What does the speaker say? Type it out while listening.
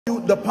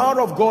The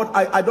power of God,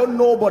 I don't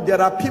know, but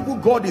there are people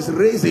God is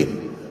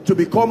raising to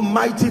become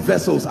mighty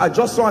vessels. I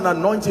just saw an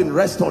anointing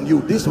rest on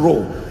you, this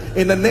role.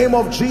 In the name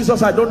of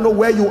Jesus, I don't know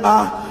where you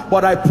are,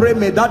 but I pray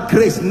may that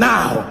grace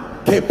now,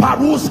 let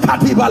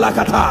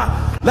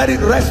it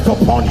rest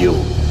upon you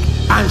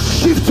and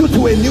shift you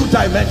to a new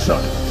dimension.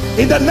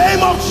 In the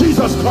name of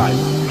Jesus Christ.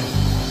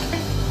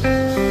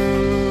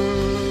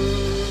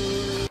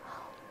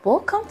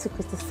 Welcome to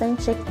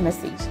Christocentric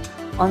Message.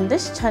 On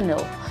this channel,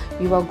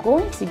 you are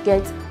going to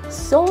get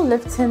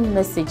soul-lifting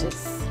messages,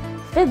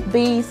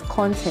 faith-based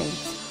content,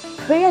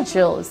 prayer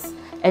drills,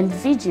 and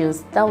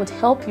videos that would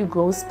help you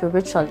grow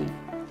spiritually.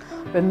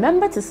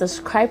 Remember to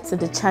subscribe to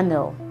the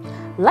channel,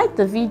 like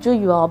the video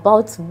you are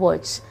about to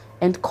watch,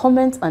 and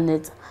comment on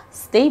it.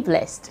 Stay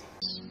blessed.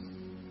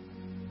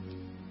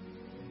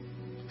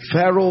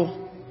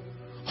 Pharaoh,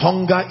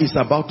 hunger is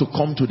about to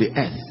come to the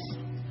earth.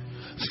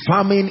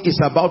 Famine is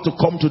about to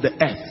come to the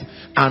earth,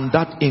 and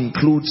that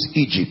includes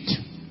Egypt.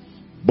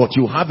 But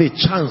you have a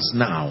chance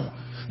now.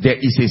 There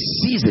is a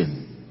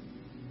season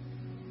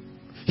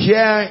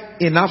here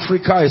in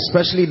Africa,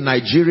 especially in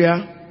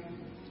Nigeria.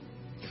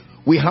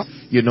 We have,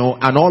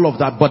 and all of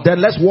that. But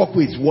then let's work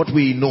with what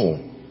we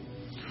know.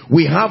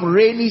 We have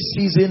rainy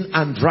season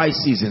and dry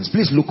seasons.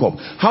 Please look up.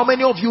 How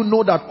many of you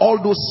know that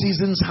all those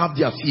seasons have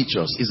their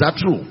features? Is that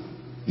true?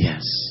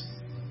 Yes.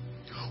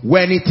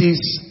 When it is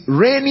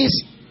rainy,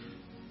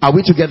 are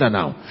we together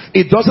now?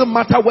 It doesn't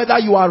matter whether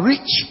you are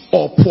rich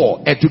or poor,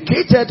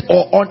 educated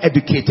or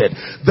uneducated.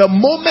 The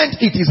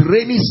moment it is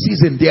rainy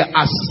season, there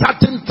are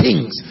certain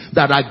things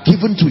that are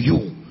given to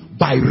you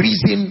by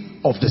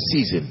reason of the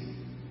season.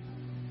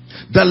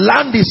 The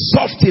land is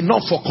soft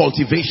enough for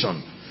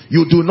cultivation.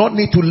 You do not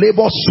need to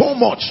labor so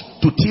much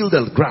to till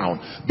the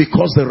ground,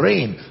 because the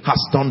rain has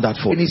done that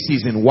for any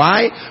season.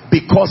 Why?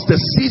 Because the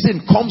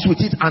season comes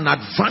with it an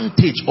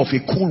advantage of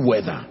a cool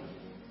weather.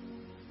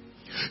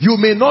 You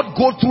may not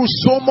go through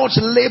so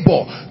much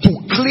labor to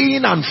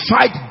clean and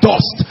fight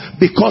dust,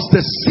 because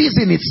the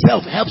season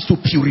itself helps to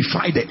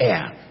purify the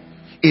air.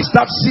 If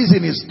that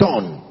season is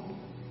done,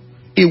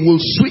 it will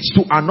switch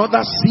to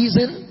another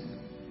season,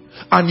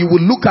 and you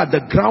will look at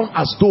the ground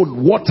as though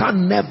water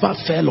never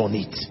fell on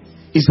it.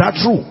 Is that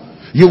true?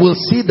 You will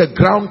see the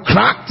ground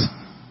cracked.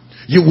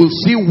 You will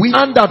see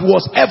wind that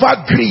was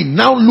evergreen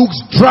now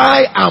looks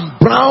dry and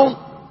brown,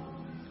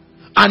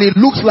 and it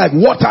looks like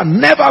water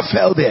never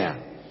fell there.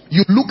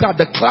 You look at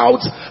the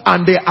clouds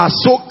and they are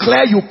so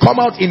clear. You come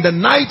out in the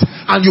night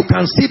and you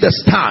can see the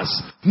stars.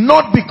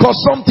 Not because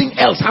something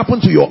else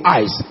happened to your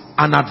eyes.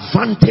 An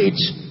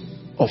advantage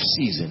of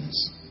seasons.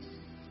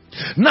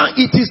 Now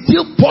it is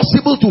still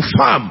possible to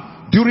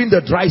farm during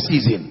the dry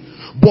season,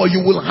 but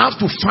you will have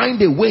to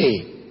find a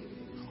way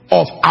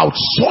of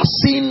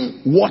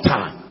outsourcing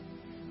water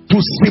to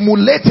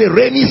simulate a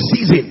rainy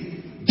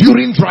season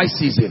during dry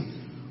season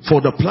for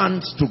the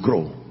plants to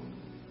grow.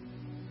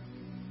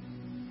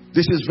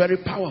 This is very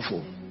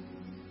powerful.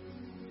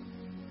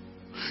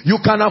 You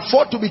can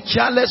afford to be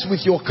careless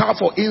with your car,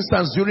 for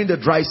instance, during the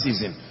dry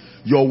season.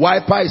 Your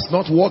wiper is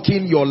not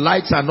working, your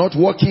lights are not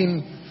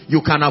working,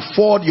 you can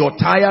afford, your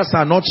tires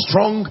are not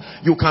strong,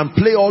 you can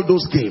play all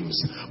those games.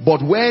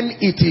 But when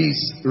it is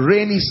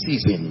rainy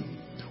season,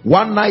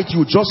 one night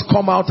you just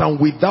come out and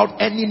without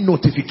any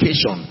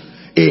notification,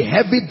 a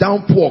heavy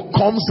downpour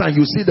comes and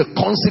you see the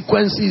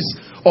consequences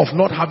of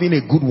not having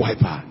a good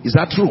wiper. Is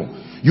that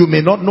true? You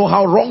may not know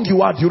how wrong you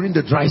are during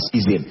the dry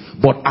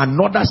season, but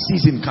another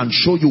season can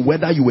show you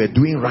whether you were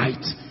doing right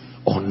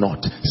or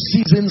not.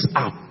 Seasons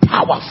are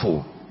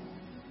powerful.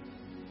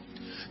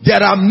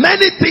 There are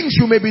many things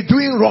you may be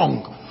doing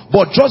wrong,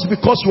 but just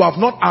because you have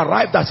not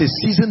arrived at a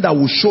season that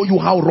will show you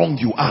how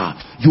wrong you are,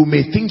 you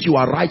may think you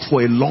are right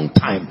for a long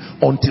time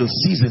until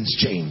seasons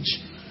change.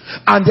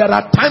 And there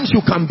are times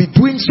you can be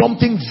doing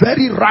something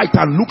very right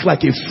and look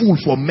like a fool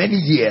for many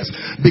years,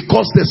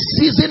 because the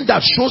season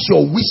that shows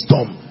your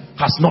wisdom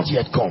has not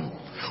yet come.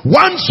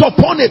 Once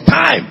upon a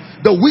time,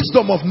 the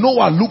wisdom of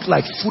Noah looked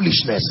like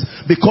foolishness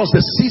because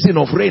the season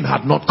of rain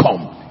had not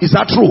come. Is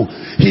that true?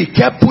 He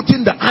kept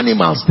putting the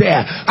animals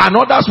there, and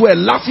others were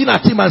laughing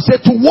at him and said,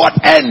 to what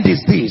end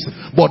is this?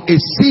 But a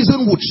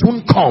season would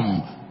soon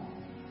come.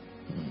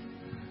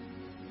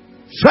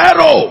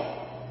 Pharaoh,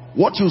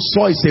 what you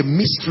saw is a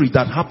mystery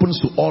that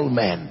happens to all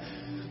men.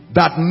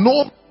 That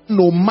no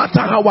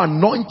matter how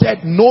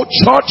anointed, no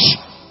church,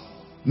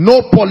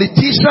 no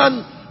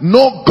politician,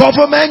 no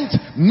government,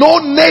 no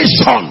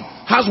nation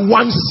has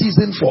one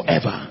season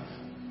forever.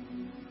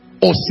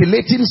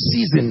 Oscillating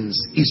seasons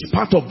is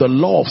part of the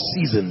law of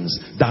seasons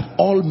that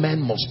all men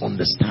must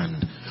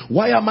understand.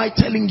 Why am I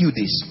telling you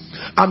this?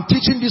 I'm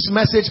teaching this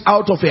message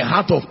out of a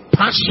heart of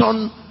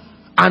passion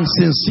and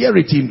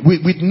sincerity,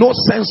 with no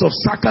sense of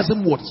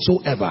sarcasm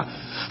whatsoever.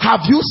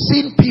 Have you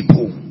seen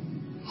people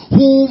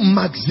who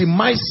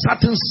maximize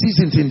certain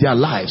seasons in their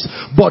lives,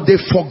 but they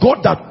forgot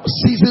that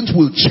seasons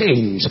will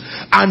change,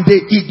 and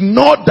they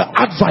ignored the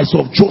advice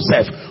of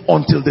Joseph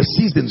until the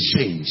seasons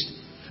changed?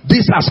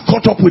 This has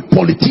caught up with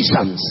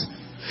politicians.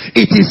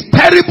 It is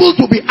terrible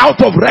to be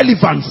out of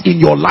relevance in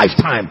your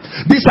lifetime.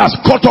 This has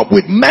caught up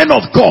with men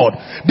of God.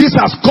 This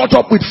has caught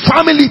up with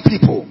family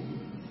people.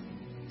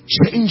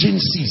 Changing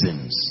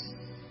seasons.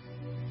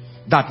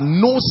 That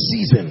no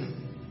season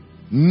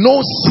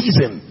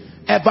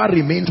ever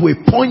remained to a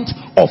point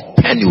of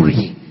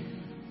penury.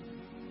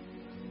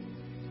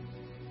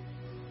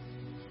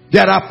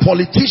 There are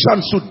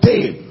politicians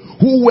today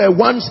who were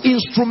once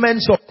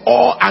instruments of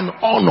awe and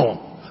honor,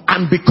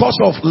 and because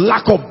of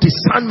lack of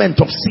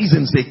discernment of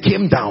seasons, they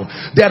came down.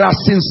 There are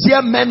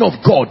sincere men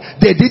of God.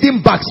 They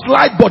didn't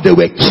backslide, but they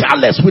were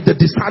careless with the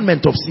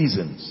discernment of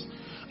seasons.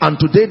 And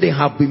today they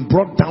have been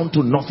brought down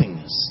to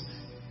nothingness.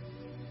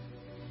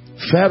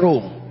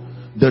 Pharaoh,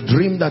 the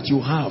dream that you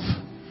have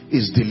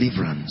is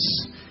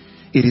deliverance.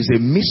 It is a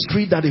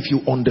mystery that, if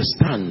you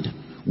understand,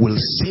 will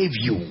save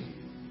you.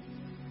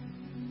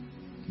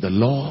 The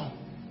law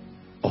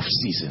of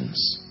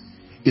seasons.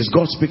 Is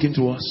God speaking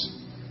to us?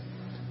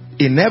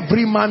 In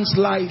every man's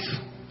life,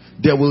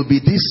 there will be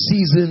this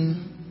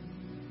season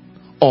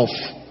of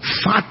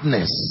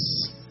fatness,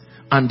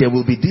 and there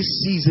will be this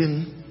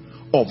season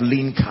of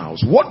lean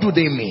cows. What do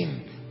they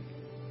mean?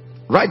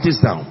 Write this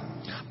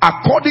down.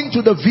 According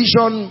to the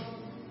vision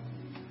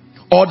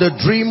or the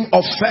dream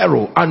of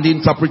Pharaoh and the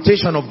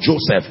interpretation of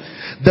Joseph,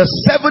 the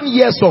 7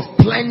 years of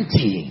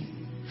plenty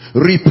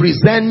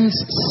represents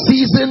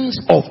seasons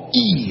of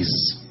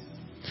ease,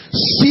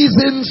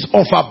 seasons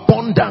of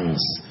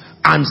abundance,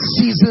 and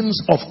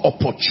seasons of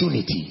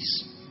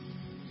opportunities.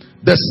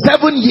 The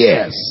 7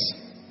 years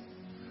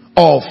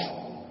of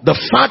the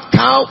fat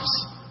cows,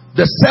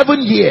 the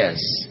 7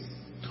 years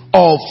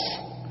of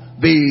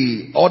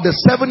the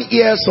 7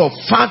 years of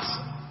fat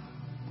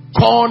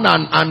corn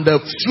and the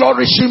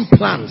flourishing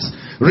plants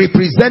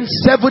represent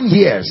 7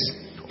 years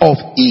of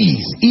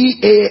ease,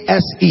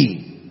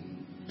 E-A-S-E,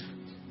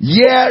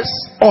 years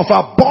of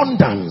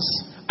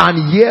abundance,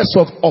 and years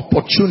of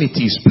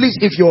opportunities. Please,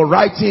 if you're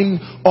writing,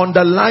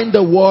 underline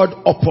the word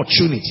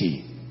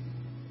opportunity.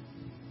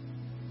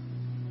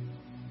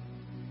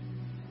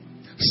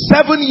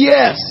 7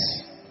 years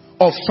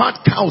of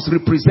fat cows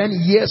represent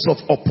years of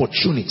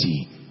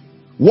opportunity.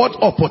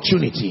 What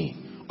opportunity?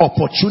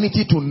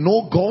 Opportunity to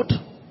know God,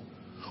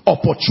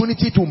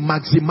 opportunity to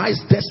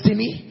maximize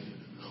destiny,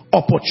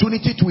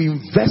 opportunity to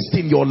invest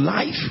in your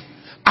life.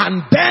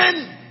 And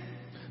then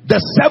the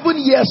 7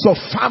 years of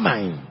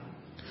famine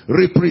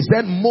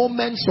represent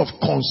moments of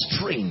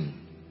constraint,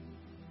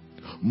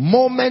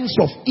 moments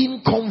of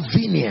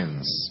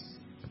inconvenience,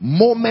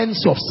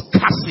 moments of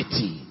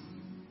scarcity.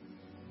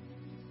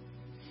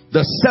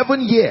 The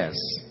 7 years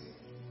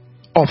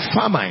of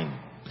famine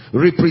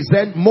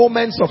represent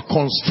moments of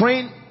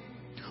constraint,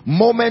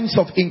 moments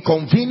of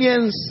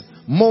inconvenience,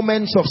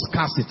 moments of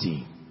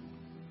scarcity.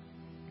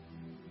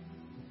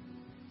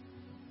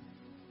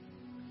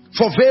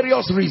 For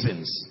various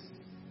reasons.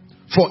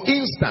 For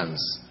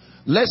instance,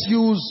 let's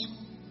use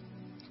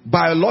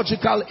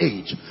biological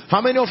age.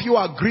 How many of you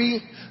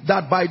agree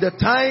that by the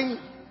time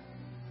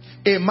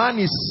a man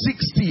is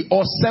 60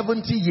 or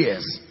 70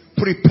 years,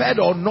 prepared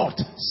or not,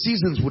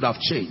 seasons would have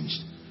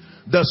changed?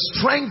 The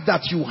strength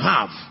that you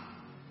have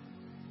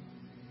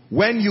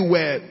when you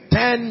were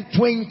 10,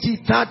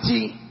 20,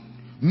 30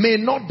 may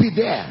not be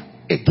there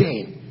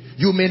again.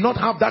 You may not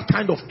have that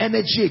kind of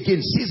energy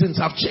again. Seasons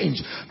have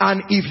changed.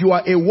 And if you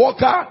are a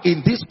worker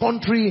in this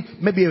country,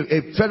 maybe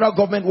a federal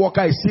government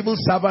worker, a civil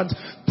servant,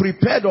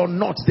 prepared or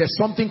not, there's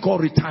something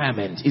called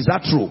retirement. Is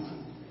that true?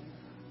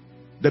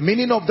 The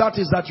meaning of that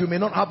is that you may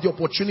not have the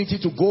opportunity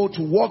to go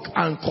to work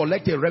and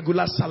collect a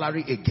regular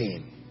salary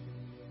again.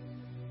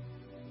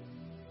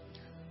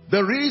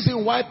 The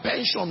reason why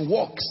pension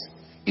works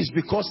is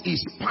because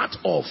it's part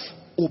of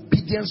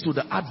obedience to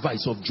the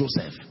advice of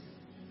Joseph.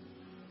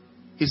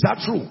 Is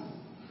that true?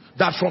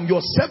 That from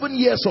your 7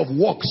 years of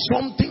work,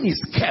 something is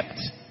kept,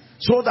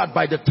 so that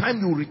by the time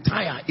you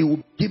retire, it will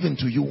be given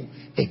to you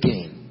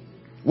again.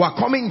 We're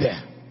coming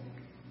there.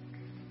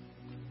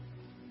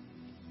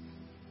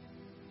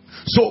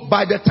 So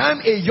by the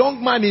time a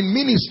young man in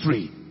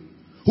ministry,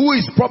 who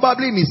is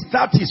probably in his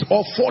 30s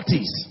or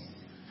 40s,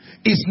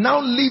 is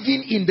now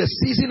living in the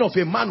season of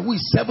a man who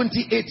is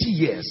 70, 80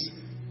 years,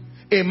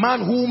 a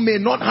man who may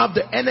not have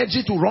the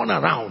energy to run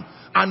around,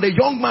 and the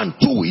young man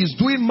too is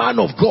doing man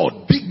of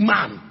God, big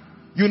man.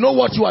 You know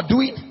what you are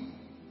doing?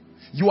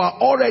 You are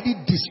already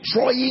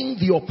destroying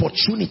the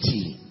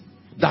opportunity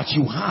that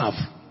you have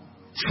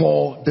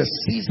for the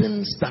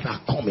seasons that are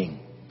coming.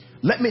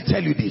 Let me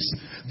tell you this.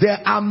 There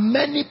are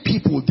many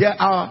people.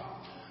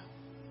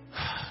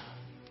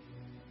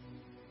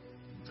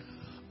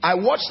 I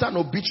watched an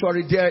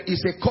obituary. There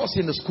is a course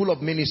in the School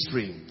of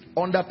Ministry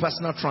under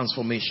personal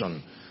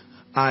transformation.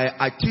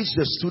 I teach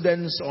the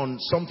students on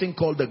something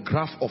called the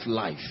graph of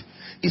life.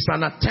 It's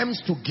an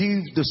attempt to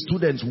give the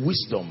students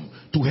wisdom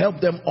to help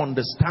them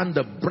understand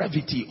the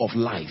brevity of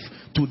life,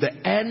 to the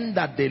end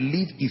that they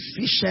live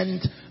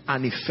efficient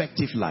and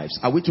effective lives.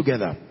 Are we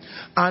together?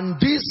 And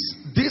this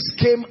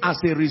came as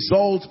a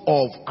result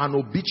of an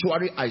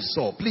obituary I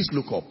saw. Please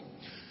look up.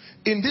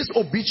 In this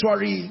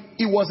obituary,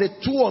 it was a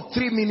 2 or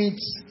 3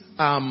 minutes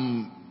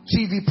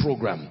TV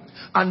program.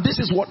 And this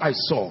is what I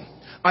saw.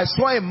 I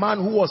saw a man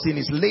who was in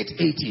his late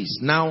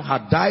 80s, now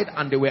had died,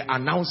 and they were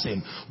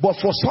announcing. But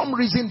for some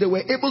reason, they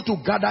were able to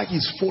gather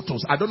his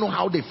photos. I don't know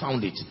how they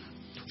found it.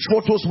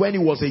 Photos when he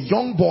was a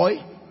young boy,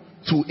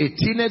 to a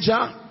teenager,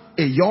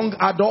 a young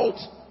adult,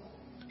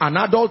 an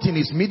adult in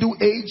his middle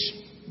age,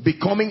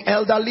 becoming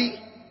elderly,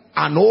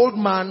 an old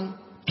man,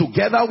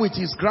 together with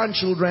his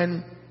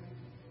grandchildren,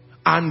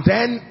 and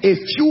then a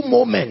few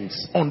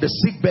moments on the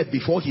sickbed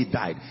before he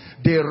died.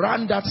 They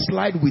ran that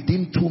slide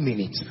within 2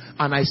 minutes,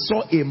 and I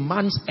saw a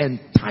man's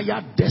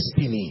entire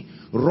destiny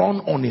run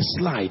on a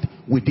slide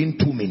within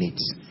 2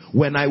 minutes.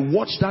 When I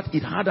watched that,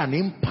 it had an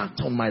impact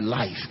on my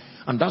life.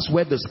 And that's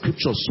where the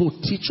scriptures so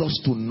teach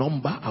us to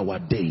number our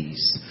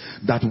days,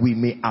 that we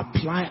may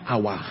apply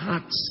our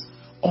hearts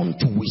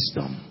unto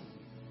wisdom.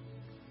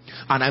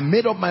 And I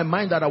made up my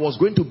mind that I was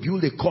going to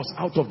build a course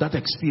out of that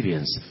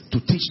experience to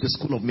teach the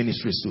School of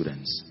Ministry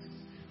students.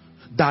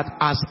 That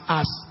as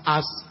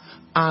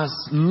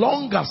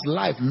long as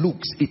life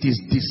looks, it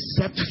is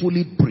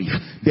deceptively brief.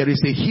 There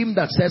is a hymn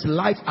that says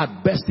life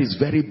at best is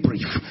very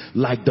brief,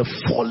 like the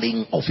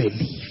falling of a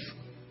leaf.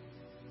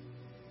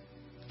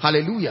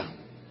 Hallelujah.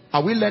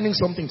 Are we learning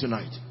something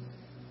tonight?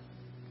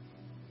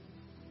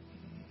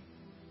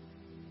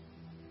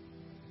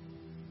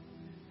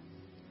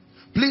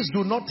 Please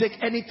do not take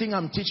anything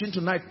I'm teaching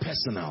tonight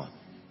personal.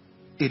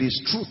 It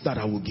is truth that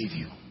I will give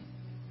you.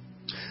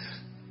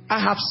 I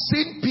have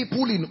seen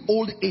people in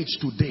old age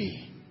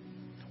today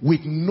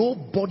with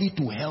nobody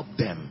to help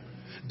them.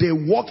 They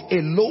walk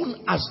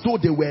alone as though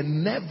they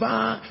never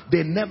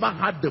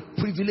had the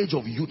privilege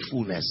of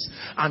youthfulness.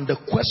 And the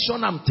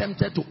question I'm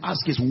tempted to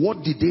ask is,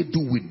 what did they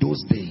do with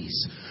those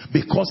days?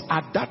 Because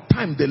at that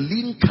time, the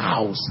lean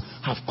cows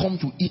have come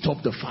to eat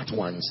up the fat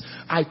ones.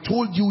 I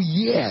told you,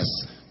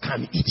 years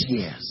can eat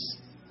years.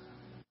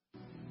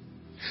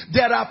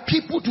 There are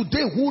people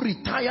today who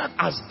retired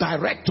as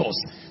directors,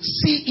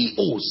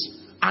 CEOs,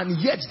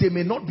 and yet they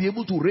may not be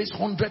able to raise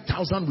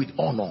 100,000 with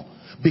honor,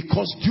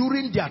 because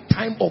during their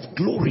time of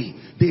glory,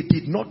 they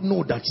did not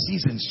know that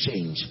seasons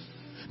change.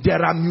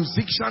 There are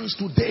musicians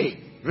today,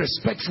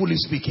 respectfully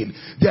speaking.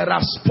 There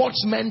are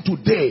sportsmen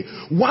today.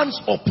 Once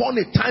upon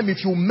a time,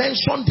 if you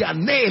mention their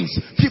names,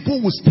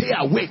 people will stay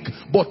awake.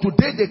 But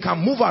today they can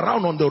move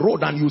around on the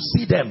road and you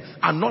see them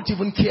and not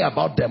even care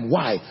about them.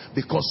 Why?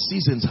 Because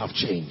seasons have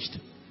changed.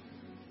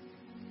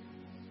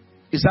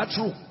 Is that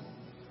true?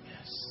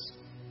 Yes.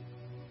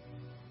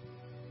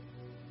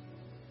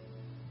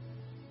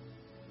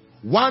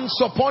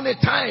 Once upon a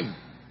time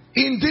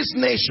in this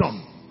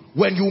nation,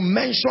 when you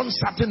mention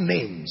certain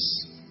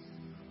names,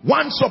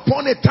 once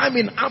upon a time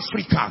in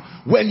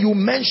Africa, when you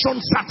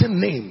mention certain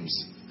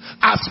names,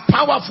 as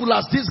powerful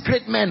as these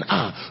great men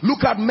are,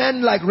 look at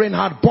men like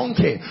Reinhard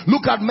Bonnke,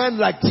 look at men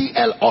like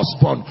T.L.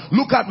 Osborne,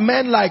 look at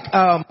men like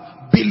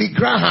Billy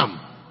Graham.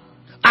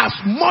 As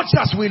much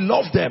as we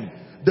love them,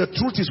 the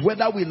truth is,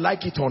 whether we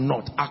like it or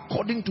not,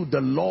 according to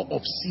the law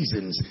of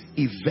seasons,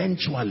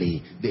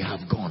 eventually they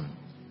have gone.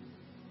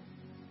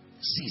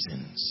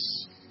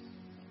 Seasons.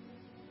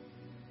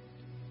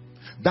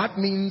 That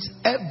means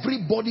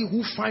everybody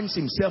who finds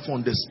himself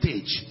on the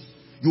stage,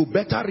 you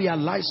better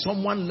realize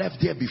someone left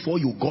there before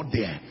you got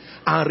there,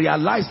 and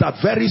realize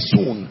that very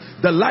soon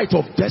the light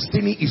of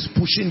destiny is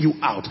pushing you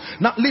out.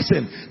 Now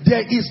listen,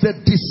 there is the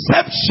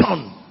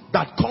deception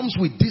that comes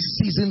with these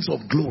seasons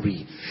of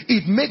glory.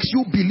 It makes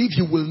you believe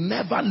you will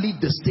never leave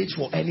the stage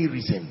for any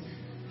reason.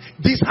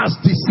 This has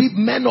deceived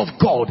men of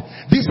God.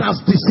 This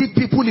has deceived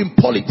people in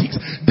politics.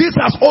 This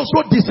has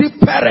also deceived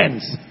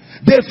parents.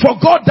 They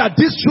forgot that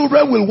these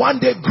children will one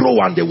day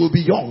grow and they will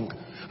be young.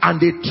 And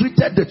they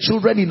treated the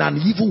children in an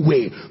evil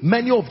way.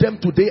 Many of them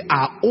today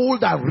are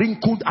old and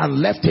wrinkled and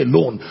left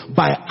alone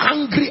by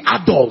angry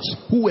adults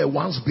who were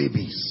once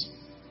babies.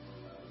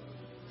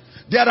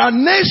 There are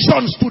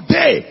nations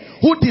today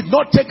who did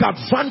not take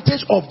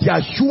advantage of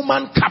their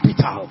human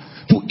capital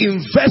to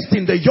invest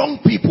in the young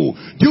people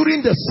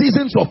during the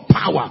seasons of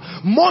power.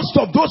 Most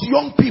of those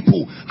young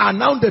people are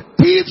now the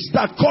thieves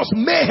that cause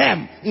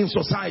mayhem in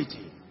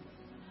society.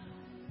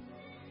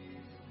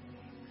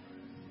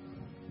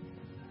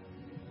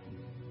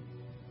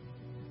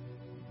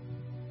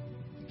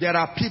 There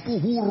are people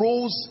who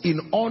rose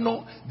in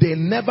honor. They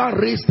never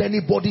raised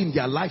anybody in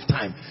their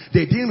lifetime.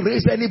 They didn't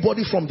raise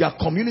anybody from their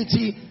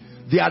community.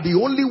 They are the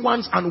only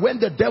ones, and when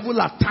the devil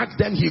attacked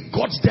them, he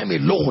got them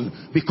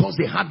alone because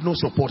they had no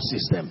support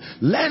system.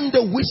 Learn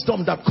the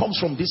wisdom that comes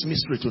from this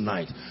mystery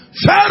tonight.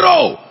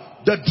 Pharaoh,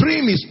 the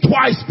dream is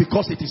twice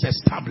because it is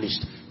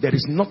established. There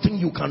is nothing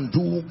you can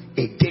do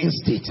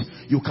against it.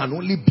 You can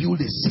only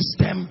build a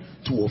system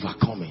to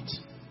overcome it.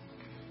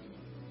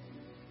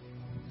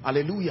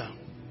 Hallelujah.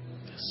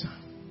 Yes, sir.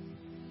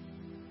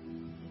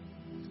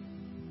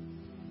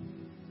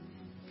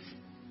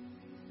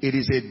 It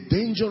is a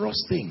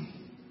dangerous thing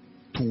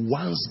to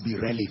once be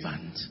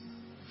relevant.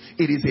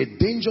 It is a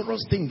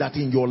dangerous thing that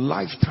in your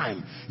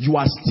lifetime you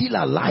are still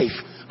alive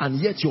and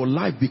yet your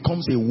life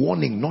becomes a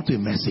warning, not a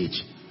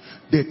message.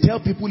 They tell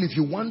people, if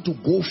you want to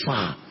go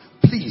far,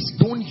 please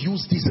don't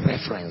use this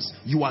reference.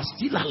 You are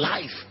still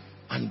alive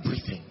and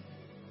breathing.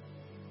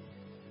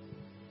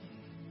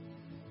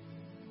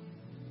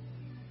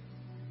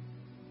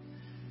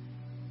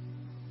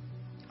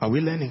 Are we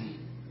learning?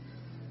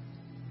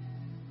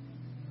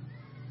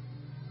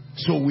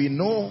 So we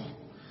know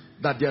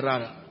that there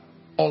are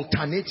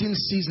alternating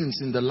seasons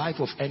in the life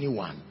of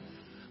anyone.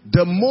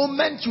 The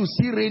moment you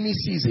see rainy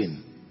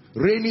season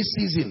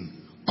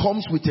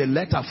comes with a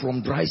letter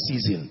from dry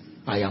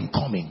season. I am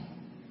coming.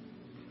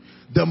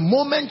 The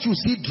moment you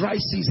see dry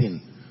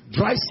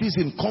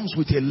season comes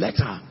with a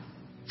letter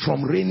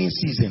from rainy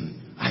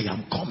season. I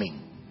am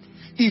coming.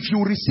 If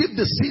you receive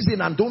the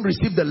season and don't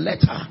receive the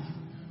letter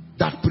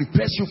that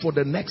prepares you for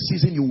the next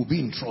season, you will be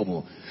in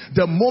trouble.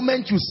 The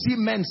moment you see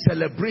men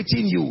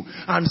celebrating you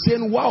and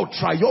saying, wow,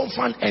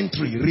 triumphant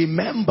entry,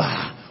 remember,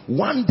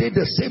 one day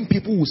the same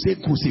people will say,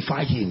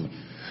 crucify him.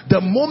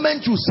 The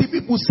moment you see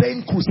people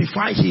saying,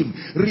 crucify him,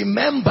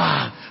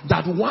 remember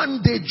that one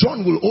day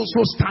John will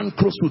also stand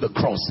close to the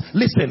cross.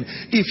 Listen,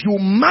 if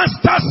you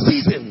master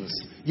seasons,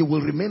 you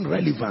will remain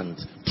relevant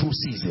through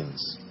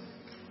seasons.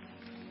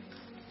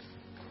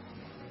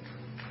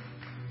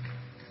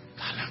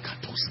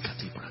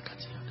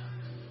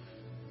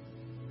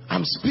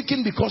 I'm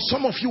speaking because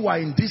some of you are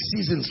in these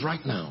seasons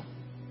right now.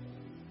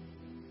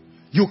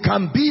 You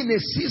can be in a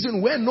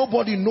season where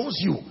nobody knows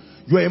you.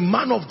 You're a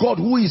man of God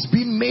who is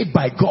being made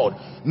by God.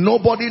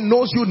 Nobody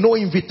knows you, no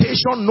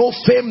invitation, no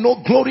fame,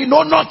 no glory,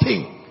 no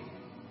nothing.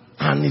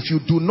 And if you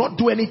do not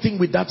do anything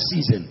with that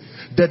season,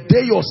 the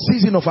day your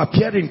season of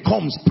appearing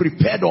comes,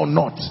 prepared or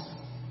not.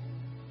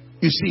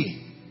 You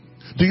see,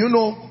 do you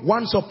know,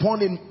 once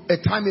upon a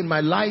time in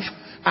my life,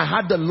 I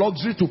had the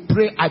luxury to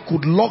pray. I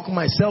could lock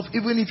myself,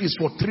 even if it's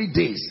for 3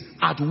 days,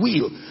 at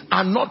will,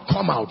 and not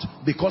come out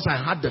because I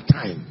had the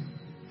time.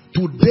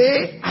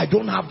 Today, I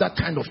don't have that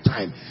kind of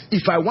time.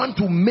 If I want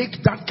to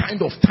make that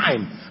kind of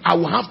time, I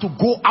will have to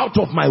go out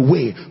of my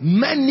way.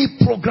 Many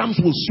programs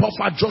will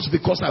suffer just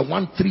because I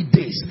want 3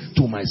 days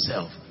to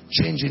myself.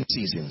 Changing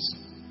seasons.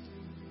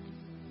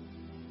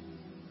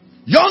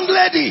 Young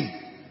lady,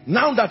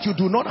 now that you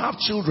do not have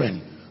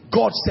children,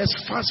 God says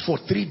fast for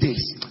 3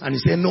 days. And he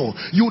said, no,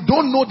 you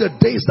don't know the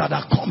days that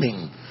are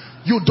coming.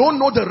 You don't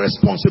know the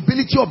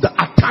responsibility of the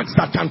attacks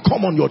that can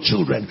come on your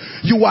children.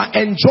 You are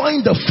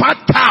enjoying the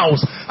fat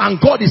cows, and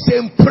God is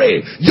saying,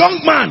 pray.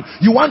 Young man,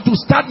 you want to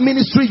start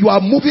ministry, you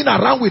are moving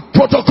around with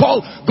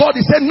protocol. God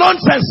is saying,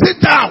 nonsense, sit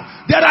down.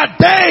 There are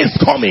days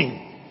coming.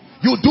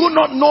 You do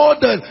not know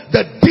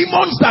the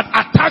demons that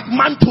attack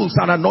mantles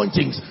and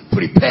anointings.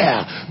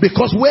 Prepare,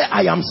 because where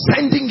I am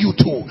sending you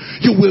to,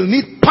 you will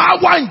need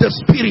power in the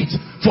spirit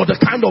for the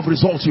kind of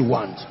results you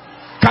want.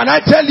 Can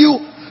I tell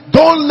you,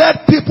 don't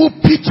let people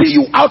pity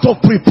you out of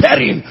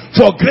preparing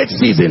for great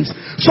seasons.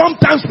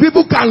 Sometimes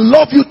people can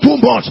love you too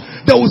much.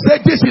 They will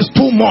say, this is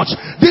too much.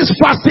 This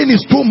fasting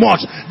is too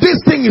much. This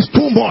thing is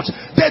too much.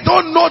 They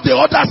don't know the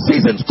other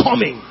seasons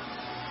coming.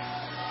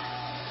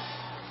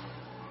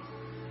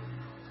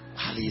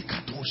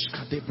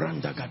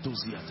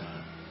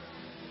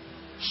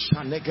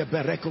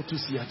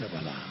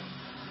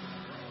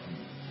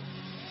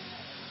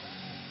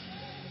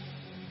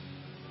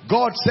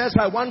 God says,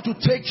 I want to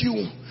take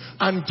you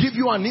and give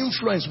you an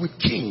influence with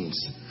kings.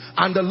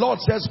 And the Lord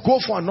says, go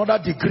for another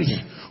degree,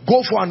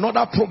 go for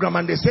another program,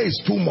 and they say it's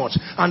too much,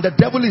 and the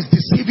devil is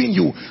deceiving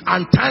you,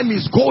 and time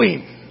is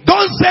going.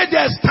 Don't say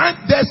there's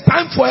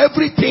time for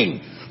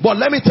everything. But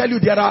let me tell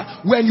you,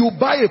 when you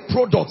buy a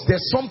product,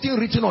 there's something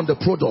written on the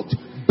product,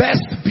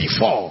 best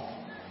before.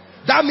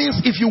 That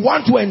means if you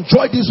want to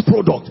enjoy this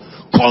product,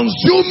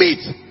 consume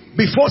it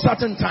before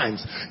certain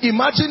times.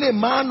 Imagine a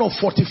man of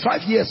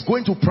 45 years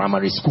going to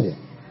primary school.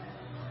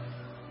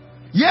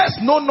 Yes,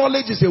 no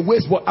knowledge is a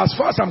waste, but as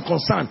far as I'm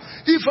concerned,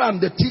 if I'm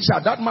the teacher,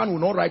 that man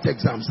will not write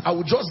exams. I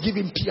will just give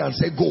him P and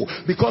say go,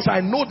 because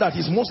I know that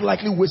he's most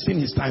likely wasting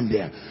his time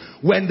there.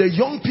 When the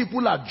young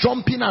people are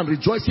jumping and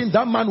rejoicing,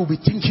 that man will be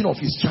thinking of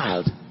his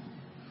child.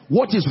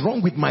 What is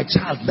wrong with my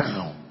child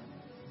now?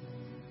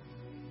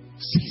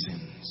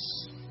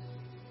 Seasons.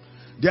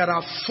 There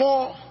are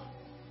 4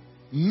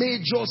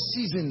 major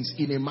seasons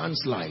in a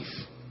man's life.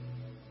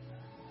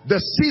 The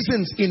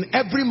seasons in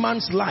every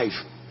man's life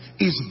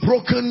is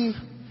broken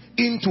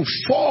into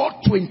 4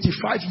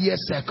 25-year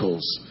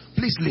circles.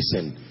 Please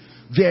listen.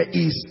 There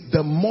is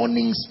the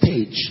morning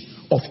stage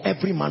of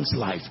every man's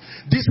life.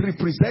 This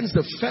represents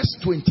the first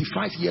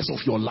 25 years of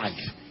your life.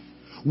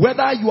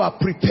 Whether you are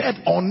prepared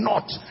or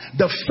not,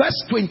 the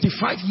first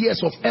 25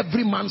 years of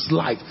every man's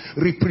life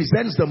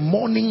represents the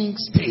morning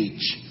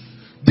stage.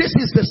 This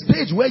is the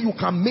stage where you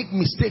can make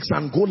mistakes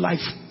and go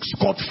life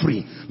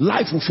scot-free.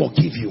 Life will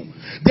forgive you.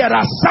 There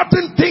are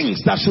certain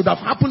things that should have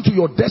happened to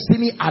your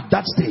destiny at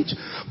that stage.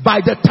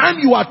 By the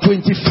time you are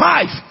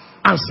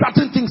 25 and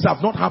certain things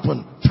have not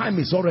happened, time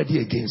is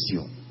already against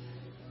you.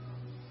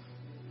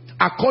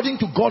 According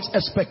to God's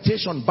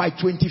expectation, by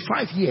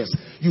 25 years,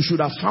 you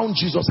should have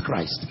found Jesus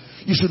Christ.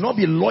 You should not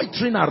be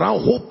loitering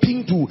around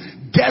hoping to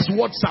guess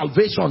what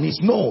salvation is.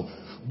 No.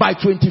 By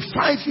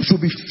 25, you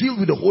should be filled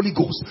with the Holy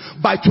Ghost.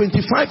 By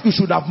 25, you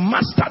should have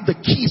mastered the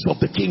keys of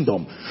the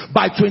kingdom.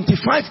 By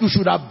 25, you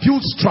should have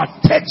built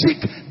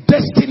strategic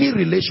destiny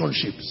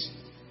relationships.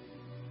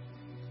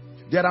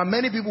 There are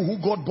many people who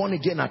got born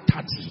again at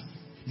 30.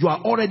 You are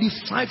already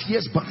 5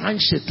 years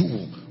behind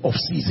schedule of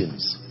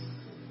seasons.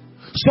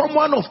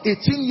 Someone of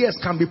 18 years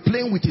can be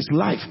playing with his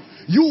life.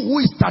 You who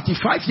is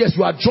 35 years,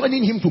 you are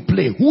joining him to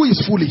play. Who is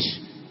foolish?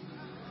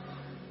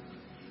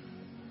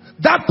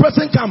 That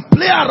person can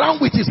play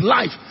around with his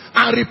life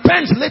and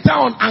repent later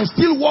on and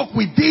still walk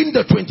within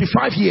the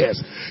 25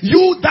 years.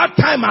 You, that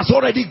time has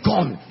already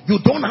gone. You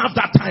don't have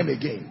that time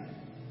again.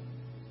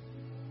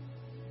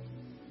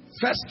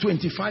 First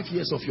 25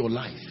 years of your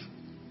life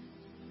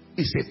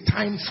is a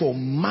time for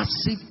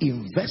massive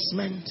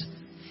investment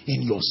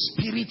in your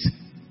spirit,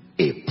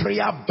 a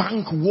prayer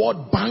bank,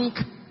 word bank.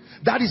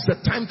 That is the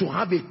time to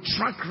have a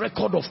track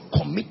record of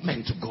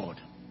commitment to God.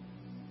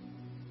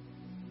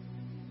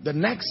 The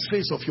next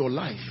phase of your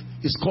life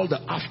is called the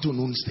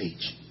afternoon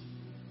stage.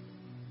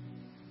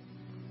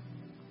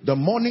 The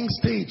morning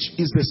stage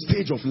is the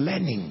stage of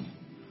learning.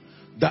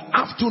 The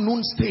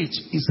afternoon stage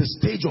is the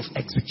stage of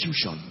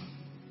execution.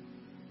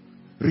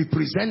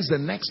 Represents the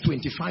next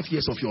 25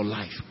 years of your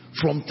life,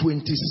 from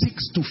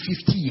 26 to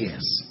 50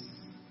 years.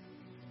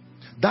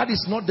 That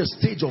is not the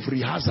stage of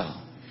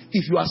rehearsal.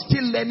 If you are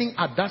still learning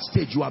at that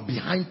stage, you are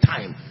behind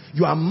time.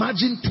 You are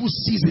merging 2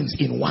 seasons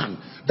in one.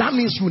 That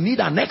means you need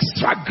an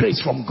extra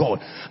grace from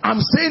God. I'm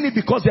saying it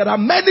because there are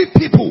many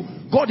people,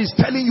 God is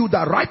telling you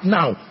that right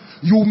now,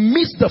 you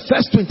missed the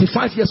first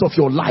 25 years of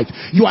your life.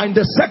 You are in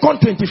the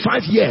second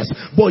 25 years,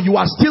 but you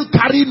are still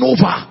carrying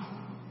over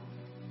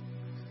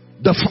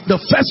the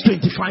first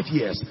 25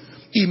 years.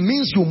 It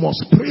means you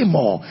must pray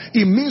more.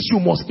 It means you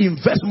must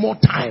invest more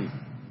time.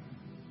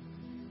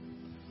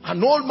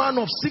 An old man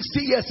of 60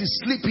 years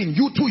is sleeping.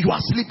 You too, you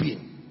are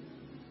sleeping.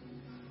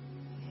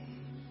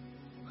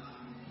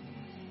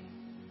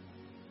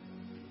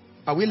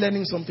 Are we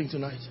learning something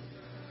tonight?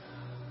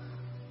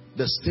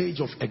 The stage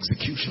of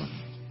execution.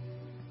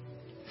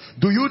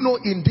 Do you know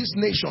in this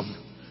nation,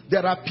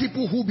 there are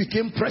people who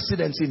became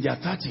presidents in their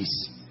 30s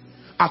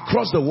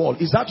across the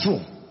world? Is that true?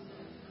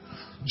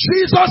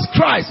 Jesus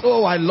Christ.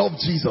 Oh, I love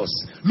Jesus.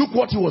 Look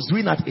what he was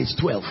doing at age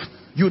 12.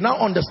 You now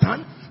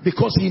understand?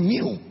 Because he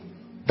knew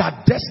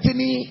that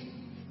destiny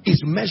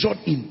is measured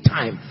in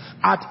time.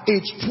 At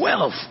age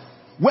 12,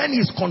 when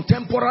his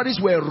contemporaries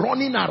were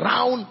running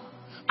around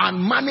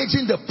and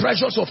managing the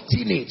pressures of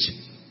teenage,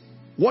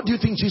 what do you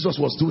think Jesus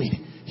was doing?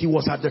 He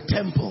was at the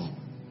temple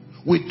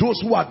with those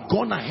who had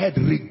gone ahead,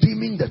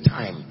 redeeming the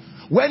time.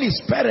 When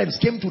his parents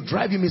came to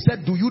drive him, he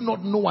said, do you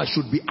not know I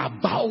should be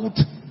about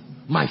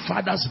my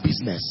father's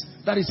business?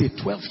 That is a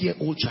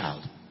 12-year-old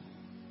child.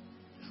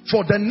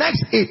 For the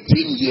next 18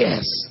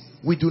 years,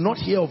 we do not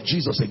hear of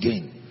Jesus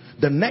again.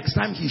 The next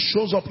time he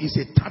shows up is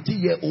a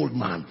 30-year-old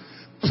man,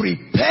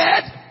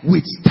 prepared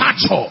with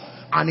stature,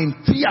 and in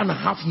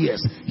 3.5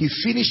 years he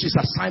finished his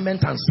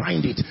assignment and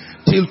signed it.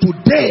 Till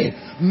today,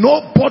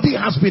 nobody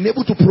has been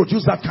able to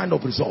produce that kind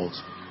of result.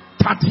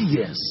 30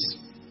 years.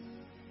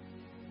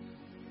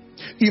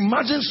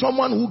 Imagine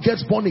someone who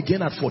gets born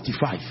again at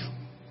 45.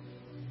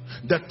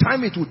 The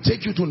time it will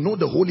take you to know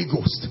the Holy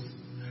Ghost,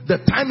 the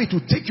time it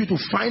will take you to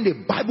find a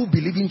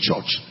Bible-believing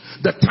church,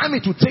 the time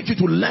it will take you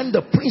to learn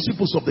the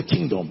principles of the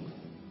kingdom.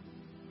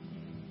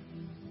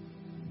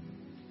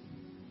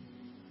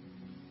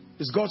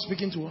 Is God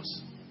speaking to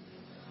us?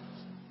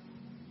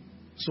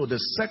 So the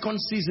second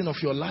season of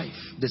your life,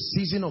 the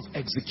season of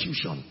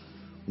execution,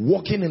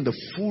 walking in the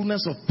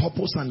fullness of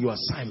purpose and your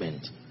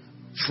assignment,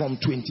 from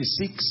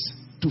 26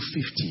 to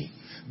 50.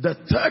 The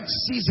third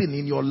season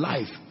in your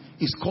life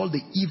is called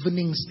the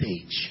evening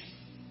stage.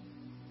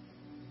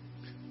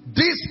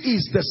 This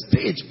is the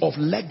stage of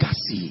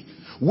legacy,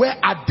 where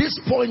at this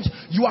point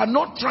you are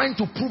not trying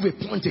to prove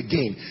a point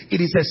again.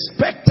 It is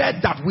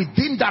expected that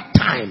within that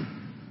time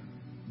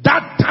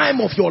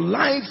of your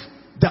life,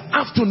 the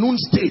afternoon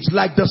stage,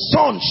 like the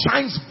sun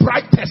shines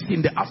brightest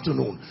in the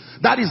afternoon,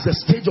 that is the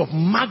stage of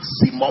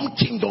maximum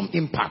kingdom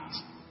impact.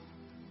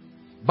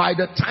 By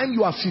the time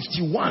you are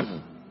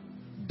 51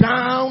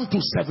 down to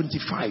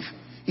 75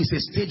 is a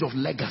stage of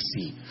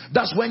legacy.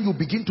 That's when you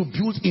begin to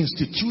build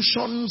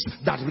institutions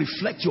that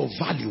reflect your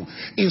value,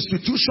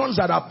 institutions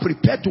that are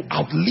prepared to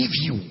outlive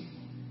you.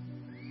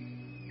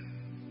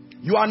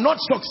 You are not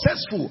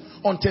successful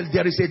until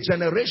there is a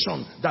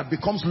generation that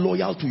becomes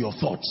loyal to your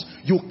thoughts.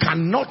 You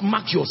cannot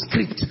mark your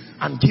script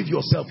and give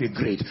yourself a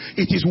grade.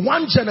 It is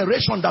one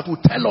generation that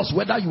will tell us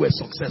whether you were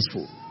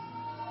successful.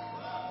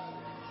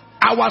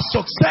 Our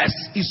success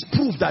is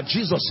proof that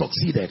Jesus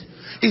succeeded.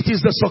 It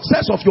is the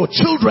success of your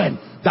children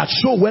that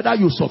show whether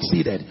you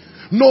succeeded.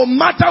 No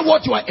matter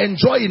what you are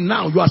enjoying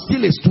now, you are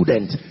still a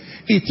student.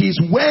 It is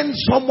when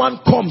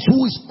someone comes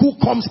who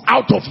comes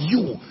out of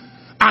you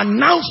and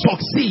now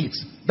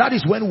succeeds, that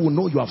is when we will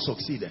know you have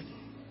succeeded.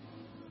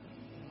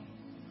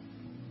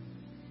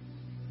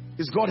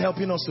 Is God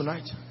helping us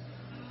tonight?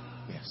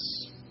 Yes.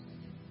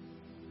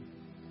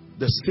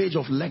 The stage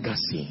of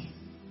legacy.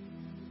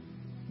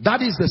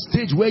 That is the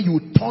stage where you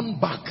turn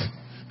back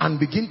and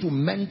begin to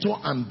mentor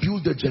and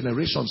build the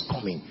generations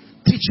coming,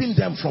 teaching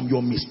them from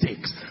your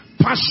mistakes,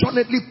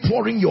 passionately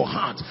pouring your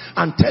heart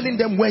and telling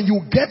them, when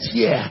you get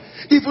here,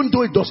 even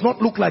though it does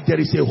not look like there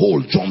is a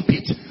hole, jump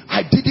it.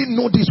 I didn't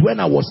know this when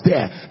I was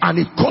there, and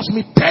it cost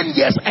me 10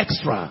 years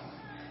extra.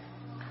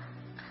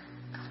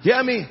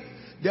 Hear me?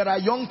 There are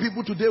young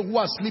people today who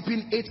are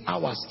sleeping 8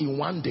 hours in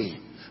one day.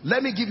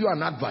 Let me give you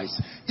an advice.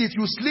 If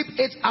you sleep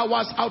 8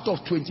 hours out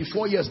of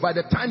 24 years, by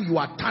the time you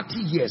are 30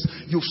 years,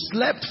 you've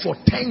slept for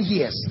 10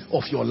 years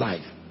of your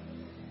life.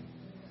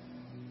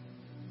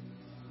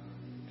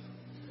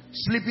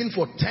 Sleeping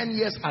for 10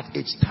 years at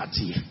age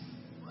 30.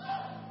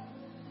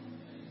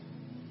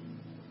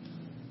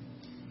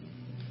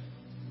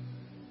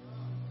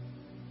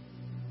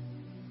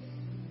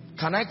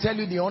 Can I tell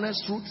you the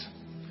honest truth?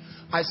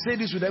 I say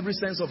this with every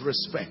sense of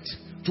respect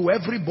to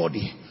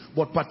everybody,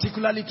 but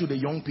particularly to the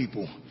young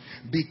people.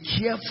 Be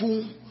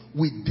careful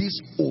with this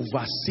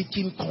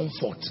over-seeking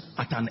comfort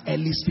at an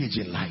early stage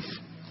in life.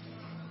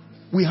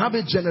 We have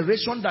a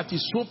generation that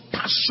is so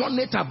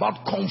passionate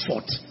about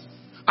comfort.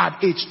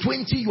 At age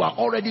 20, you are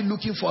already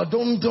looking for, I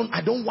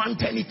don't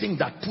want anything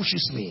that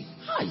pushes me.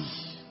 Hi.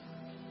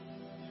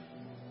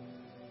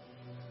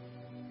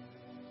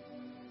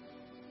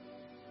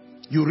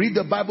 You read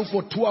the Bible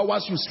for 2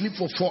 hours, you sleep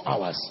for 4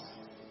 hours.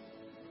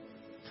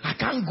 I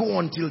can't go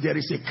until there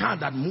is a car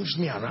that moves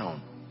me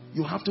around.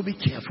 You have to be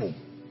careful.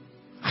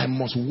 I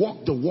must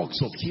walk the works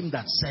of him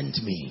that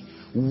sent me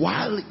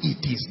while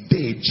it is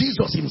day.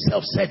 Jesus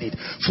himself said it.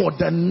 For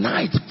the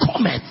night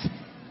cometh,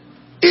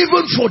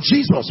 even for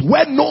Jesus,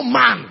 when no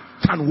man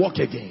can walk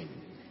again.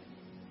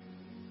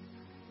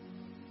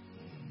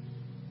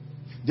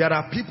 There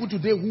are people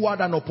today who had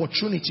an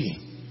opportunity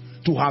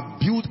to have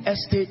built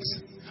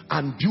estates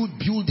and build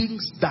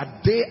buildings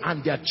that they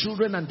and their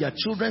children and their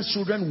children's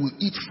children will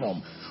eat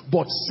from.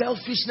 But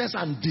selfishness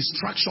and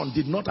distraction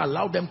did not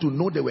allow them to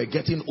know they were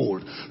getting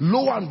old.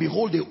 Lo and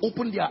behold, they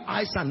opened their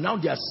eyes and now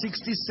they are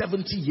 60,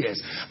 70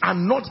 years.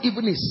 And not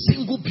even a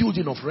single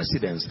building of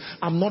residence.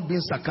 I'm not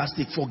being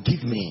sarcastic,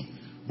 forgive me.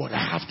 But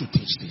I have to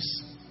teach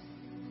this.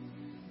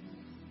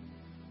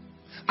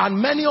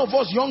 And many of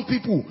us young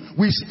people,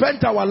 we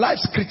spent our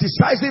lives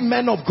criticizing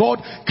men of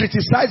God,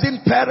 criticizing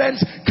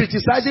parents,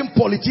 criticizing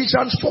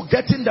politicians,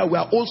 forgetting that we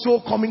are also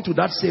coming to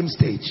that same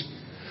stage.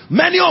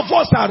 Many of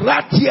us are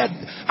right here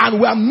and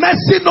we are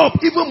messing up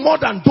even more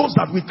than those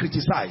that we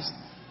criticized.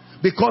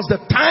 Because the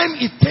time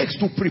it takes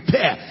to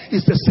prepare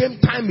is the same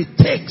time it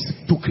takes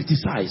to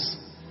criticize.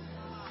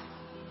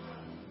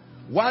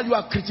 While you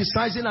are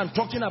criticizing and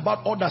talking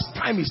about others,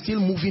 time is still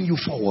moving you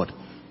forward.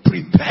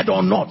 Prepared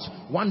or not,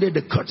 one day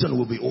the curtain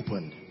will be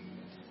opened.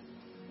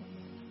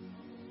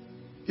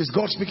 Is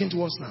God speaking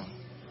to us now?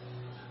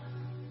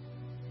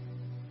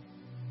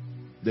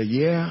 The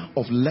year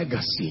of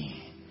legacy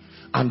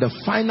and the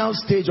final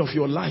stage of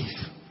your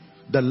life,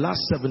 the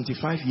last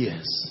 75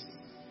 years,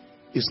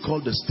 is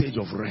called the stage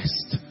of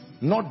rest.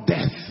 Not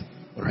death,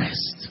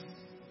 rest.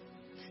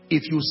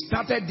 If you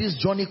started this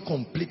journey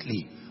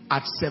completely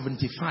at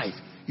 75,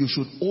 you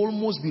should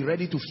almost be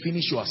ready to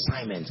finish your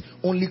assignment,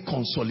 only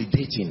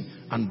consolidating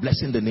and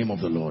blessing the name of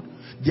the Lord.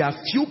 There are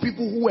few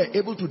people who were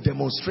able to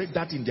demonstrate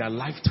that in their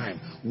lifetime.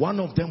 One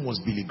of them was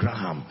Billy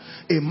Graham,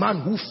 a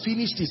man who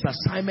finished his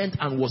assignment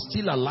and was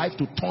still alive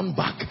to turn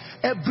back.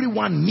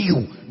 Everyone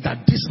knew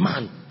that this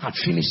man had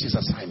finished his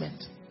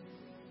assignment.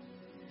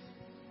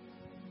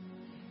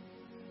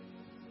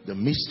 The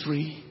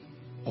mystery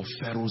of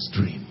Pharaoh's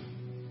dream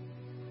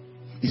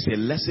is a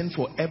lesson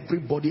for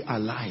everybody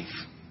alive.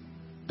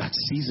 That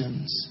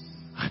seasons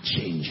are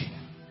changing.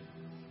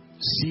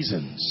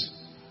 Seasons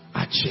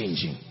are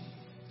changing.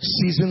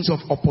 Seasons of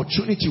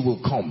opportunity will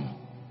come.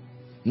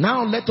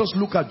 Now let us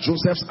look at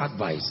Joseph's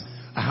advice.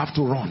 I have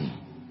to run.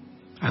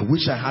 I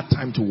wish I had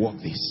time to walk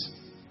this.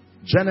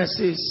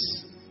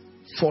 Genesis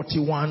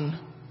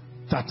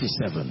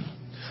 41:37.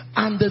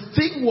 And the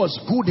thing was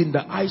good in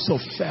the eyes of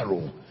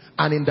Pharaoh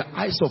and in the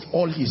eyes of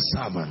all his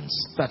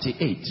servants.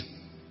 38.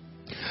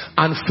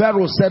 And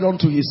Pharaoh said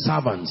unto his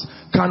servants,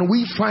 can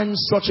we find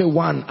such a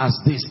one as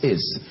this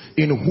is,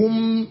 in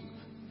whom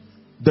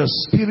the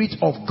Spirit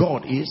of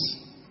God is?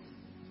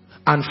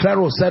 And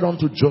Pharaoh said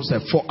unto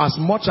Joseph, for as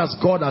much as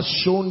God has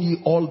shown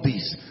ye all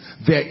this,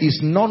 there is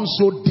none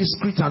so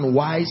discreet and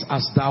wise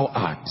as thou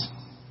art.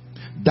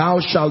 Thou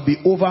shalt be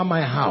over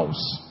my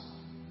house,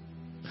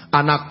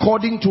 and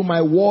according to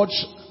my word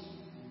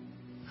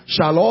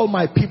shall all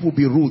my people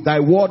be ruled. Thy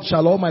word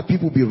shall all my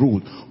people be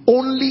ruled.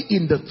 Only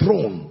in the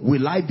throne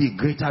will I be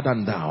greater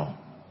than thou.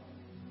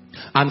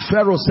 And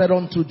Pharaoh said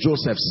unto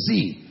Joseph,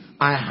 see,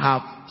 I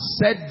have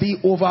set thee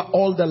over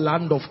all the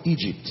land of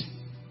Egypt.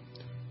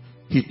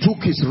 He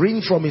took his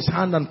ring from his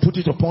hand and put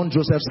it upon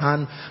Joseph's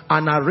hand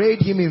and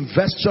arrayed him in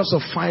vestures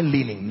of fine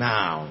linen.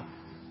 Now,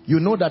 you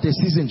know that a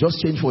season just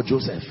changed for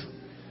Joseph.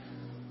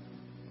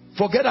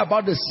 Forget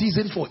about the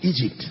season for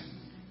Egypt.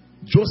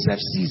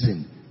 Joseph's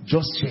season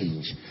just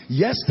changed.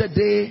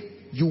 Yesterday,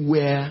 you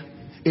were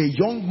a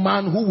young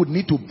man who would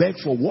need to beg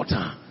for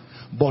water.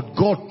 But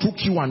God took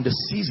you and the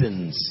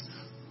seasons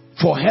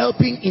for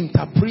helping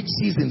interpret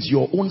seasons.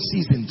 Your own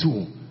season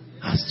too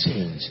has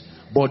changed.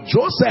 But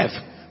Joseph,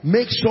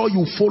 make sure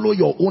you follow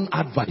your own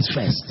advice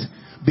first,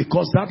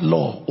 because that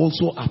law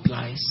also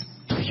applies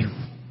to you.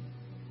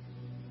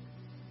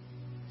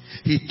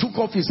 He took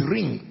off his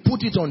ring,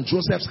 put it on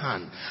Joseph's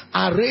hand,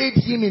 arrayed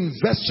him in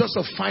vestures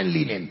of fine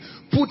linen,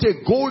 put a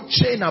gold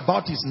chain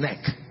about his neck.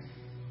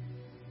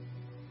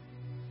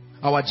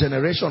 Our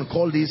generation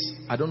call this,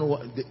 I don't know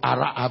what,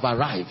 have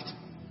arrived.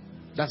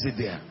 That's it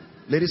there.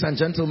 Ladies and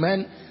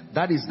gentlemen,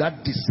 that is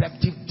that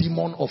deceptive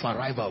demon of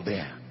arrival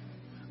there.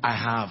 I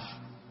have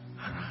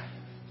arrived.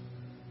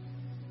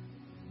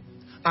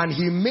 And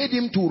he made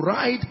him to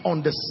ride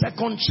on the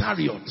second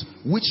chariot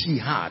which he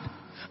had.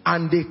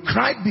 And they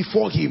cried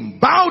before him,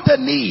 bowed the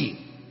knee,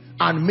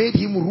 and made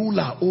him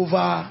ruler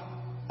over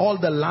all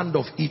the land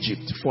of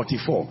Egypt.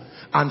 44.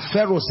 And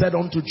Pharaoh said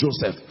unto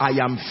Joseph, I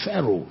am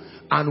Pharaoh,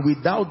 and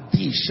without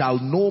thee shall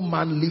no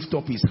man lift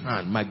up his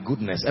hand. My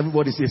goodness,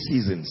 everybody say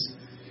seasons.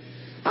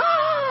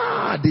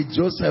 Did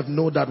Joseph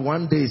know that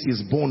one day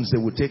his bones they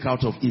would take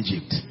out of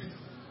Egypt?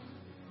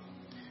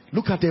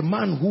 Look at a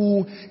man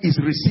who is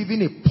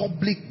receiving a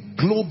public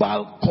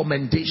global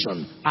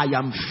commendation. I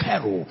am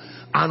Pharaoh,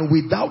 and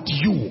without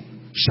you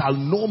shall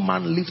no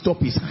man lift up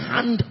his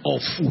hand or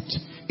foot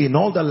in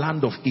all the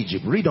land of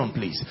Egypt. Read on,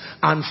 please.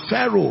 And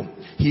Pharaoh,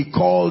 he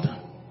called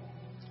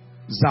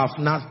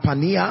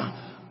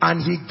Zaphnath-Paneah,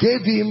 and he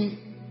gave him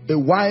a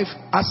wife,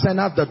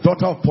 Asenath, the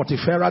daughter of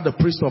Potiphera, the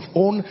priest of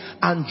On.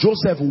 And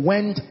Joseph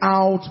went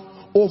out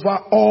over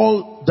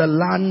all the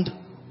land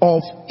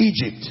of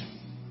Egypt.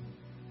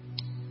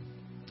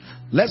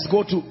 Let's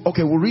go to,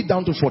 okay, we'll read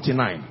down to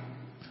 49.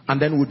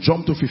 And then we'll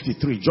jump to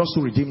 53, just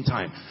to redeem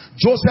time.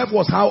 Joseph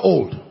was how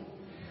old?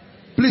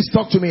 Please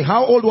talk to me.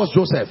 How old was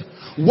Joseph?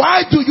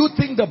 Why do you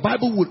think the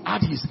Bible would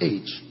add his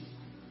age?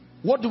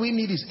 What do we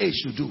need his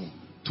age to do?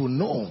 To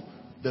know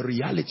the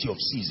reality of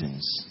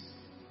seasons.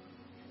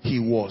 He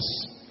was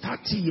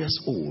 30 years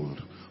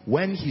old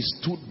when he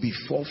stood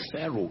before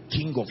Pharaoh,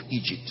 king of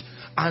Egypt.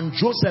 And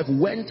Joseph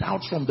went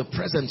out from the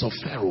presence of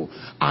Pharaoh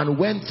and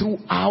went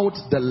throughout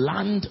the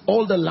land,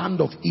 all the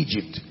land of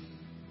Egypt.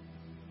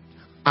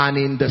 And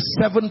in the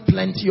 7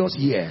 plenteous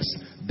years,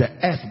 the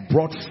earth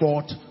brought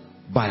forth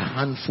by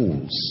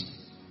handfuls.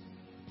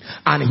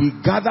 And he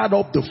gathered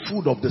up the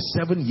food of the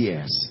 7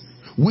 years,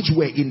 which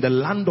were in the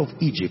land of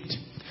Egypt,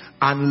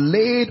 and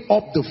laid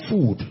up the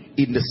food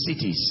in the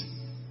cities.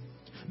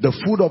 The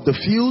food of the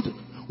field,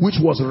 which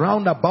was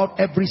round about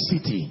every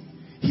city,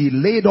 he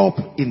laid up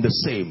in the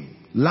same.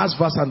 Last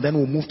verse, and then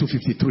we'll move to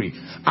 53.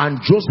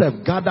 And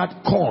Joseph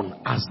gathered corn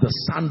as the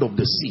sand of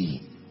the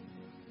sea,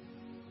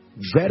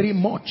 very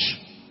much,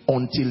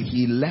 until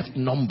he left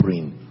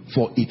numbering,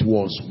 for it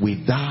was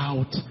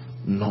without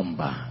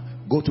number.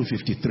 Go to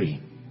 53.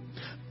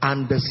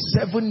 And the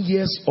 7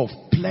 years of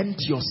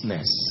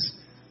plenteousness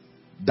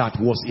that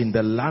was in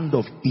the land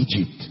of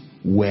Egypt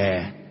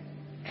were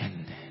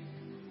ended.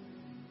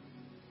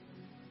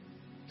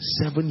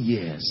 7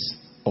 years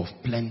of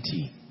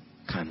plenty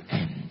can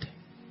end.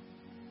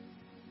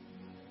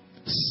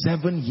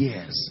 7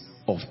 years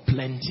of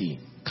plenty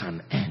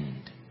can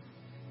end.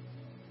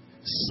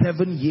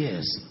 7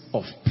 years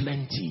of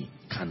plenty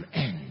can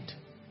end.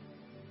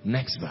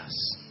 Next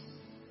verse.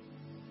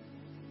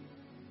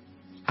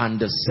 And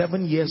the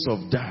 7 years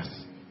of death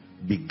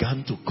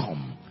began to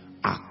come,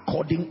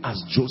 according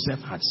as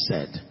Joseph had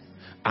said.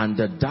 And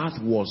the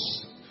death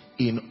was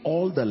in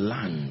all the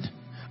land,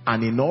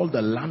 and in all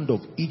the land of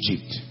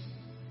Egypt.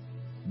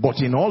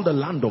 But in all the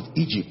land of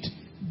Egypt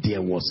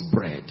there was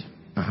bread.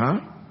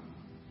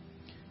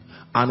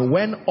 And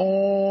when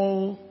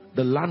all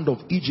the land of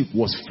Egypt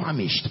was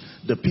famished,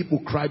 the people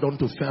cried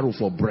unto Pharaoh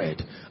for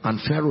bread.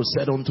 And Pharaoh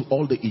said unto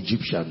all the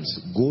Egyptians,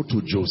 go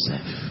to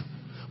Joseph.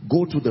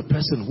 Go to the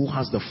person who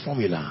has the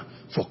formula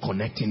for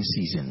connecting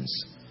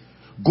seasons.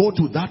 Go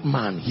to that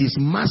man. He's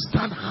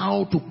mastered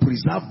how to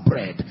preserve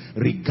bread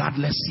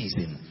regardless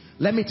season.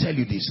 Let me tell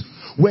you this.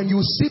 When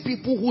you see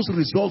people whose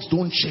results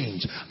don't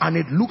change and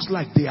it looks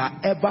like they are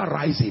ever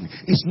rising,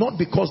 it's not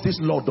because this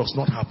law does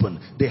not happen.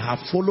 They have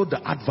followed the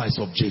advice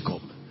of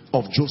Jacob,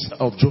 of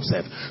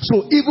Joseph.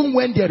 So even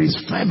when there is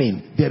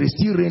famine, there is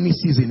still rainy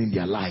season in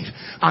their life.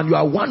 And you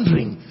are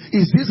wondering,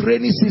 is this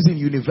rainy season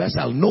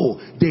universal? No.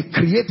 They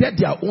created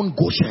their own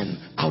Goshen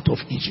out of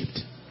Egypt.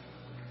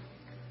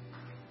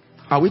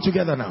 Are we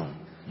together now?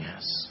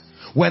 Yes.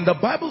 When the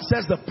Bible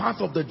says the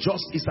path of the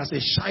just is as a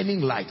shining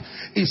light,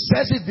 it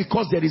says it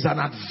because there is an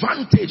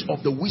advantage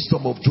of the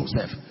wisdom of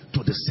Joseph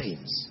to the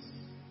saints.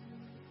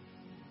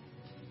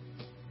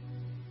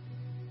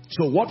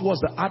 So what was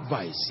the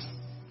advice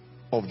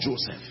of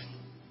Joseph?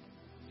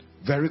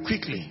 Very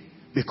quickly,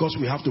 because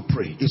we have to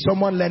pray. Is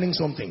someone learning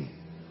something?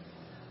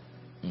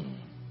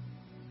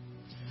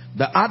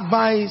 The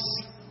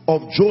advice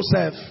of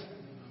Joseph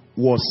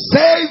was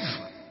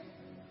save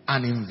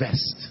and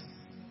invest.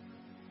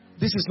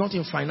 This is not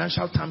in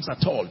financial terms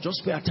at all.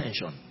 Just pay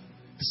attention.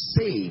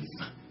 Save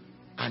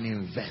and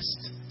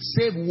invest.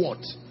 Save what?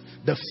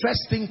 The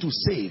first thing to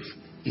save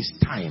is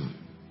time,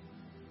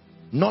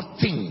 not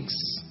things.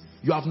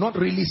 You have not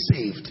really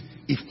saved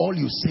if all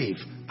you save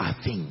are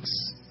things.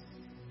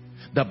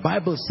 The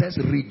Bible says,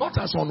 not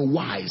as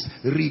unwise,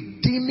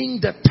 redeeming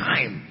the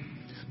time.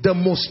 The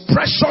most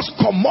precious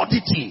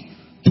commodity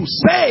to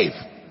save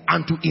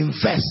and to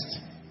invest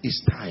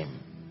is time,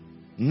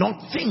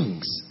 not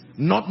things,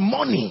 not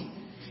money.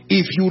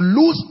 If you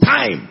lose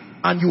time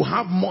and you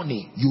have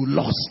money, you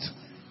lost.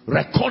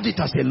 Record it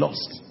as a loss.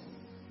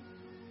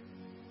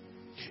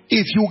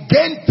 If you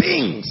gain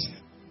things,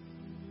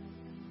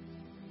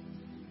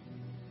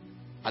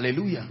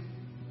 hallelujah.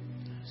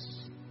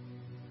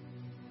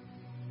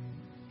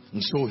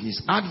 And so his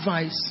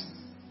advice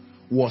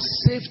was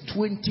save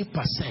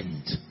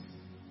 20%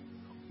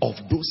 of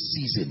those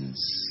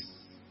seasons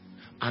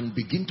and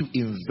begin to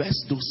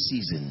invest those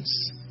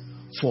seasons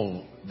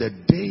for the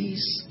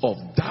days of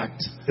that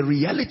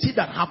reality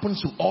that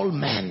happens to all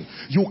men.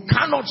 You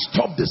cannot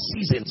stop the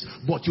seasons,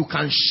 but you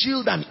can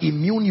shield and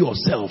immune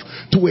yourself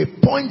to a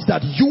point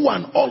that you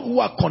and all who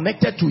are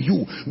connected to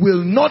you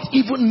will not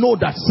even know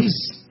that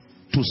cease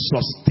to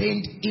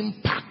sustained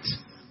impact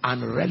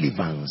and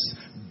relevance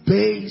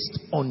based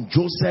on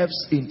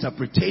Joseph's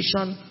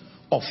interpretation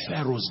of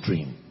Pharaoh's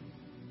dream.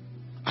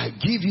 I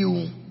give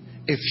you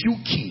a few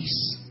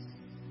keys.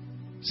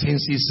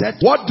 Since he said,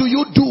 what do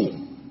you do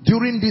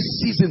during these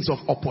seasons of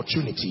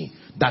opportunity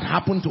that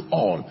happen to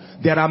all?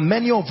 There are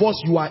many of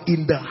us, you are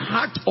in the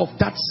heart of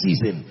that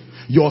season.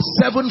 Your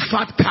 7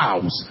 fat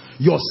cows,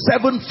 your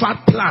 7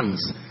 fat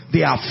plants,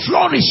 they are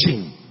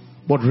flourishing.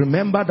 But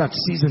remember that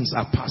seasons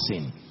are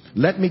passing.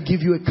 Let me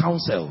give you a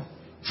counsel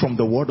from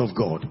the word of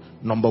God.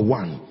 Number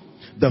 1,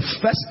 the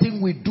first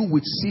thing we do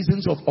with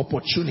seasons of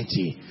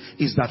opportunity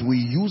is that we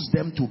use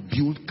them to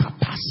build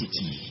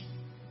capacity.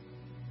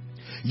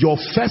 Your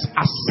first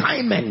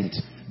assignment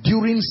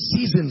during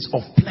seasons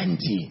of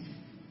plenty,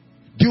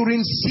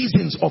 during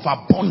seasons of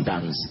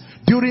abundance,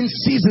 during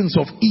seasons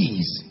of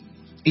ease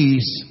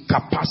is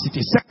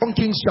capacity. 2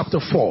 Kings chapter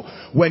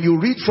 4, when you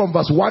read from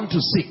verse 1 to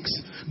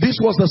 6, this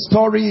was the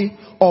story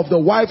of the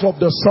wife of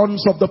the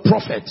sons of the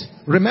prophet.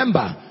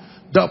 Remember,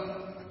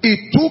 it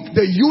took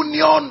the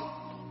union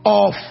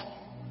of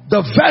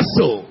the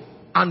vessel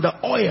and the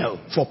oil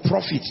for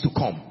profit to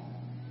come.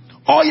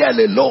 Oil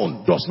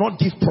alone does not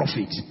give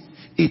profit.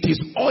 It is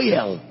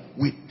oil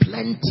with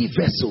plenty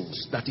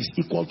vessels that is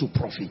equal to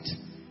profit.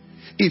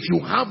 If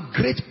you have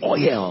great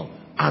oil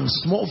and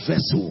small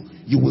vessel,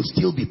 you will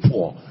still be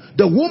poor.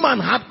 The woman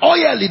had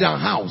oil in her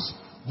house,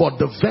 but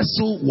the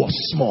vessel was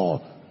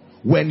small.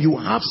 When you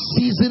have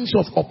seasons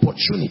of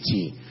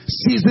opportunity,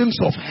 seasons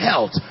of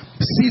health,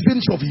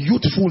 seasons of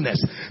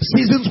youthfulness,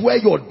 seasons where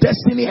your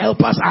destiny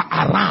helpers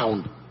are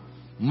around,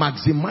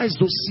 maximize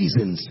those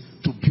seasons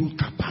to build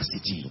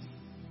capacity.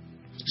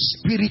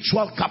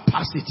 Spiritual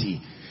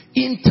capacity,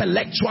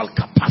 intellectual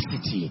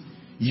capacity.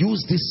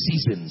 Use these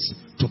seasons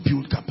to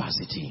build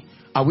capacity.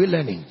 Are we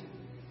learning?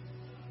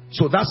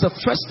 So that's the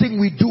first thing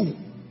we do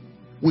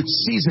with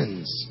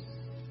seasons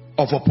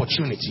of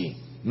opportunity.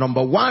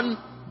 Number 1,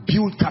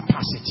 build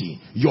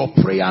capacity. Your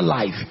prayer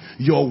life,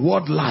 your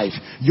word life,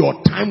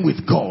 your time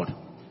with God.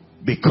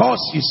 Because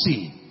you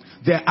see,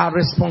 there are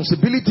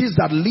responsibilities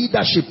that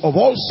leadership of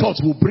all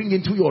sorts will bring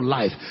into your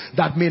life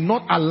that may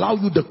not allow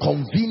you the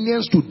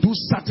convenience to do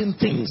certain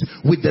things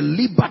with the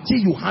liberty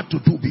you had to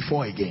do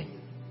before again.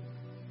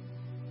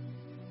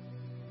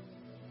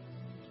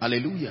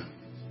 Hallelujah.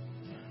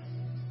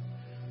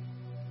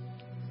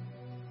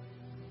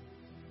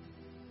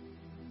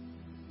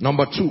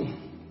 Number 2,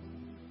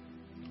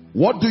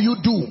 what do you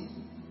do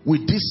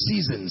with these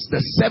seasons?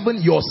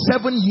 Your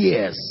 7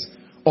 years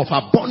of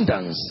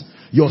abundance,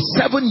 your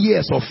 7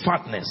 years of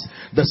fatness.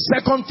 The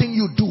second thing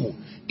you do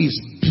is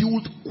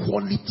build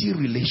quality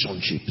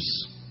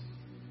relationships.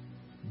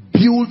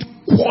 Build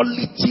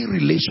quality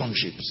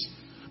relationships.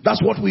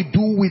 That's what we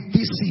do with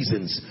these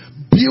seasons.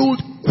 Build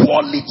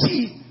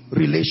quality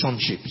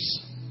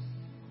relationships.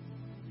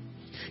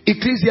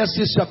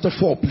 Ecclesiastes chapter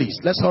 4, please.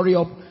 Let's hurry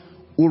up.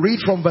 We'll read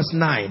from verse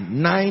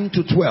 9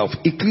 to 12.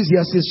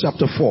 Ecclesiastes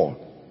chapter 4.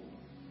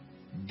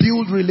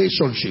 Build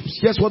relationships.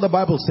 Here's what the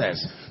Bible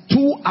says.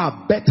 2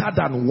 are better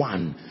than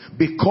 1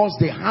 because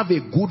they have a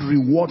good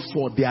reward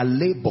for their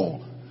labor.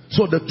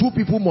 So the 2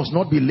 people must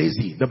not be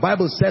lazy. The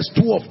Bible says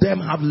 2 of them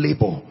have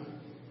labor.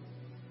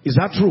 Is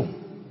that true?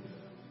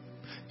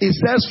 It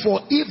says,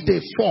 for if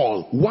they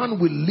fall, one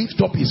will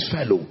lift up his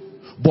fellow.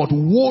 But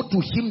woe to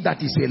him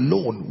that is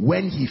alone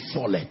when he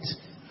falleth,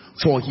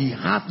 for he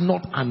hath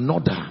not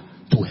another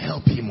to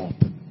help him up.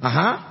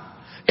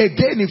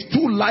 Again, if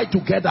 2 lie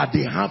together,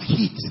 they have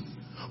heat.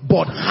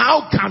 But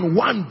how can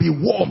one be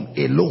warm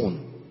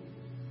alone?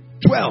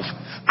 12.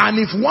 And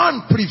if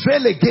one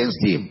prevail against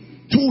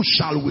him, 2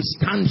 shall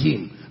withstand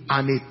him,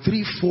 and a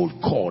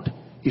 3-fold cord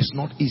is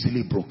not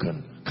easily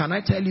broken. Can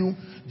I tell you,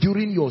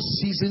 during your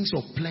seasons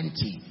of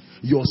plenty,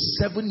 your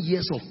 7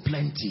 years of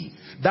plenty,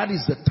 that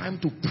is the time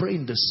to pray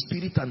in the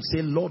spirit and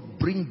say, Lord,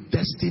 bring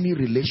destiny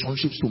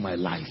relationships to my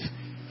life.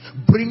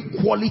 Bring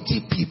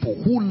quality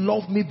people who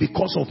love me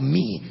because of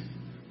me.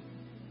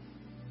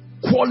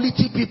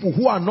 Quality people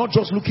who are not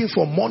just looking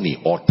for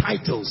money or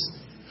titles.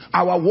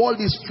 Our world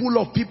is full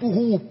of people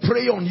who will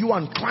prey on you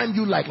and climb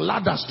you like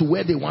ladders to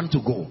where they want to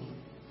go.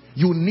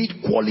 You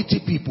need quality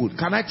people.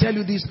 Can I tell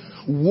you this?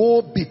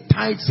 Woe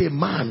betides a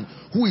man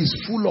who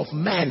is full of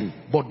men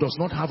but does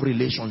not have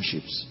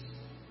relationships.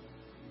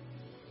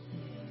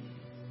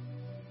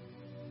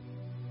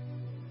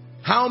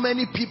 How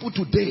many people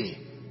today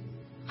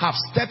have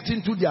stepped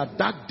into their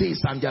dark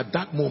days and their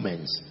dark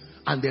moments,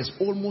 and there's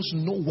almost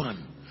no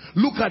one?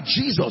 Look at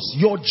Jesus,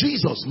 your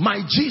Jesus,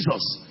 my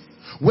Jesus.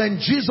 When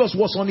Jesus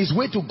was on his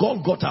way to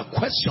Golgotha,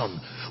 question,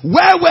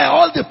 where were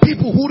all the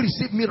people who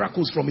received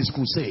miracles from his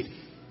crusade?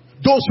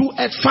 Those who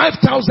ate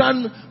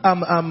 5,000,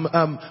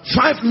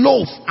 5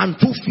 loaves and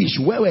 2 fish,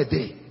 where were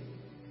they?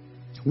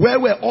 Where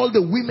were all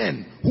the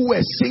women who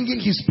were singing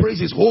his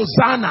praises?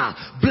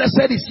 Hosanna,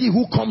 blessed is he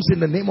who comes in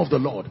the name of the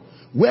Lord.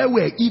 Where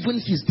were even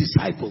his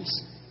disciples?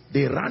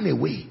 They ran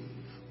away.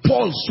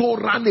 Paul so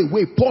ran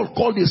away. Paul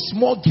called a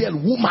small girl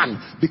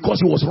woman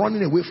because he was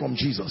running away from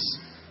Jesus.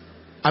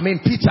 I mean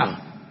Peter.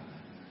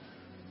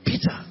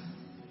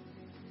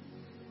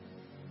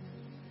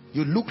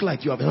 You look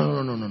like you have,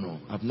 no.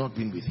 I've not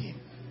been with him.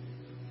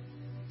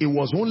 It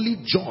was only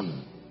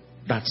John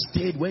that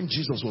stayed when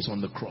Jesus was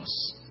on the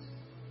cross.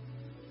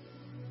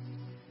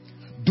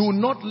 Do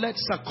not let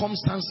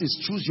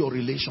circumstances choose your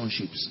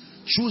relationships.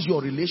 Choose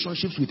your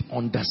relationships with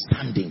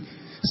understanding.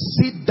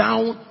 Sit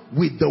down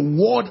with the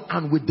word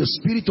and with the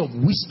spirit of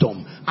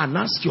wisdom and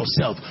ask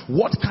yourself,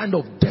 what kind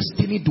of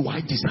destiny do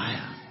I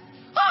desire?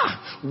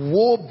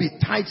 Woe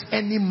betides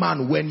any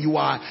man when you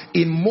are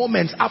in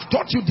moments. I've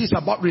taught you this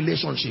about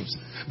relationships,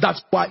 that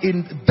you are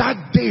in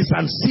dark days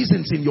and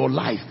seasons in your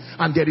life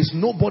and there is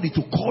nobody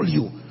to call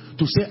you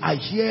to say, I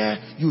hear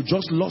you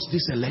just lost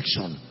this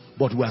election,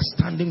 but we are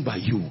standing by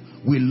you.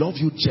 We love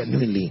you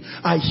genuinely.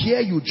 I hear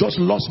you just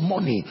lost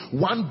money.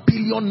 1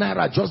 billion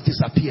naira just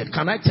disappeared.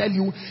 Can I tell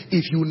you,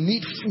 if you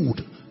need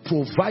food,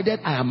 provided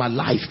I am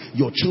alive,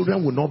 your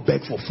children will not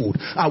beg for food.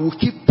 I will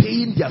keep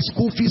paying their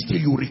school fees till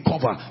you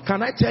recover.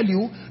 Can I tell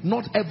you,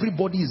 not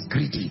everybody is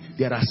greedy.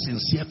 There are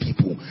sincere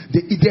people.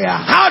 They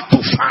are hard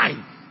to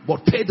find,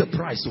 but pay the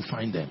price to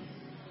find them.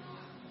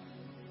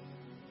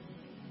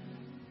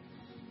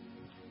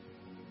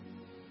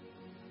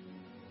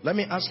 Let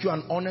me ask you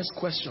an honest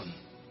question.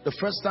 The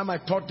first time I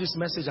taught this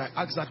message, I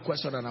asked that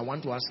question and I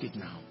want to ask it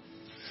now.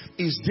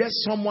 Is there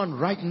someone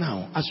right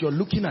now, as you're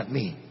looking at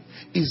me,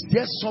 is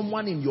there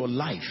someone in your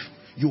life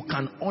you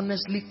can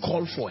honestly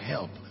call for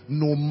help,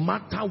 no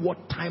matter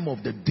what time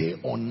of the day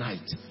or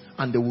night,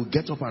 and they will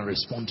get up and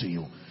respond to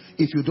you?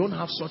 If you don't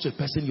have such a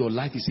person, your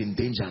life is in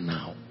danger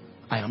now.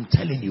 I am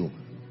telling you.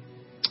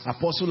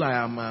 Apostle, I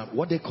am,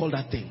 what they call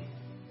that thing?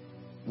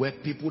 Where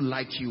people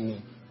like you,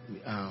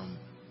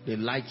 they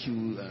like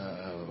you,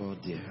 oh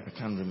dear, I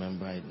can't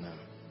remember it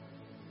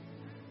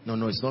now.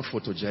 No, it's not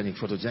photogenic.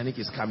 Photogenic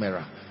is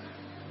camera.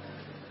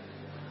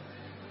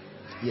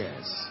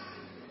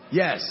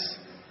 Yes.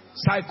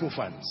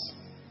 Sycophants.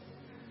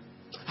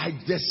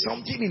 There's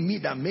something in me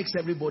that makes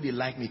everybody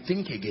like me.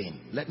 Think again.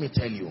 Let me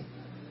tell you.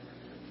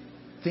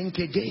 Think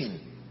again.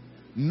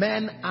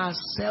 Men are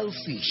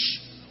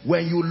selfish.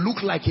 When you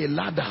look like a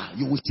ladder,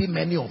 you will see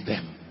many of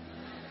them.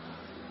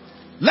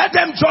 Let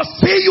them just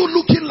see you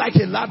looking like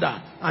a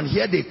ladder, and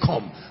here they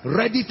come,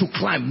 ready to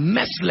climb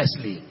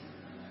mercilessly.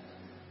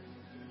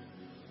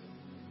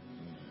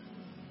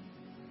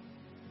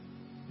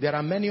 There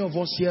are many of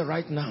us here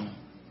right now.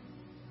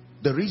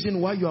 The reason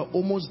why you are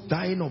almost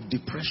dying of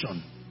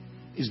depression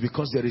is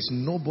because there is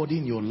nobody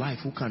in your life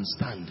who can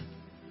stand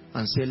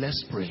and say,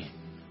 let's pray.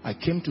 I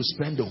came to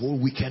spend the whole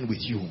weekend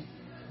with you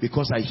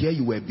because I hear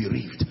you were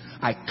bereaved.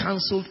 I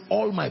cancelled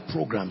all my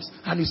programs.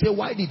 And you say,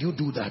 why did you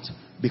do that?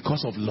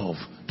 Because of love.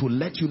 To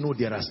let you know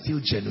there are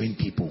still genuine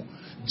people.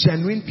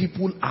 Genuine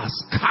people are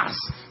scarce.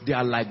 They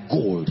are like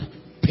gold.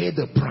 Pay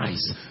the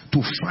price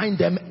to find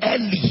them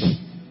early.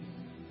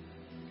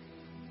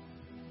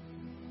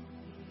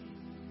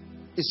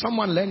 Is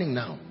someone learning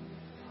now?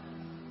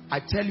 I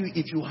tell you,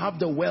 if you have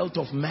the wealth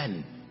of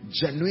men,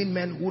 genuine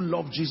men who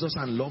love Jesus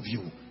and love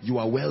you, you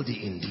are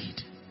wealthy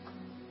indeed.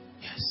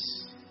 Yes.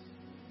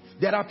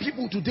 There are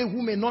people today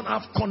who may not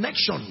have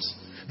connections.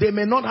 They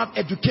may not have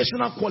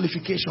educational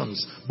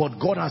qualifications, but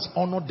God has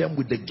honored them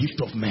with the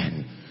gift of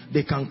men.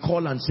 They can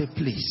call and say,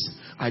 please,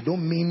 I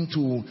don't mean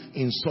to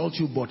insult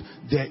you, but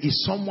there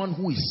is someone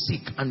who is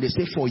sick, and they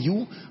say, for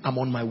you, I'm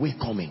on my way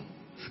coming.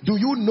 Do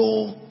you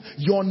know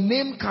your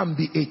name can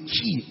be a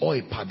key or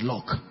a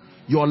padlock?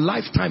 Your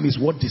lifetime is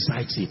what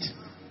decides it.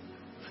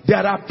 There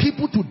are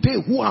people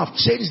today who have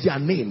changed their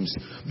names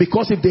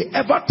because if they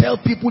ever tell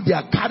people they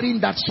are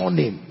carrying that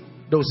surname,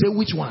 they'll say,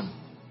 which one?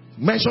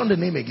 Mention the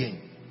name again.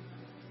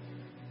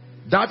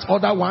 That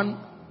other one,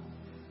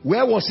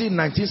 where was he in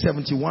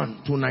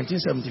 1971 to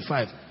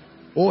 1975?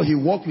 Oh, he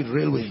worked with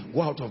railway.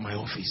 Go out of my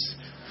office.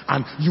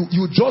 And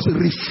you just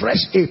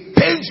refresh a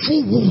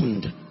painful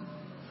wound.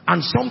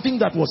 And something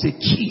that was a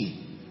key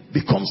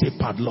becomes a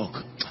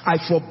padlock. I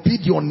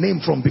forbid your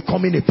name from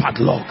becoming a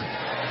padlock.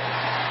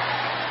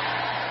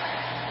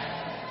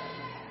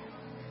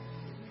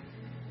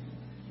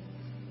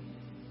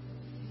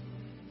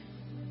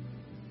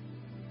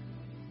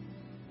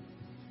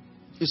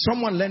 Is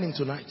someone learning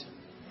tonight?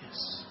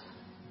 Yes.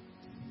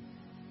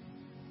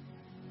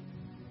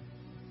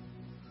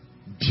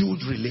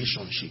 Build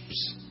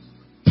relationships.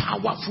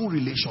 Powerful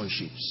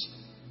relationships.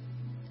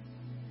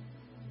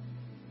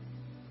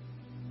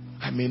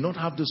 I may not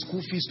have the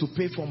school fees to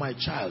pay for my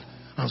child,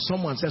 and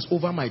someone says,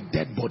 over my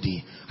dead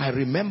body, I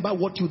remember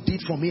what you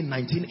did for me in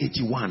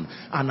 1981,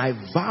 and I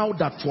vow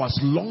that for as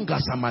long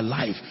as I'm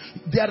alive.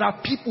 There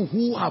are people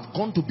who have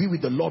gone to be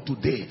with the Lord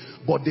today,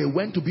 but they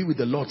went to be with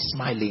the Lord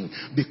smiling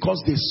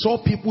because they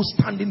saw people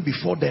standing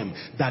before them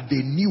that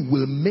they knew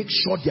will make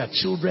sure their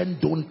children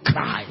don't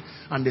cry,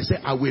 and they say,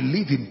 I will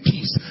live in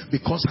peace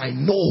because I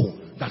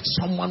know that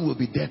someone will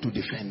be there to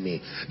defend me.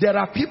 There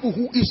are people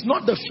who, it's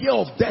not the fear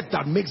of death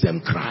that makes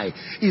them cry,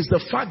 it's the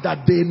fact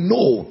that they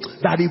know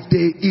that if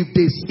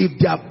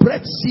their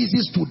breath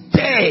ceases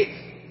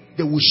today,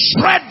 they will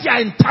shred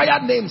their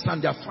entire names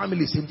and their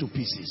families into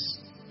pieces.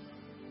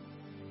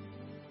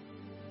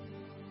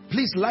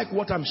 Please like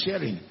what I'm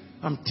sharing.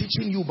 I'm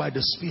teaching you by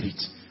the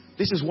Spirit.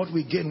 This is what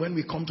we gain when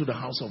we come to the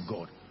house of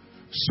God.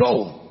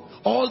 So,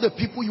 all the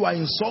people you are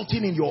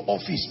insulting in your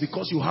office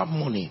because you have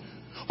money,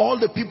 all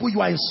the people you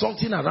are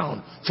insulting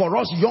around, for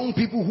us young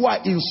people who are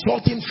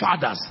insulting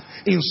fathers,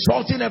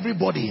 insulting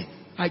everybody,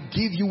 I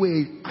give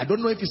you I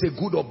don't know if it's a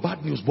good or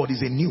bad news, but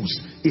it's a news,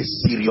 a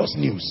serious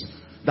news,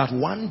 that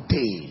one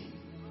day,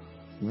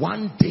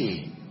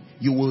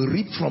 you will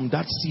reap from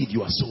that seed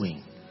you are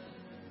sowing.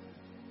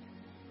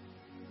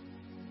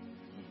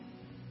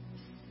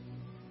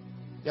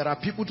 There are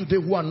people today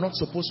who are not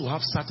supposed to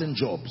have certain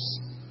jobs,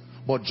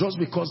 but just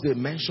because they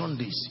mention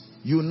this,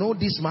 you know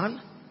this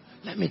man?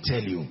 Let me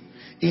tell you,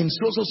 in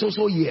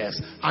so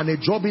years, and a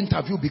job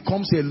interview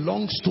becomes a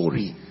long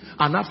story,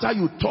 and after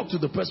you talk to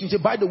the person, you say,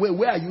 by the way,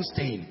 where are you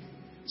staying?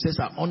 Says,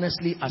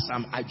 honestly,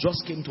 I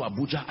just came to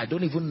Abuja, I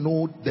don't even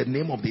know the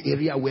name of the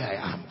area where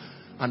I am.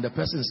 And the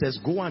person says,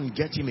 go and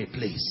get him a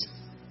place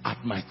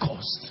at my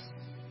cost.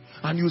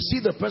 And you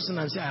see the person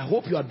and say, I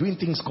hope you are doing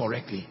things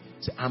correctly.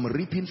 Say, I'm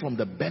reaping from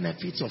the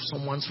benefits of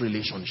someone's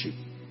relationship.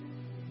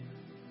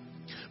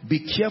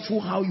 Be careful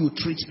how you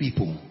treat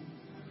people.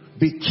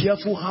 Be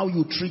careful how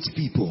you treat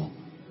people.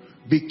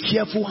 Be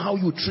careful how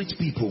you treat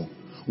people.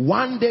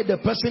 One day the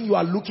person you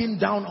are looking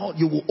down on,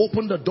 you will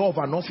open the door of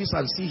an office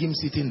and see him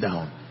sitting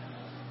down.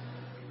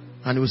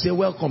 And he will say,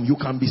 welcome, you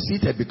can be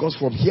seated because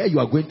from here you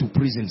are going to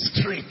prison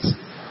straight.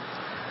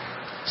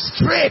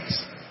 Straight.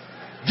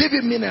 Give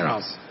him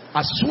minerals.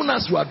 As soon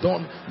as you are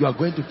done, you are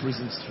going to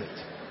prison straight.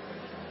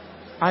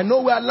 I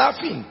know we are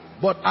laughing,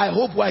 but I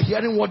hope we are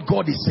hearing what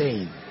God is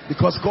saying,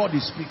 because God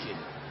is speaking.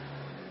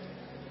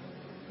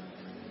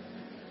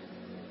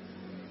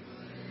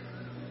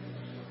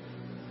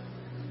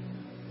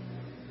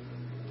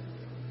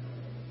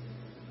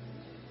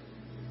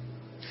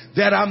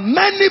 There are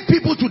many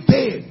people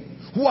today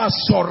who are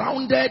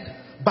surrounded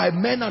by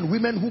men and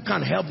women who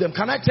can help them.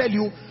 Can I tell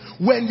you,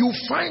 when you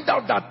find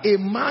out that a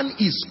man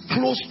is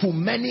close to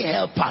many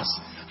helpers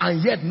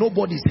and yet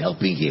nobody is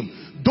helping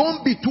him,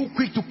 don't be too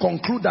quick to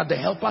conclude that the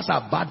helpers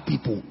are bad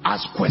people.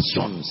 Ask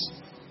questions.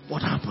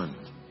 What happened?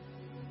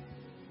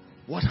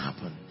 What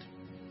happened?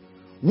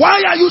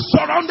 Why are you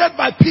surrounded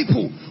by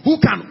people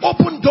who can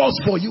open doors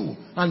for you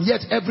and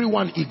yet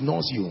everyone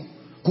ignores you?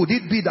 Could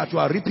it be that you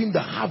are reaping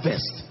the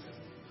harvest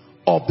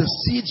of the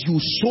seeds you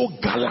so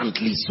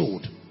gallantly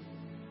sowed?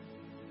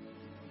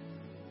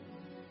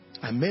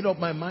 I made up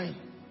my mind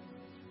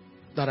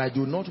that I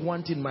do not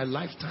want in my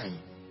lifetime.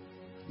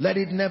 Let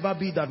it never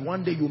be that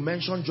one day you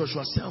mention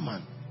Joshua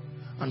Selman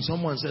and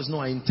someone says, no,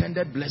 I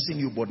intended blessing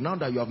you, but now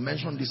that you have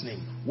mentioned this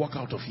name, walk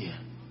out of here.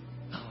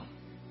 No.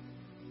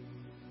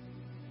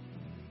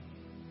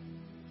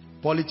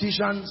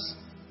 Politicians,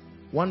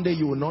 one day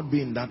you will not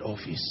be in that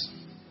office.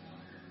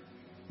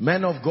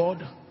 Men of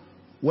God,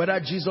 whether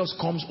Jesus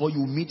comes or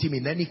you meet him,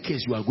 in any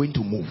case, you are going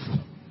to move.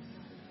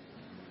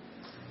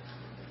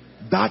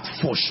 That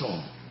for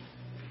sure.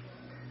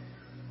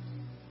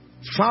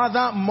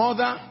 Father,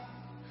 mother,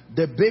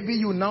 the baby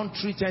you now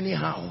treat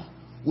anyhow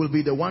will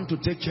be the one to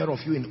take care of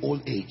you in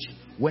old age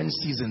when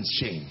seasons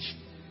change.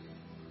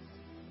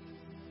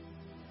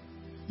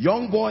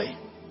 Young boy,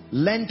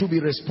 learn to be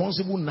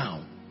responsible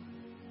now.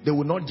 They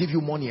will not give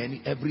you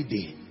money every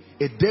day.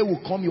 A day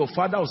will come, your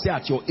father will say,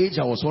 at your age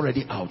I was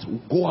already out.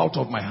 Go out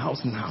of my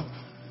house now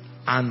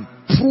and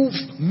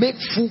make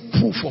full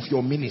proof of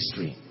your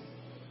ministry.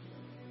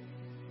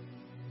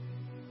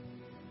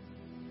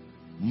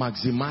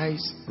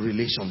 Maximize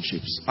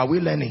relationships. Are we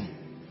learning?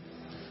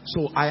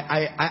 So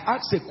I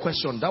asked a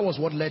question. That was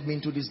what led me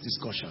into this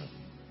discussion.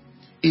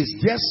 Is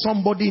there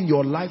somebody in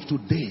your life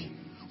today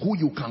who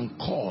you can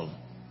call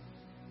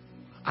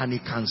and he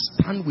can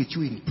stand with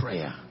you in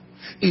prayer?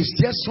 Is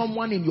there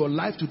someone in your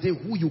life today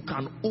who you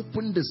can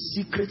open the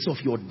secrets of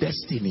your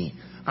destiny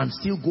and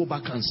still go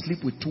back and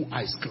sleep with two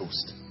eyes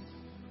closed?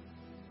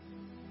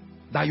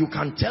 That you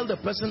can tell the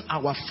person,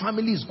 our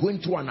family is going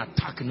through an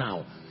attack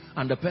now,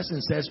 and the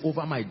person says,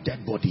 over my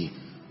dead body,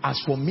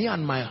 as for me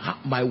and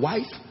my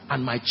wife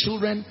and my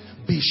children,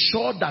 be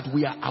sure that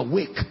we are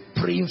awake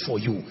praying for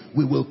you.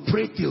 We will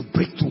pray till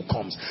breakthrough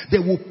comes. They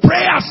will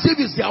pray as if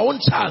it's their own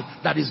child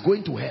that is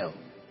going to hell.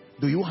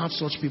 Do you have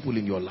such people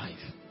in your life?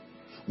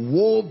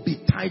 Woe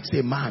betides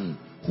a man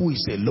who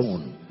is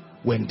alone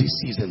when these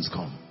seasons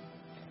come.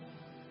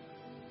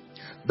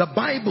 The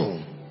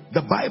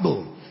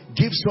Bible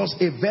gives us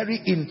a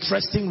very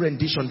interesting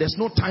rendition. There's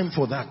no time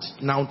for that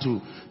now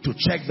to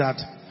check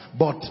that.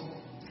 But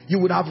you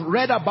would have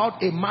read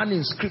about a man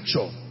in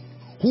scripture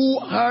who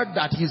heard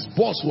that his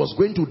boss was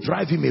going to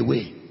drive him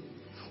away.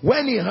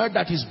 When he heard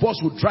that his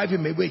boss would drive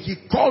him away, he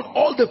called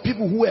all the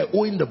people who were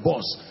owing the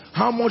boss.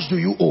 How much do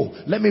you owe?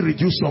 Let me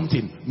reduce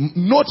something.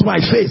 Note my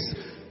face.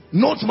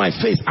 Note my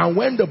face. And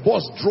when the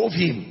boss drove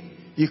him,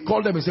 he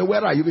called them and said,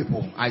 where are you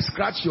people? I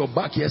scratched your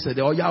back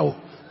yesterday. Oh yeah,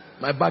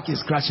 my back is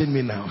scratching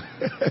me now.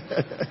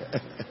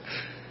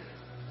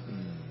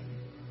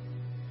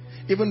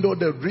 Even though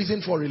the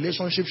reason for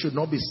relationship should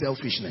not be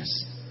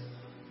selfishness,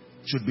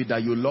 should be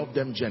that you love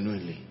them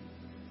genuinely.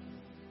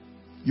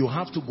 You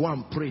have to go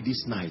and pray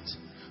this night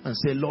and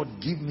say, Lord,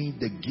 give me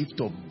the gift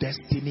of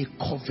destiny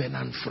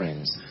covenant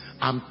friends.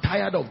 I'm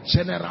tired of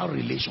general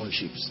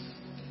relationships.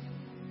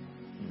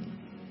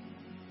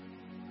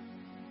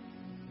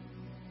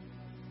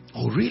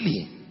 Oh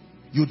really?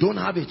 You don't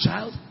have a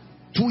child?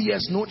 2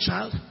 years no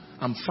child?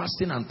 I'm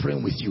fasting and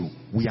praying with you.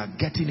 We are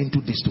getting into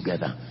this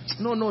together.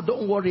 No,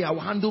 don't worry, I will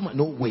handle my...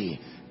 No way.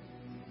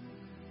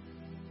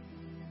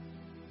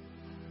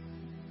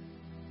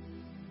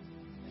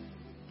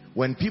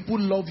 When people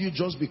love you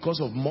just because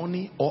of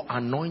money or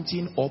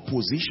anointing or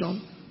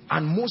position,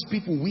 and most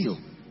people will,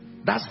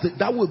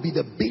 that will be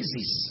the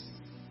basis.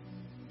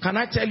 Can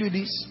I tell you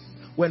this?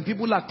 When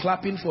people are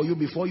clapping for you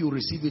before you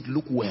receive it,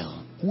 look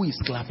well. Who is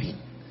clapping?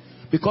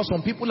 Because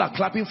some people are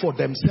clapping for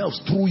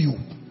themselves through you.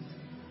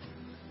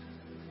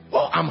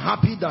 Oh, I'm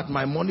happy that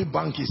my money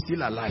bank is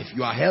still alive.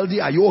 You are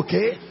healthy. Are you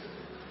okay?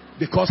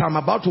 Because I'm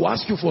about to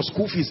ask you for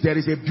school fees. There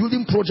is a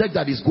building project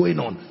that is going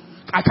on.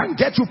 I can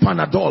get you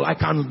Panadol. I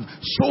can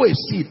sow a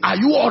seed. Are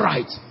you all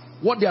right?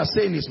 What they are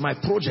saying is my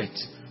project,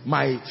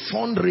 my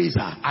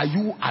fundraiser. Are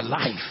you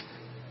alive?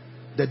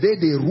 The day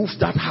they roof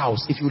that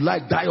house, if you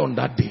like, die on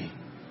that day.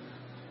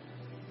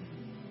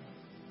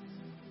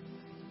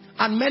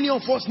 And many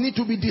of us need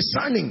to be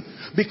discerning,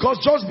 because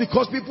just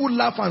because people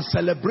laugh and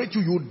celebrate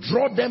you, you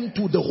draw them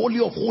to the holy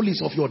of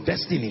holies of your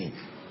destiny.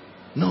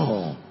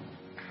 No.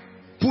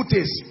 Put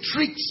a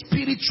strict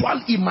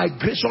spiritual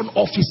immigration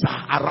officer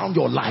around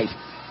your life,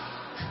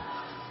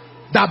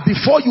 that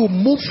before you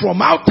move from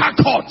outer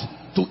court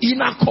to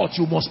inner court,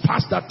 you must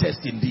pass that test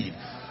indeed.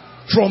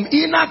 From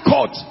inner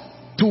court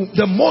to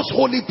the most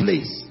holy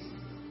place.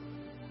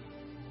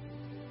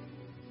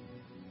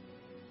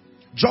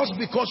 Just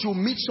because you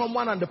meet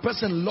someone and the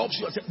person loves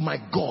you, and say, my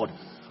God,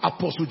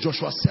 Apostle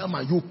Joshua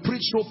Selman, you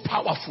preach so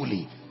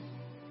powerfully.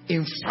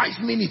 In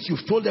 5 minutes,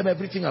 you've told them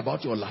everything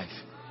about your life.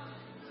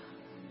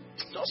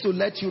 Just to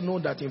let you know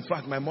that, in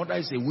fact, my mother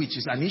is a witch.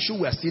 It's an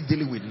issue we are still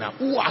dealing with now.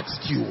 Who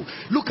asked you?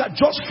 Look at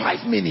just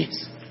 5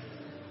 minutes.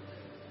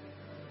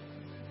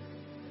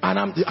 And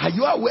are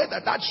you aware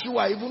that that shoe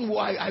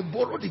I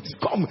borrowed it?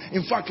 Come.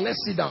 In fact, let's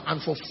sit down.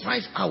 And for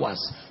 5 hours,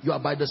 you are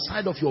by the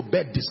side of your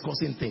bed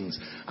discussing things.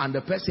 And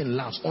the person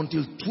laughs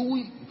until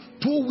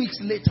two weeks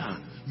later,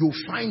 you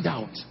find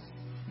out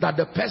that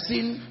the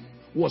person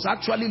was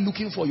actually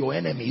looking for your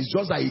enemy. It's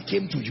just that he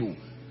came to you.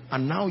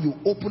 And now you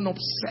open up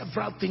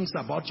several things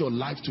about your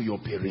life to your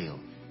peril.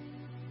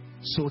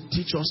 So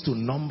teach us to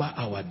number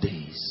our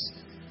days,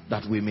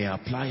 that we may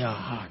apply our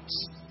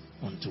hearts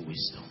unto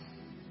wisdom.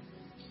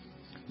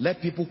 Let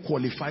people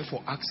qualify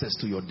for access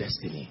to your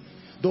destiny.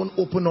 Don't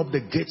open up the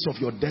gates of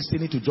your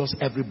destiny to just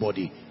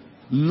everybody.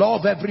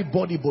 Love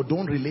everybody, but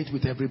don't relate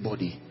with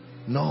everybody.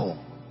 No.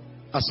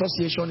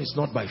 Association is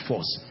not by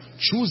force.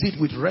 Choose it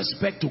with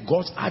respect to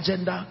God's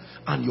agenda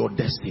and your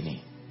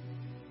destiny.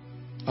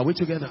 Are we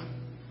together?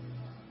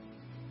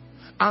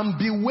 And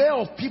beware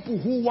of people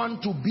who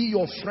want to be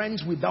your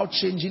friends without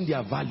changing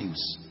their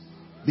values.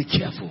 Be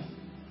careful.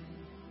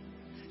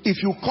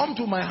 If you come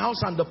to my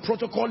house and the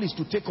protocol is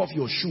to take off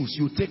your shoes,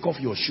 you take off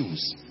your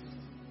shoes.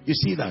 You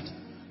see that?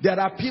 There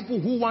are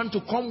people who want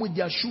to come with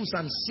their shoes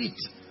and sit.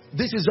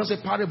 This is just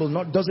a parable,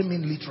 doesn't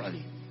mean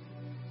literally.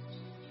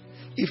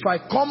 If I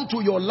come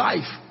to your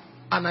life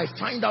and I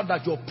find out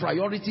that your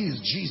priority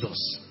is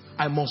Jesus,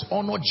 I must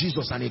honor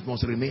Jesus and it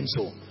must remain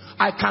so.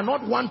 I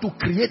cannot want to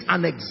create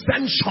an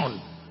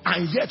exemption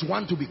and yet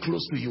want to be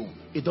close to you.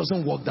 It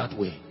doesn't work that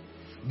way.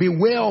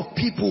 Beware of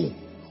people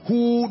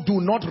who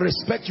do not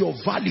respect your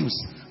values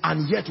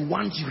and yet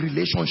want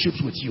relationships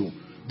with you.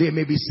 They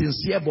may be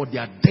sincere, but they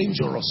are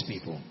dangerous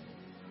people.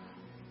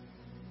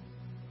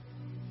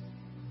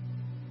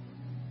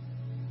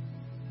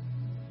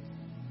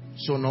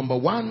 So number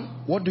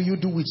one, what do you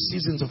do with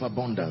seasons of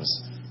abundance?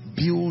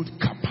 Build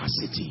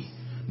capacity.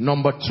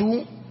 Number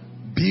two,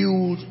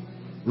 build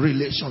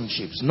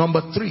relationships.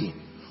 Number three,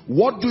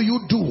 what do you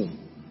do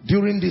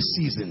during these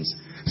seasons?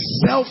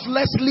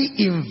 Selflessly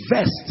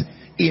invest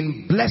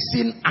in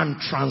blessing and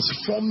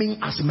transforming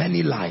as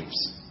many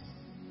lives.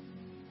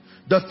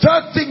 The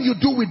third thing you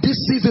do with these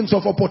seasons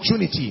of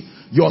opportunity,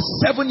 your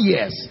 7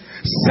 years,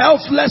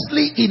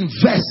 selflessly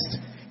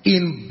invest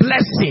in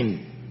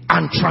blessing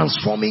and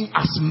transforming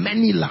as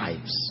many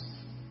lives.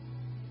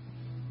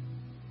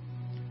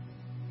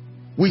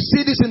 We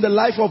see this in the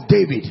life of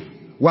David.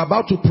 We're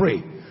about to pray.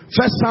 1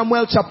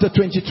 Samuel chapter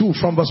 22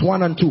 from verse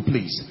 1 and 2,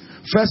 please.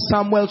 1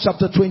 Samuel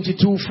chapter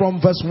 22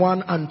 from verse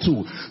 1 and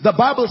 2. The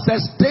Bible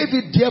says,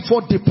 David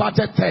therefore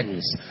departed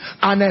thence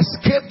and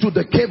escaped to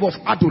the cave of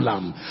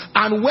Adullam.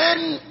 And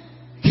when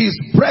his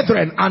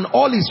brethren and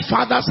all his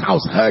father's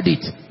house heard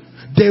it,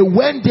 they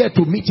went there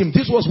to meet him.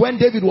 This was when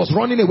David was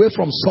running away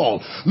from Saul.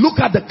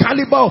 Look at the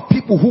caliber of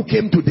people who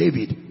came to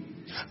David.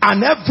 And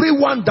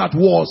everyone that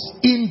was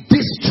in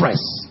distress,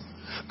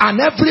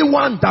 and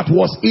everyone that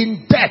was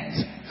in debt,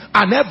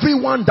 and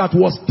everyone that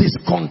was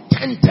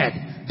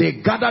discontented,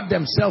 they gathered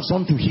themselves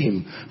unto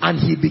him, and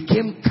he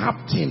became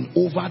captain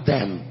over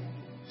them.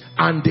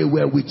 And they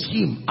were with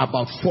him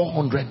about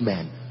 400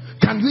 men.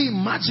 Can you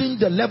imagine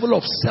the level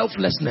of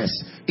selflessness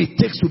it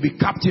takes to be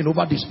captain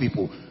over these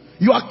people?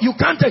 You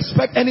can't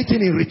expect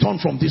anything in return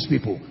from these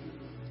people.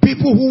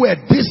 People who were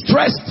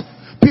distressed,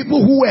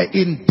 people who were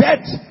in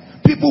debt,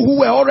 people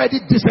who were already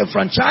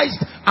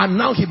disenfranchised, and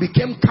now he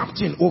became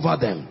captain over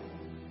them.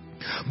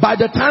 By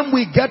the time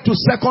we get to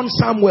 2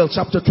 Samuel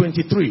chapter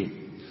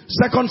 23,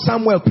 2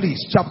 Samuel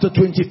please, chapter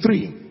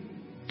 23,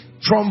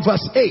 from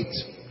verse 8.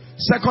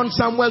 2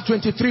 Samuel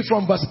 23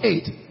 from verse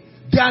 8.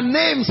 Their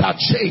names are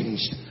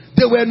changed.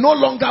 They were no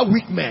longer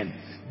weak men.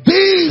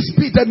 These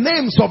be the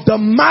names of the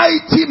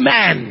mighty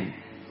men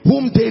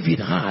whom David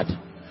had.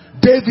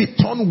 David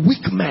turned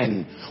weak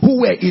men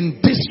who were in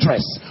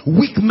distress,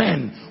 weak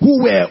men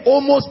who were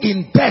almost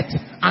in debt,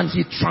 and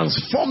he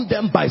transformed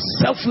them by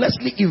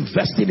selflessly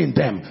investing in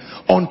them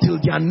until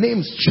their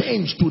names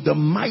changed to the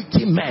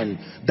mighty men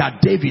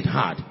that David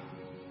had.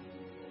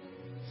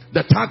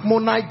 The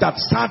Tachmonite that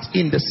sat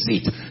in the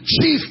seat,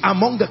 chief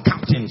among the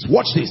captains.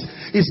 Watch this.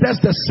 It says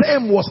the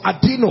same was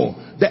Adino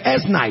the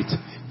Eznite.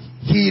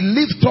 He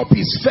lifted up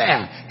his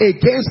spear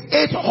against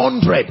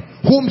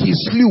 800 whom he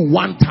slew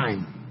one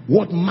time.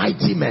 What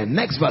mighty men.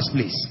 Next verse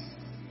please.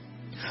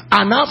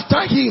 And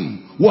after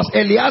him was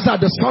Eleazar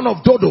the son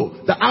of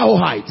Dodo the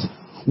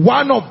Ahohite,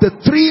 one of the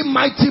 3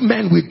 mighty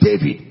men with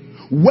David,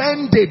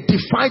 when they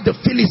defied the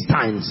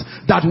Philistines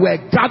that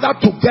were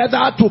gathered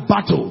together to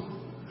battle,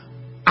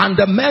 and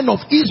the men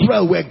of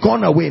Israel were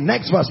gone away.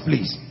 Next verse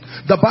please.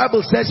 The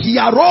Bible says he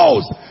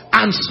arose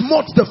and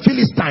smote the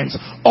Philistines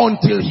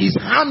until his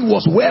hand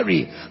was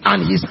weary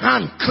and his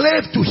hand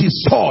clave to his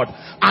sword,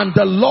 and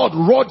the Lord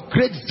wrought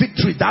great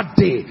victory that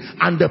day,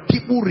 and the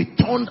people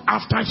returned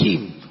after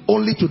him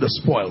only to the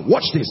spoil.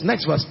 Watch this.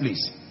 Next verse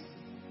please.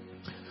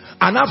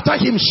 And after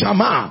him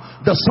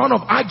Shammah the son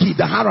of Agi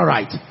the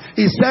Hararite.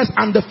 It says,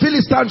 and the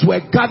Philistines were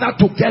gathered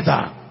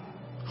together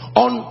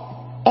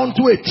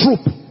unto a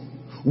troop,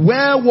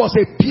 where was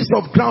a piece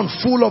of ground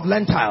full of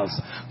lentils,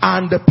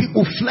 and the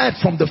people fled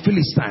from the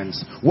Philistines.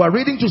 We're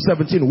reading to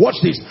 17.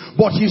 Watch this.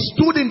 But he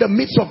stood in the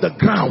midst of the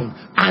ground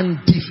and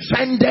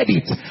defended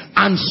it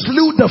and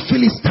slew the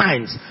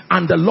Philistines,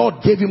 and the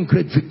Lord gave him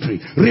great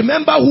victory.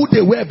 Remember who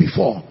they were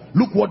before.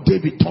 Look what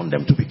David turned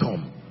them to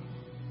become.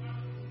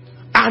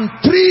 And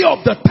 3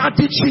 of the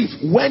 30 chiefs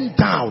went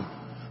down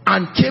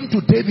and came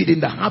to David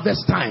in the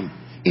harvest time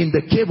in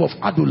the cave of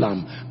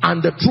Adullam, and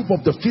the troop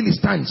of the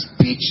Philistines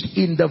pitched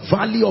in the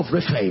valley of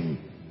Rephaim.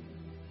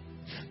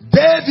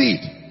 David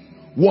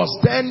was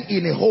then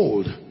in a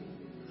hold,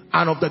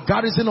 and of the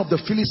garrison of the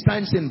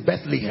Philistines in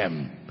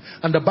Bethlehem.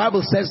 And the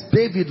Bible says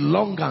David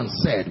longed and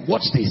said,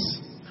 watch this,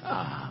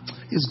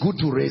 it's good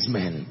to raise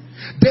men.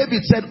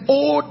 David said,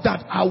 oh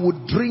that I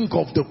would drink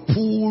of the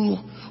pool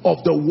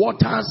of the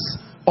waters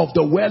of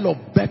the well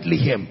of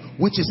Bethlehem,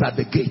 which is at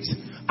the gate.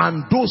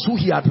 And those who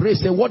he had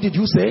raised said, what did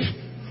you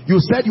say? You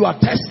said you are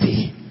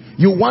thirsty.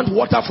 You want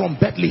water from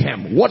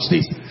Bethlehem. Watch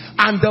this.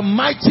 And the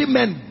mighty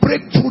men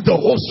break through the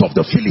host of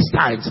the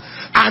Philistines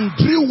and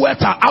drew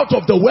water out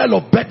of the well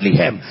of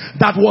Bethlehem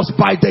that was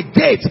by the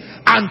gate,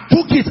 and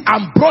took it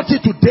and brought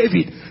it to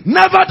David.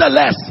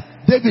 Nevertheless,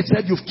 David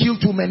said, you've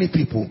killed too many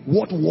people.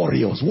 What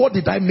warriors? What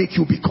did I make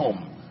you become?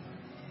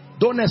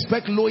 Don't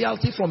expect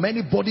loyalty from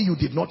anybody you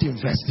did not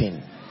invest in.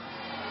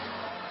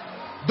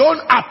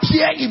 Don't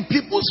appear in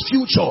people's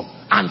future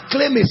and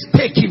claim a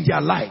stake in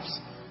their lives.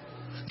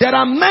 There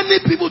are many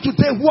people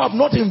today who have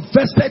not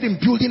invested in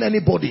building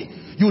anybody.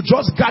 You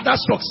just gather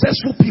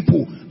successful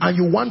people and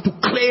you want to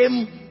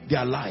claim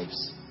their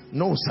lives.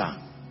 No, sir.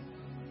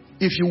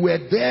 If you were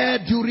there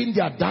during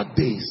their dark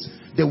days,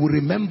 they will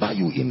remember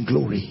you in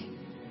glory.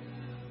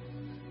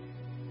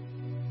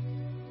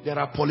 There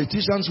are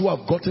politicians who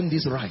have gotten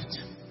this right.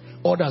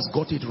 Others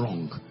got it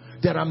wrong.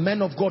 There are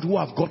men of God who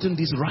have gotten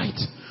this right.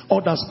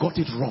 Others got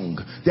it wrong.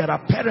 There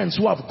are parents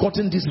who have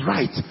gotten this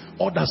right.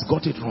 Others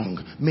got it wrong.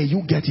 May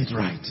you get it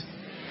right.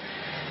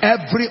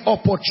 Every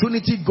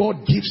opportunity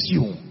God gives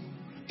you,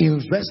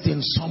 invest in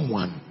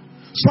someone.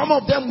 Some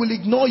of them will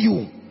ignore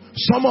you.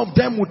 Some of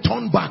them will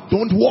turn back.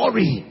 Don't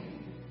worry.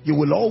 You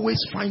will always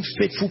find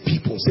faithful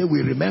people. Say,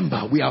 we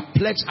remember, we have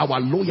pledged our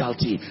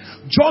loyalty.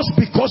 Just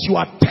because you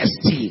are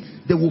testy,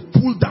 they will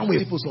pull down with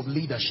people of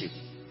leadership.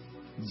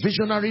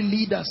 Visionary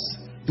leaders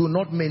do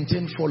not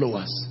maintain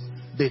followers.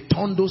 They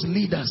turn those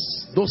leaders,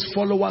 those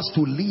followers,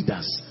 to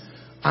leaders.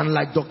 And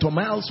like Dr.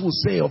 Miles will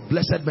say of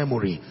blessed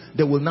memory,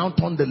 they will now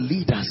turn the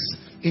leaders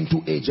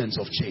into agents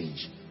of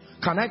change.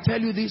 Can I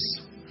tell you this?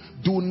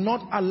 Do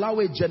not allow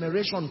a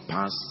generation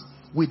pass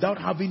without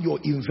having your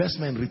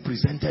investment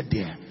represented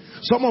there.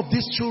 Some of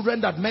these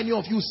children that many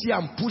of you see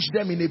and push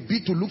them in a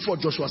bid to look for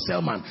Joshua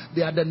Selman,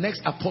 they are the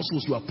next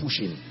apostles you are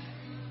pushing.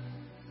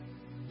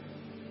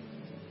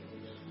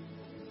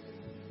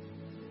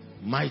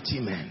 Mighty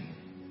men.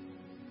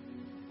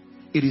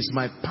 It is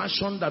my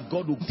passion that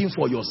God will think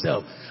for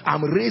yourself.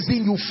 I'm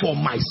raising you for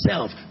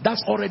myself.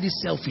 That's already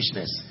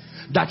selfishness.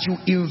 That you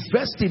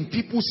invest in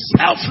people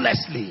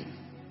selflessly.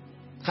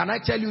 Can I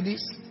tell you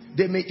this?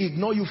 They may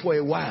ignore you for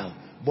a while,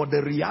 but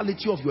the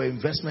reality of your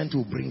investment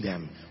will bring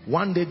them.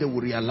 One day they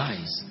will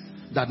realize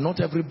that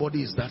not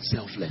everybody is that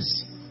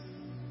selfless.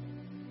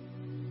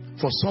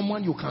 For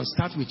someone, you can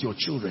start with your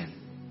children.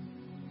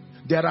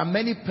 There are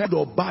many good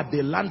or bad,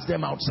 they land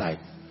them outside.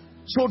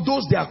 So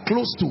those they are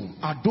close to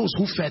are those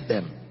who fed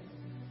them,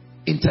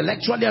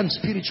 intellectually and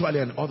spiritually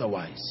and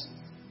otherwise.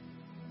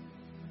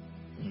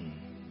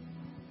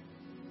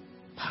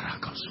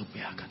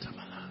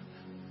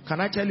 Can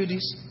I tell you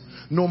this?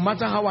 No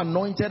matter how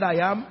anointed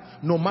I am,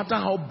 no matter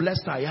how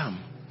blessed I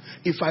am,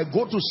 if I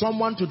go to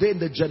someone today in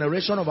the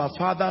generation of our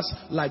fathers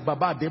like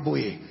Baba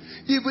Adeboye,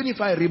 even if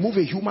I remove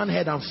a human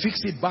head and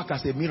fix it back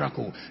as a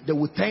miracle, they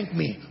will thank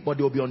me, but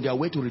they will be on their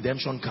way to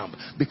redemption camp,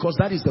 because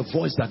that is the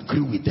voice that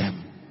grew with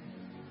them.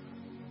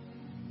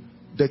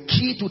 The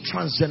key to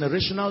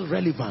transgenerational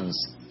relevance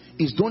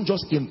is don't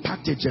just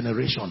impact a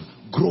generation,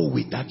 grow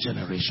with that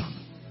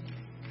generation.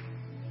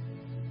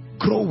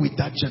 Grow with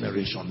that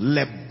generation.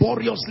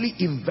 Laboriously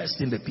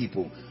invest in the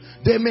people.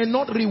 They may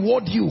not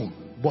reward you,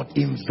 but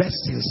invest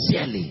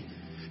sincerely.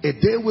 A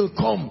day will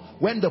come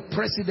when the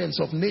presidents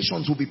of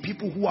nations will be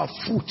people who are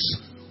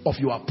fruits of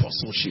your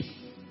apostleship.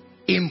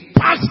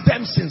 Impact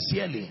them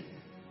sincerely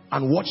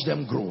and watch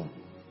them grow.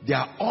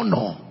 Their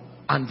honor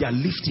and their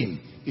lifting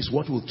is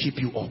what will keep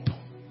you up.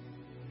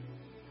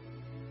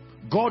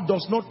 God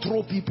does not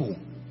throw people,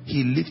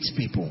 he lifts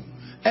people.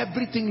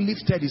 Everything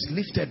lifted is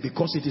lifted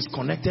because it is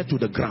connected to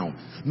the ground.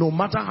 No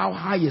matter how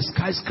high a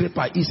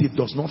skyscraper is, it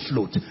does not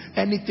float.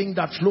 Anything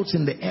that floats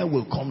in the air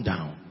will come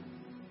down.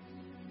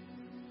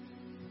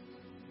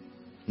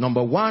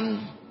 Number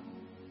one,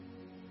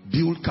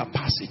 build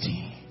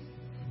capacity.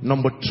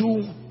 Number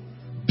two,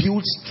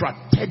 build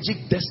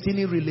strategic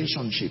destiny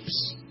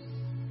relationships.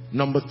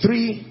 Number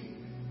three,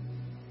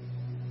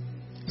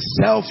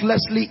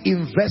 selflessly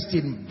invest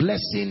in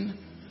blessing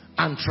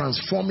and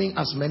transforming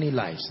as many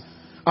lives.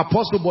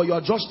 Apostle boy, you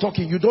are just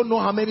talking. You don't know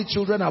how many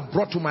children are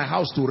brought to my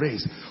house to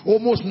raise.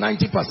 Almost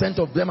 90%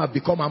 of them have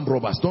become armed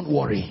robbers. Don't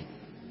worry.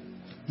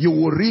 You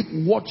will reap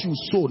what you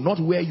sow, not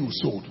where you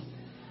sowed.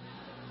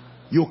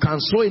 You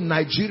can sow in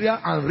Nigeria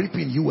and reap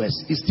in US.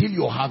 It's still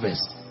your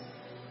harvest.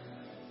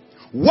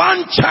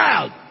 One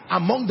child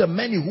among the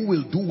many who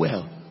will do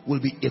well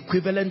will be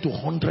equivalent to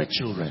 100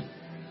 children.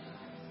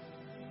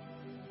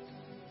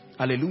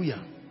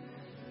 Hallelujah.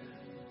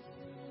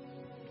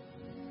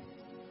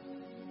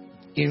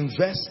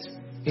 Invest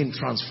in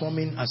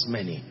transforming as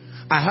many.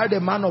 I heard a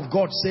man of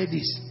God say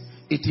this: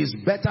 it is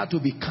better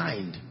to be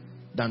kind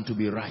than to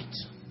be right.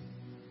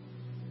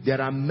 There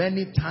are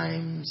many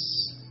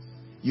times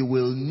you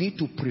will need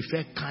to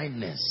prefer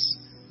kindness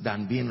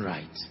than being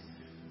right.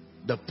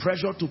 The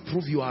pressure to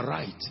prove you are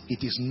right,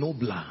 it is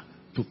nobler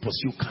to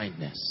pursue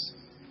kindness.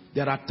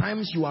 There are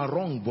times you are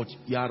wrong, but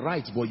you are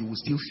right, but you will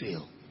still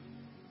fail.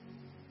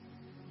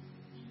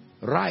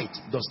 Right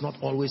does not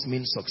always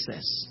mean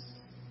success.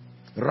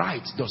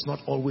 Right does not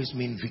always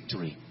mean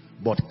victory,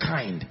 but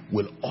kind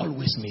will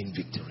always mean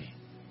victory.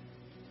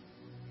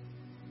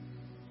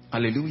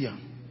 Hallelujah.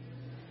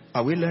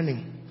 Are we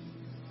learning?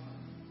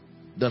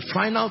 The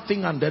final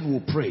thing, and then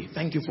we'll pray.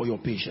 Thank you for your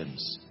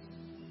patience.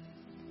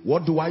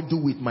 What do I do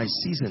with my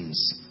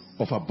seasons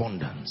of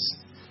abundance?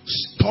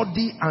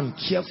 Study and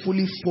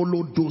carefully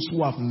follow those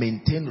who have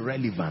maintained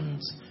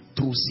relevance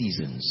through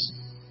seasons.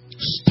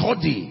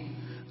 Study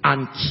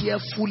and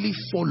carefully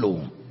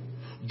follow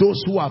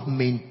those who have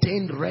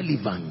maintained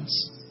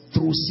relevance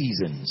through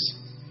seasons.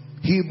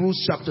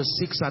 Hebrews chapter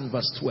 6 and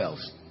verse 12.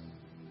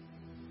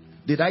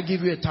 Did I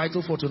give you a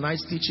title for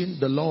tonight's teaching?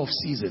 The law of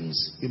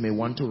seasons. You may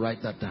want to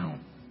write that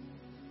down.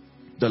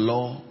 The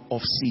law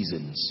of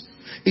seasons.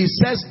 It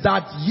says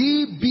that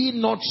ye be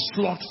not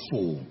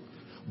slothful,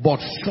 but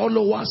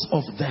followers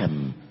of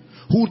them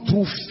who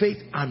through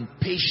faith and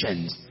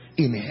patience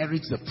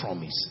inherit the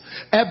promise.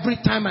 Every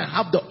time I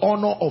have the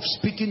honor of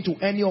speaking to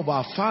any of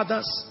our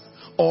fathers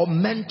or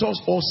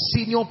mentors or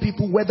senior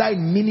people, whether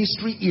in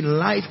ministry, in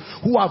life,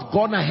 who have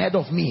gone ahead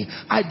of me,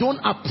 I don't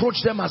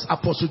approach them as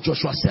Apostle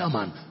Joshua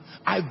Selman.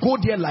 I go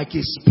there like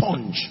a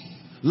sponge.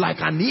 like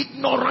an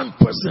ignorant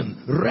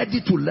person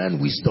ready to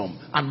learn wisdom.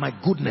 And my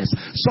goodness,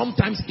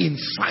 sometimes in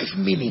 5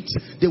 minutes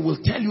they will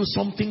tell you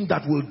something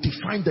that will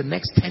define the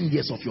next 10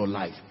 years of your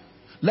life.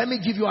 Let me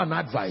give you an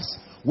advice.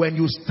 When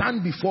you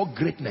stand before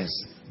greatness,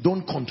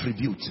 don't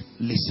contribute,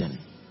 listen.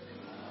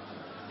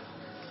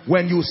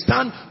 When you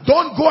stand,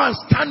 don't go and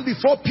stand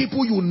before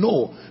people you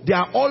know. They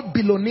are all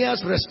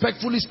billionaires,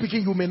 respectfully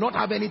speaking. You may not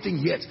have anything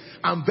yet.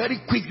 I'm very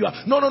quick. You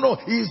are, no.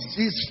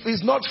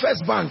 It's not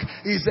First Bank.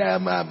 It's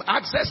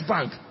Access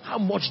Bank. How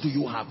much do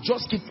you have?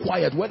 Just keep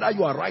quiet, whether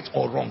you are right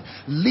or wrong.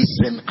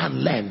 Listen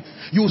and learn.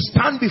 You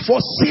stand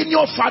before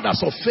senior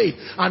fathers of faith,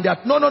 and they're,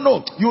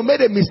 no. You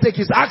made a mistake.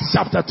 It's Acts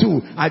chapter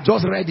 2. I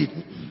just read it.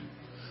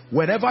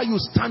 Whenever you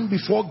stand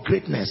before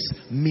greatness,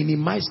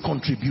 minimize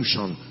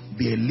contribution.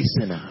 Be a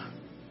listener.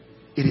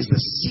 It is the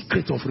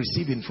secret of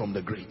receiving from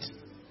the great.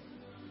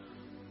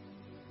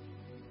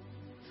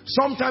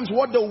 Sometimes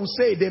what they will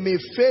say, they may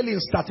fail in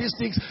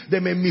statistics, they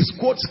may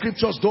misquote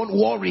scriptures. Don't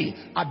worry.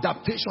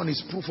 Adaptation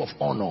is proof of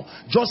honor.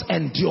 Just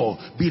endure.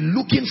 Be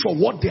looking for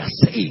what they are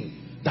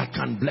saying that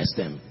can bless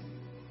them.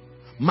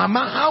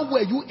 Mama, how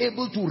were you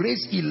able to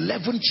raise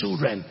 11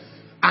 children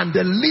and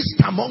the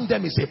least among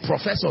them is a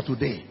professor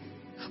today?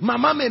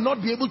 Mama may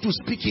not be able to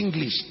speak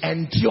English.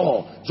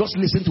 Endure. Just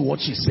listen to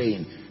what she's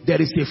saying.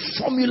 There is a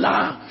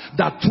formula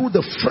that through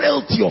the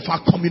frailty of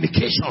our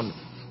communication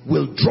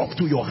will drop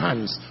to your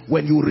hands.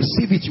 When you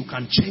receive it, you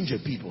can change a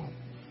people.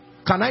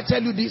 Can I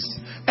tell you this?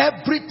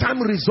 Every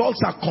time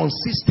results are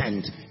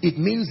consistent, it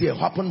means they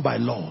happen by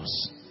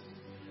laws.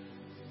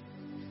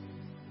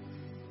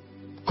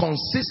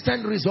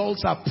 Consistent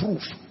results are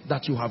proof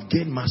that you have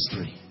gained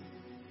mastery.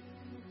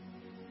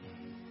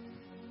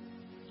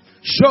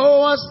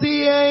 Show us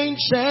the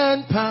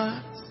ancient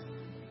path.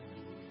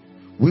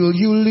 Will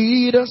you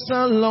lead us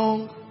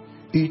along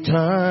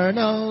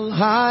eternal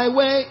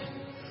highway?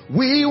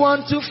 We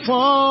want to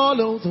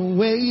follow the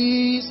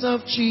ways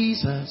of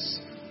Jesus.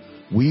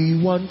 We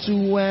want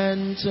to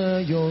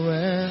enter your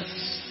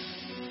rest.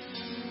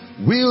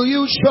 Will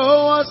you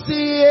show us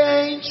the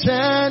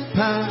ancient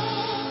path?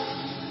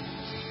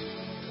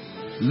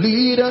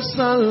 Lead us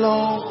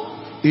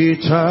along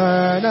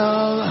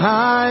eternal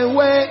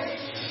highway.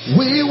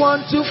 We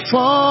want to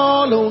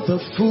follow the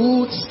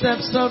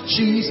footsteps of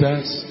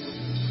Jesus.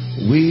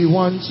 We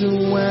want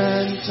to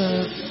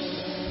enter.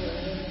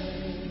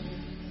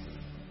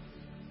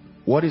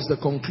 What is the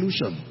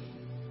conclusion?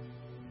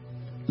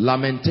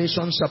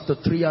 Lamentations chapter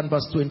 3 and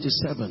verse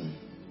 27.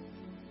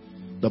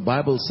 The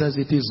Bible says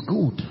it is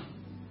good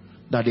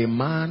that a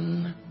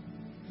man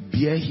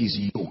bear his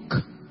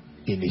yoke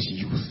in his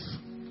youth.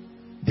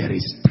 There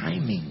is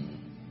timing.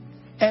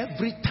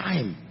 Every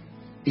time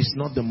is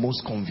not the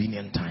most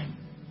convenient time.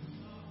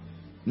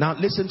 Now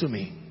listen to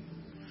me.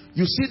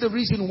 You see the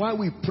reason why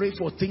we pray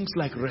for things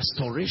like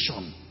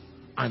restoration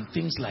and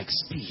things like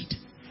speed.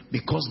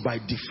 Because by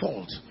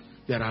default,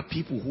 there are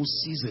people whose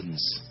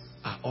seasons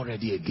are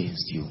already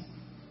against you.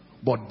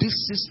 But these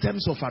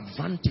systems of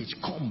advantage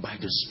come by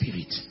the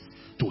Spirit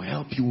to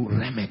help you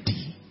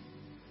remedy.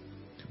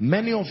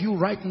 Many of you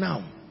right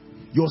now,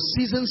 your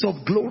seasons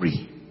of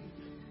glory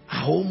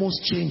are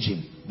almost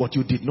changing, but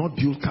you did not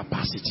build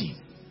capacity.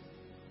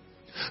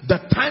 The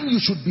time you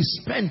should be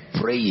spent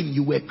praying,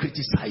 you were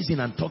criticizing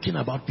and talking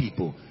about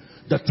people.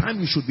 The time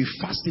you should be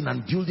fasting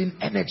and building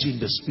energy in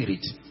the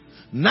Spirit.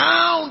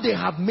 Now they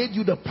have made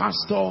you the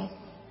pastor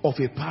of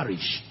a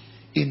parish.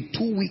 In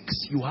 2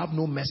 weeks, you have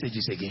no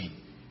messages again.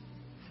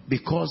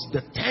 Because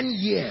the 10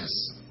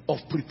 years of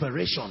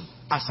preparation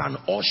as an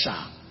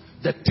usher,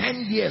 the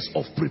 10 years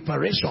of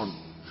preparation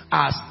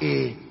as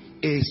a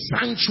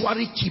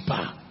sanctuary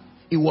keeper,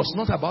 it was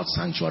not about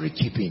sanctuary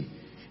keeping.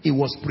 It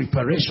was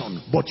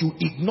preparation, but you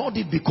ignored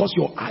it because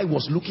your eye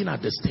was looking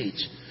at the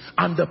stage.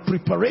 And the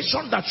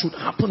preparation that should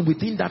happen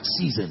within that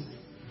season.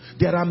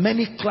 There are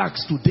many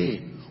clerks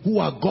today who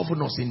are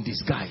governors in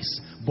disguise,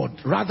 but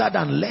rather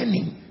than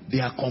learning, they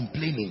are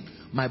complaining.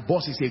 My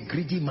boss is a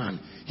greedy man.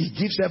 He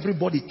gives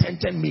everybody 10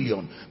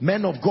 million.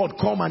 Men of God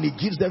come and he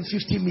gives them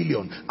 50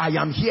 million. I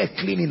am here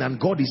cleaning, and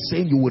God is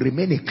saying you will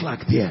remain a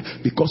clerk there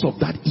because of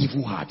that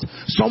evil heart.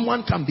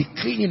 Someone can be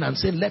cleaning and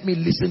saying, let me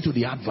listen to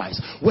the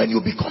advice. When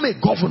you become a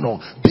governor,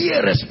 be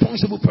a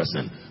responsible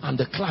person. And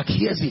the clerk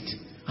hears it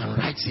and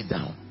writes it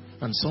down.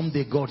 And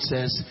someday God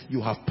says,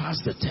 you have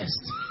passed the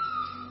test.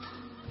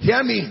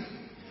 Hear me.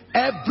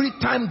 Every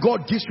time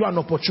God gives you an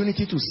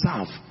opportunity to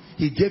serve,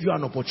 He gave you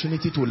an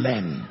opportunity to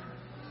learn.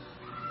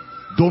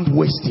 Don't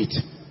waste it.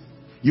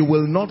 You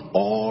will not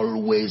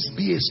always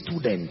be a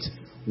student.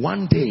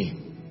 One day,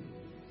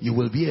 you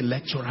will be a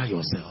lecturer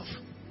yourself.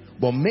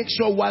 But make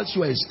sure whilst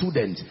you are a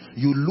student,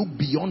 you look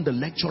beyond the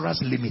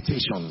lecturer's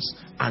limitations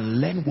and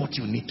learn what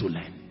you need to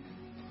learn.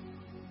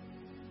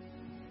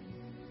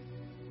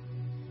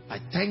 I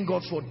thank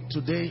God for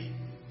today,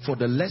 for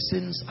the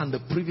lessons and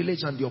the privilege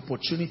and the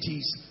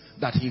opportunities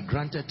that He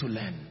granted to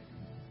learn.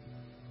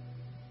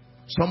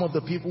 Some of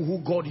the people who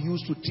God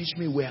used to teach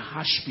me were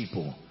harsh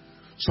people.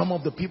 Some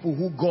of the people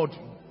who God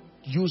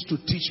used to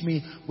teach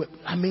me,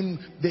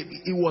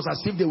 it was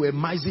as if they were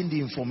mising the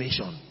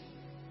information.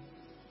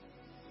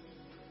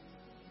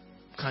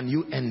 can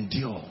you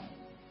endure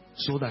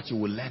so that you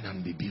will learn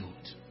and be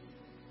built?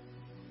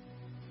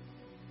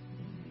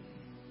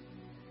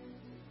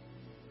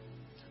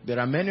 There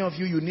are many of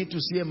you, you need to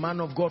see a man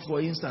of God,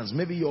 for instance,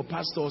 maybe your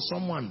pastor or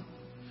someone,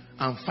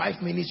 and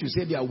 5 minutes you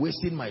say they are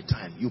wasting my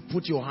time. You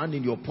put your hand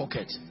in your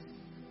pocket.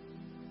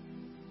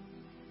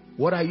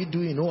 What are you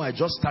doing? Oh, I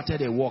just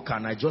started a work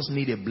and I just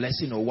need a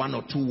blessing or 1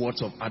 or 2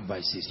 words of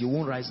advices. You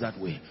won't rise that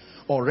way.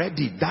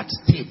 Already that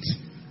state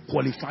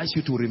qualifies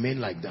you to remain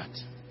like that.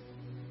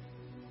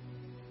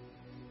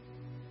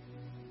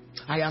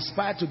 I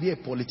aspire to be a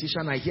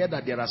politician. I hear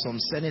that there are some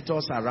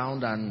senators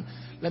around, and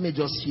let me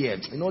just hear.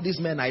 You know, these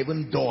men are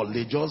even dull.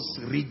 They just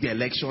rig the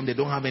election. They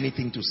don't have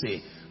anything to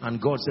say. And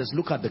God says,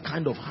 look at the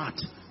kind of heart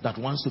that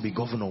wants to be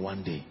governor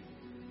one day.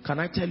 Can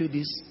I tell you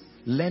this?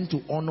 Learn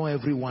to honor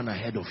everyone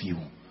ahead of you.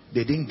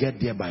 They didn't get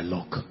there by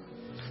luck.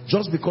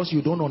 Just because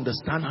you don't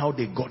understand how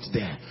they got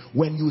there,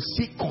 when you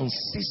see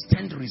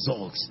consistent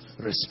results,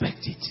 respect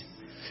it.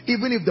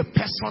 Even if the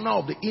persona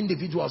of the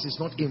individuals is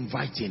not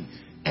inviting,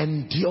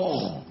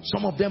 endure.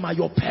 Some of them are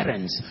your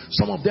parents.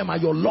 Some of them are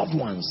your loved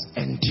ones.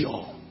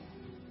 Endure.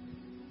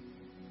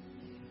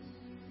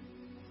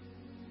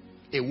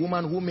 A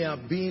woman who may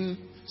have been,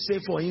 say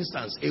for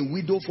instance, a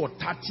widow for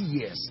 30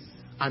 years,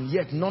 and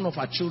yet none of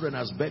her children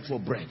has begged for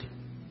bread.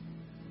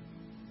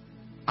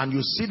 And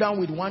you sit down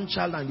with one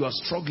child and you are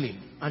struggling,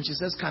 and she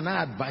says, can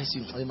I advise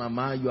you? Hey,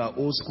 Mama, you are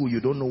old school,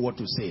 you don't know what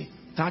to say.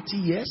 30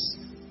 years?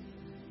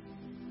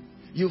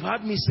 You've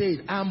heard me say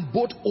it. I am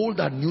both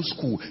old and new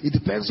school. It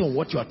depends on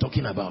what you are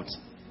talking about.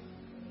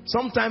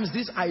 Sometimes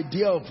this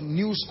idea of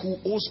new school,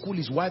 old school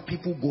is why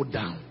people go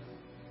down.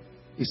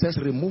 It says,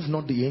 remove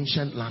not the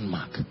ancient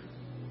landmark.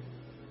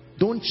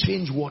 Don't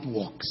change what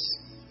works.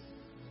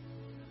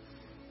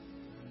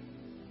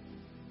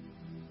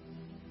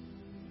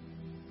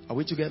 Are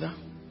we together?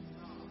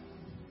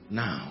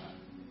 Now,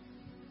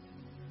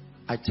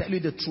 I tell you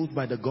the truth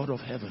by the God of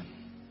heaven.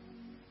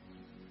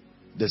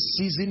 The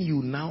season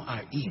you now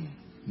are in,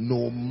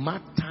 no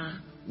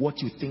matter what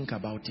you think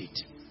about it,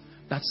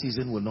 that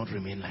season will not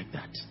remain like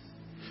that.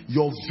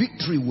 Your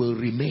victory will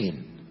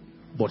remain,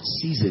 but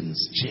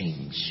seasons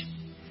change.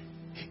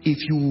 If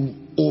you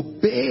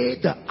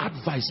obey the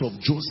advice of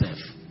Joseph,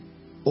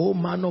 oh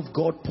man of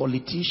God,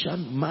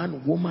 politician,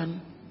 man,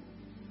 woman,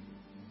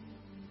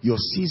 your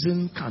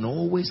season can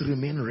always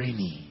remain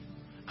rainy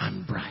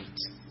and bright.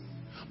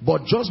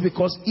 But just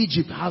because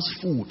Egypt has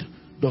food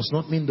does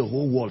not mean the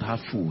whole world have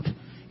food.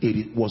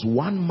 It was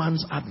one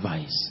man's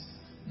advice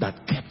that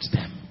kept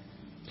them.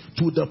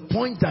 To the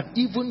point that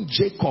even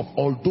Jacob,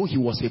 although he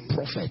was a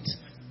prophet,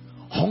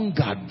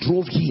 hunger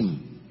drove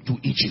him to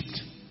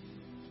Egypt.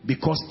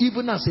 Because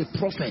even as a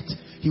prophet,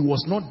 he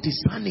was not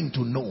discerning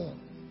to know.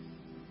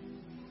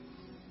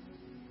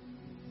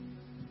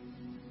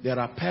 There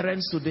are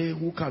parents today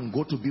who can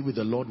go to be with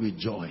the Lord with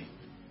joy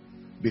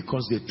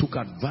because they took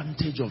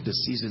advantage of the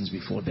seasons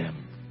before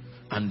them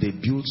and they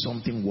built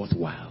something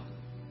worthwhile.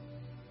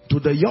 To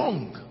the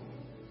young,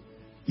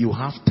 you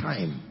have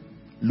time,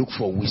 look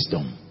for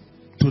wisdom.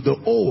 To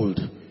the old,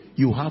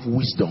 you have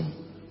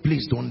wisdom,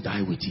 please don't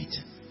die with it.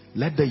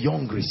 Let the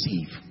young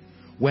receive.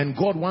 When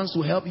God wants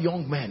to help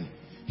young men,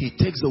 he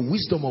takes the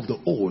wisdom of the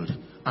old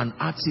and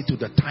adds it to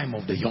the time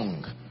of the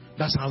young.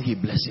 That's how he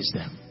blesses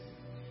them.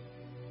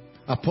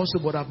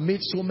 Apostle, but I've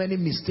made so many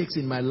mistakes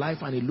in my life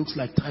and it looks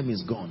like time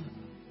is gone.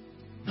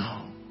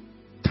 No,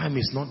 time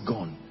is not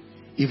gone.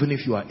 Even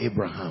if you are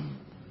Abraham,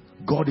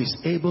 God is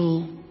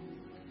able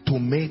to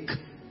make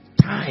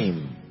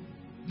time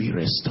be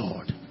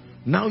restored.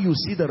 Now you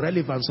see the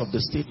relevance of the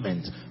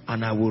statement,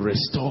 and I will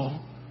restore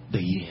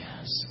the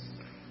years.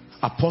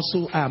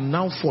 Apostle, I am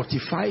now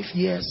 45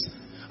 years.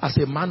 As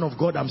a man of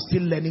God, I'm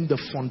still learning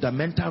the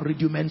fundamental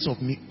rudiments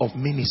of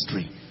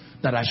ministry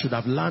that I should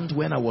have learned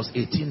when I was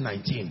 18,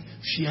 19.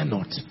 Fear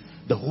not.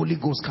 The Holy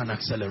Ghost can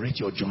accelerate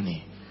your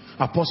journey.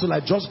 Apostle, I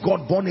just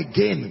got born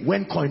again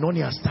when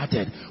Koinonia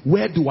started.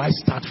 Where do I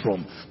start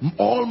from?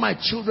 All my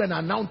children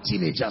are now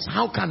teenagers.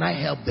 How can I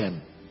help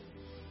them?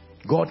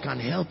 God can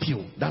help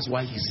you. That's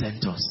why he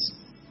sent us.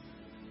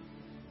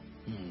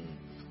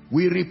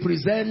 We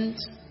represent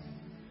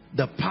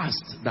the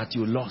past that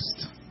you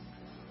lost.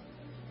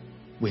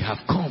 We have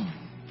come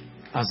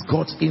as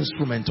God's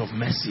instrument of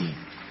mercy.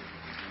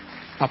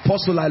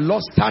 Apostle, I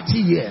lost 30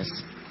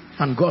 years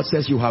and God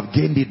says you have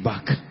gained it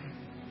back.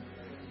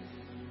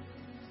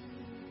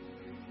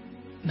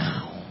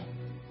 Now,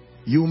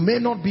 you may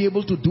not be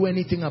able to do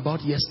anything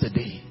about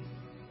yesterday,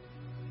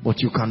 but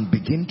you can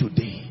begin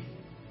today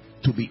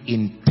to be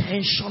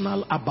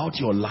intentional about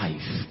your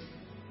life.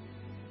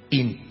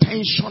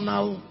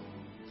 Intentional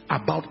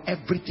about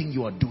everything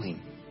you are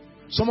doing.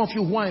 Some of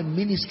you who are in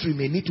ministry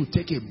may need to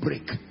take a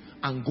break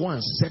and go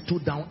and settle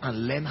down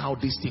and learn how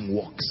this thing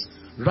works,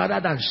 rather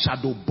than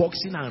shadow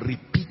boxing and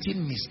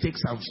repeating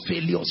mistakes and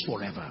failures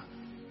forever.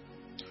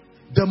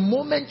 The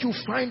moment you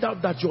find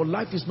out that your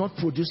life is not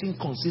producing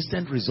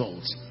consistent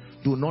results,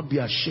 do not be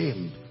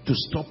ashamed to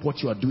stop what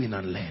you are doing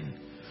and learn.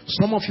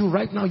 Some of you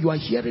right now, you are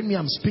hearing me.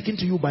 I'm speaking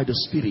to you by the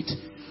Spirit.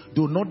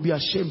 Do not be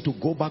ashamed to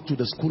go back to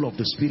the school of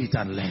the Spirit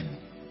and learn.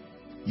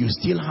 You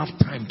still have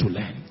time to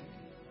learn.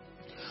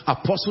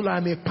 Apostle,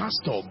 I'm a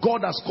pastor.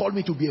 God has called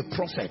me to be a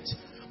prophet,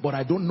 but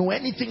I don't know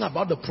anything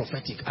about the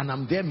prophetic, and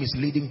I'm there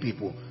misleading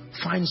people.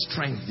 Find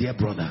strength, dear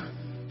brother.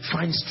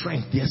 Find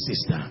strength, dear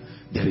sister.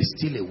 There is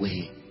still a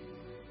way.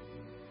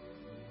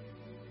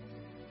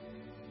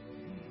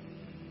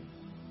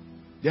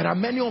 There are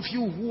many of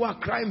you who are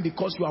crying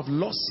because you have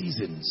lost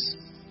seasons.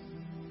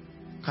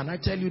 Can I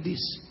tell you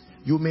this?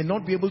 You may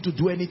not be able to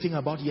do anything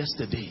about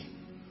yesterday,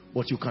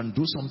 but you can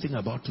do something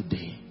about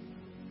today.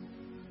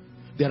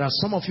 There are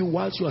some of you,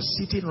 whilst you are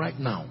sitting right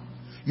now,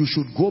 you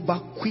should go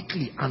back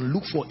quickly and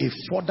look for a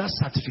further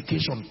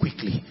certification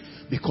quickly,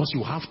 because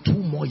you have 2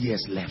 more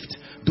years left.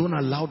 Don't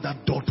allow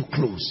that door to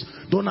close.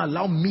 Don't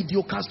allow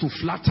mediocres to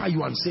flatter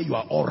you and say you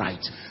are all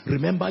right.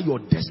 Remember, your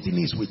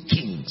destiny is with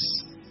kings.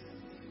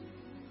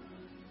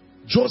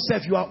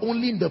 Joseph, you are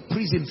only in the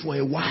prison for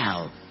a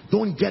while.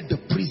 Don't get the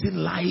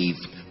prison life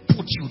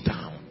put you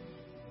down.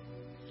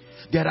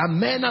 There are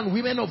men and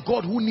women of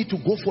God who need to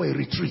go for a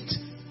retreat.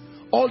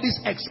 All this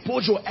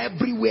exposure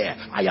everywhere.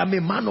 I am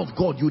a man of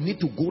God. You need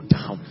to go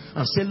down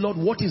and say, Lord,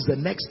 what is the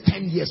next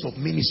 10 years of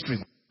ministry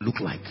look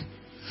like?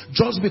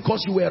 Just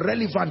because you were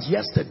relevant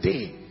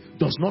yesterday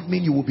does not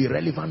mean you will be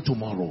relevant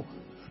tomorrow.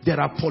 There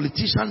are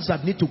politicians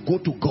that need to go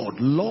to God.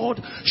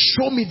 Lord,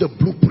 show me the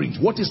blueprint.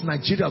 What is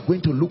Nigeria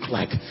going to look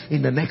like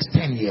in the next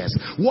 10 years?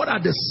 What are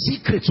the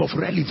secrets of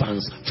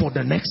relevance for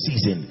the next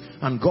season?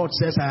 And God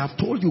says, I have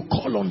told you,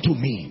 call unto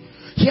me.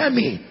 Hear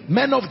me,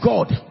 men of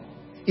God.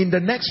 In the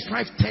next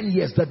 5-10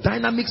 years, the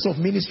dynamics of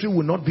ministry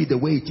will not be the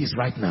way it is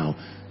right now.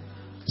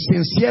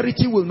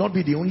 Sincerity will not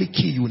be the only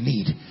key you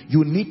need.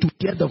 You need to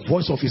hear the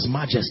voice of His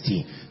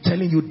Majesty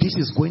telling you this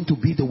is going to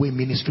be the way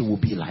ministry will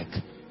be like.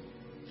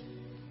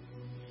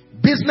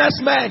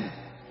 Businessmen,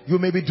 you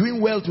may be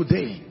doing well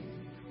today,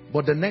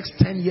 but the next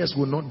 10 years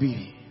will not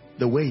be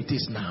the way it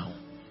is now.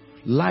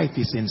 Life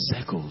is in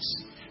circles.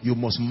 You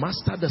must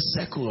master the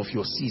circle of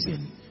your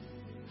season.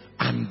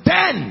 And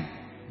then,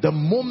 the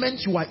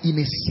moment you are in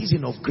a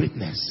season of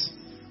greatness,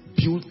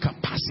 build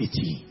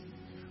capacity,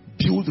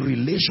 build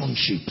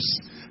relationships,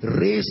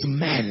 raise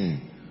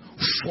men,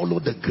 follow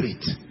the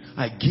great.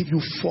 I give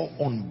you 4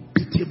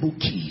 unbeatable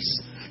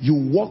keys.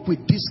 You walk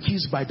with these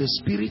keys by the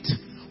Spirit,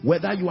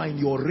 whether you are in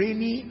your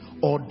rainy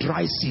or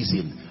dry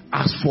season.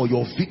 As for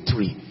your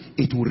victory,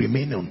 it will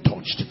remain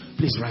untouched.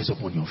 Please rise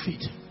up on your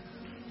feet.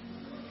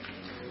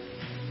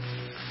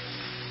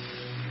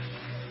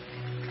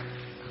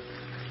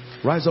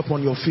 Rise up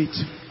on your feet.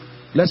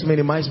 Let's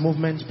minimize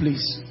movement,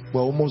 please.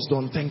 We're almost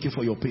done. Thank you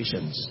for your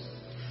patience.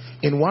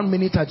 In 1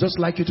 minute, I'd just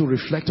like you to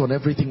reflect on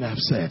everything I've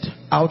said.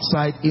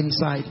 Outside,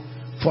 inside,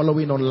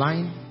 following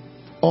online,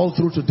 all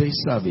through today's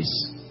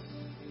service.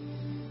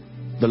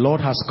 The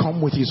Lord has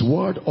come with His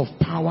word of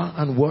power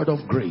and word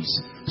of grace,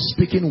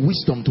 speaking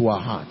wisdom to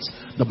our hearts.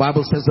 The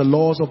Bible says the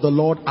laws of the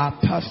Lord are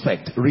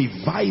perfect,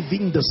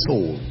 reviving the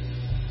soul.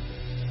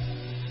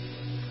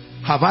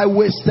 Have I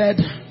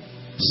wasted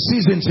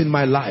seasons in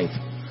my life?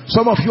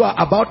 Some of you are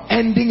about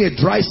ending a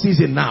dry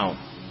season now.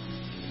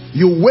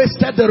 You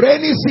wasted the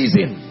rainy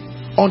season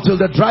until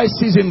the dry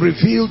season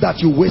revealed that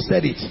you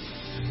wasted it.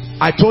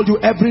 I told you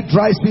every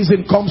dry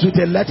season comes with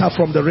a letter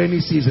from the rainy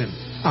season.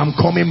 I'm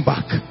coming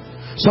back.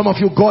 Some of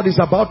you, God is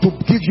about to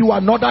give you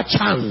another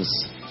chance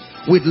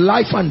with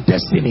life and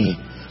destiny.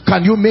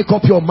 Can you make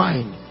up your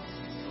mind?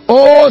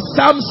 Oh,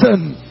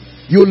 Samson,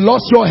 you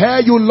lost your hair,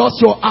 you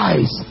lost your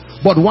eyes,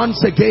 but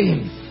once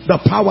again,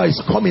 the power is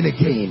coming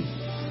again.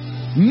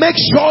 Make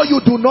sure you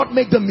do not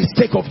make the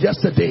mistake of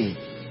yesterday.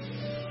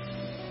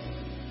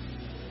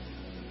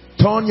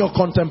 Turn your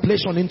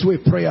contemplation into a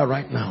prayer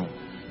right now.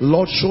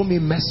 Lord, show me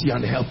mercy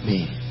and help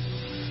me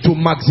to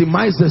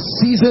maximize the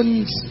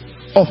seasons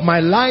of my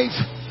life,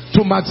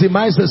 to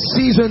maximize the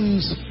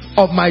seasons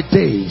of my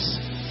days.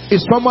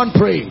 Is someone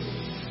praying?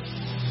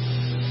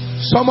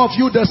 Some of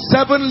you, the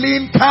 7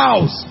 lean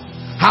cows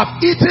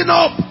have eaten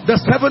up the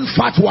 7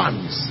 fat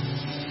ones.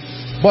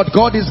 But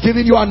God is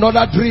giving you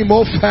another dream,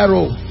 oh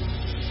Pharaoh.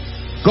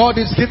 God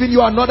is giving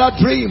you another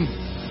dream,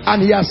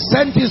 and He has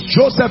sent His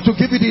Joseph to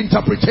give you the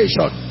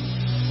interpretation.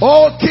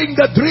 Oh King,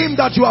 the dream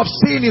that you have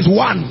seen is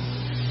one.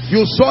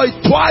 You saw it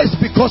twice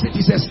because it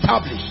is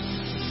established.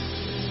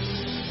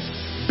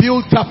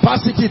 Build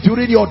capacity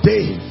during your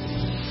day.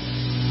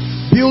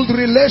 Build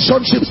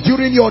relationships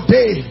during your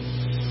day.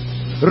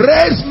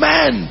 Raise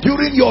men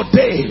during your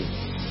day.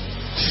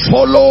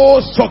 Follow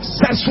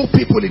successful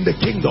people in the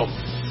kingdom.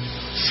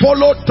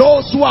 Follow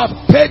those who have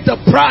paid the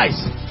price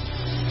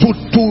to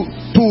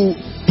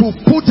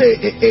put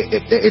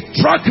a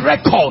track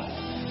record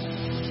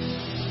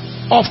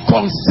of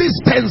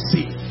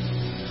consistency.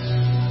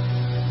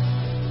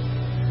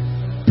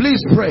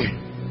 Please pray.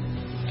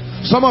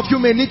 Some of you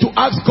may need to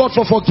ask God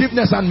for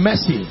forgiveness and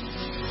mercy.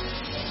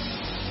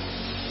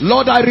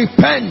 Lord, I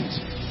repent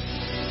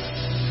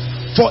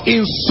for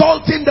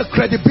insulting the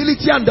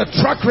credibility and the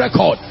track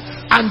record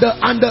and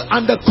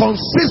the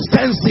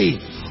consistency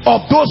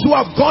of those who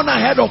have gone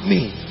ahead of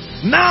me.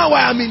 Now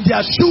I am in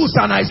their shoes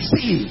and I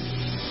see.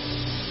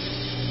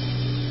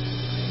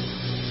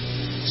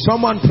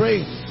 Someone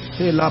pray.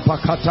 Pray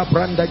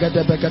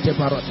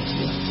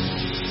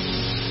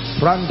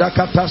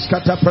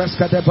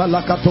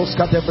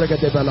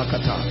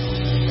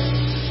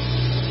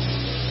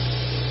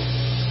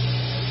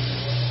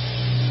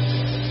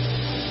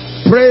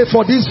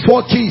for these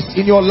 4 keys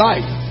in your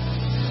life.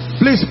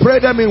 Please pray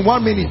them in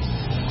 1 minute.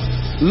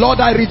 Lord,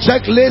 I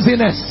reject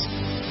laziness.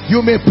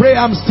 You may pray,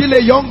 I'm still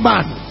a young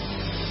man.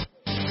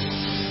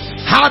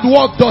 Hard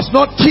work does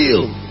not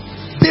kill.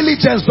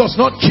 Diligence does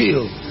not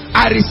kill.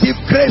 I receive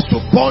grace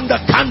to burn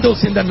the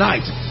candles in the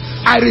night.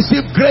 I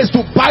receive grace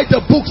to buy the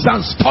books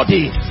and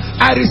study.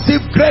 I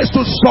receive grace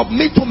to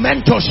submit to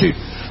mentorship.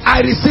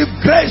 I receive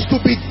grace to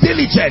be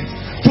diligent,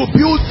 to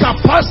build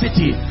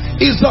capacity.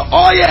 Is the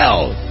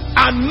oil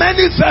and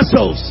many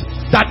vessels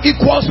that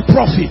equals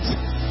profit.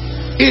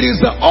 It is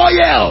the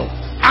oil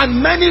and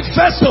many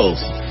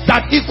vessels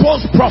that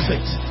equals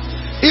profit.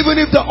 Even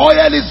if the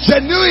oil is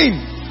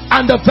genuine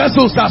and the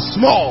vessels are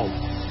small,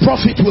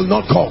 profit will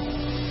not come.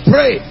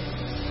 Pray.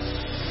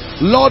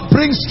 Lord,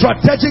 bring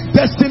strategic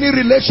destiny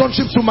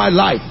relationships to my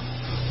life.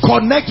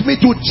 Connect me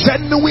to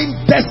genuine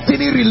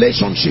destiny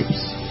relationships.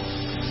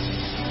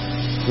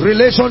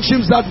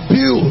 Relationships that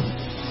build,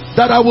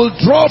 that I will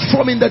draw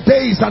from in the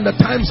days and the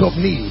times of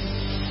need.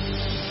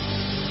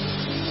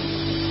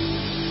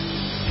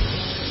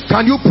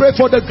 Can you pray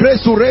for the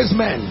grace to raise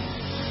men?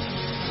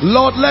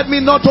 Lord, let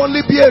me not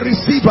only be a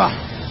receiver,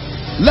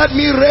 let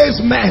me raise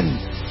men.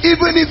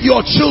 Even if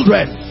your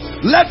children,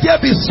 let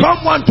there be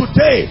someone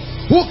today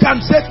who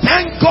can say,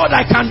 thank God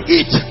I can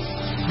eat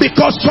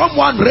because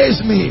someone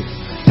raised me.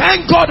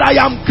 Thank God I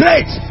am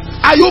great.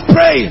 Are you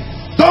praying?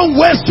 Don't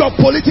waste your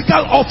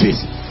political office.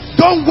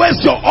 Don't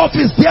waste your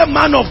office, dear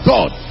man of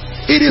God.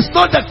 It is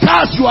not the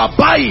cars you are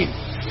buying.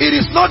 It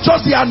is not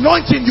just the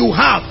anointing you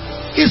have.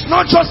 It's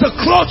not just the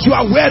clothes you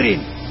are wearing.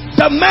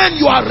 The man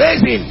you are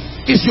raising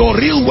is your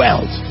real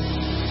wealth.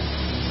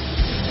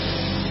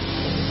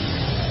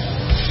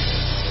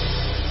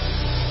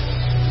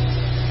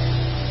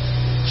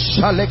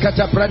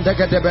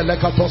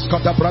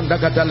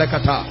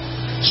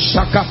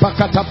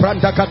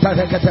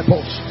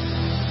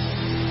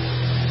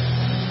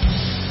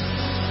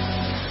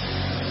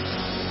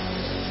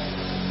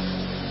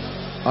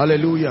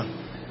 Hallelujah.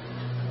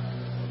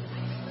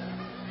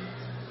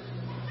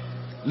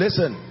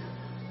 Listen,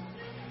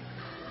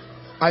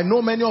 I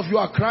know many of you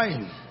are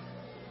crying.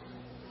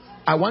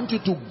 I want you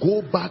to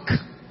go back,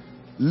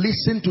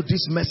 listen to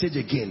this message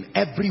again.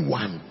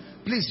 Everyone,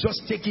 please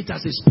just take it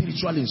as a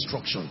spiritual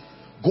instruction.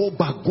 Go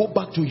back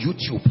to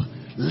YouTube,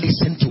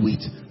 listen to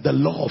it, the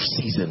law of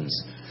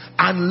seasons,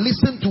 and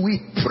listen to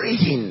it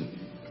praying,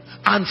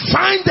 and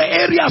find the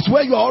areas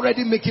where you are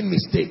already making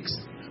mistakes.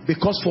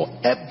 Because for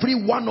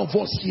every one of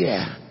us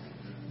here,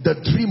 the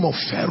dream of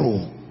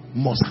Pharaoh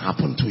must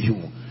happen to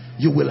you.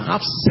 You will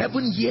have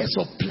 7 years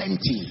of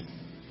plenty,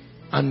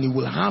 and you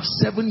will have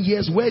 7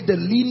 years where the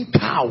lean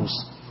cows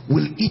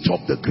will eat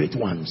up the great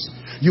ones.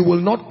 You will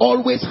not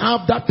always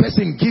have that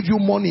person give you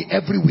money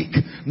every week.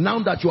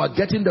 Now that you are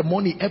getting the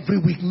money every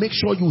week, make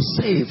sure you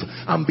save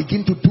and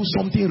begin to do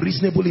something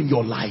reasonable in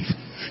your life.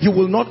 You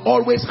will not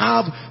always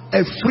have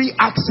a free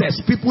access.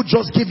 People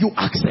just give you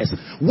access.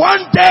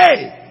 One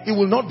day, it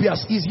will not be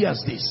as easy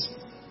as this.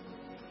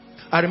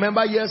 I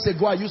remember years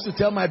ago, I used to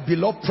tell my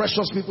beloved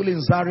precious people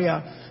in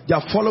Zaria, they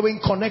are following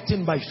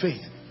Connecting by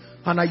Faith.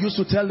 And I used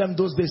to tell them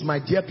those days, my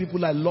dear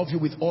people, I love you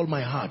with all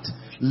my heart.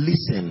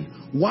 Listen,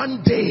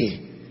 one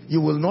day,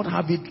 you will not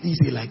have it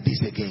easy like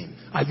this again.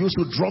 I used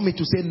to draw me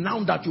to say,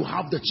 now that you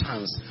have the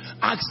chance,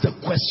 ask the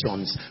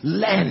questions,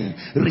 learn,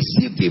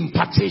 receive the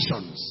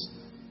impartations.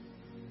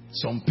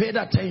 Some paid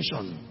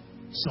attention,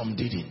 some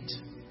didn't.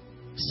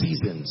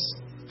 Seasons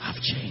have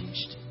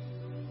changed.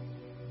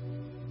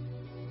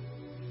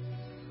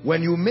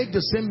 When you make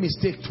the same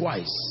mistake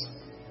twice,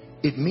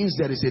 it means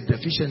there is a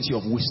deficiency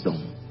of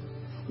wisdom.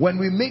 When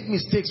we make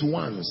mistakes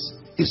once,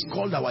 it's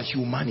called our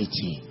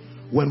humanity.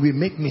 When we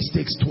make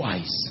mistakes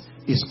twice,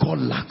 it's called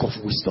lack of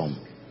wisdom.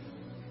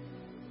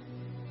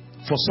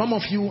 For some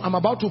of you, I'm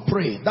about to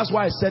pray. That's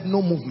why I said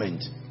no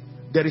movement.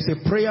 There is a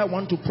prayer I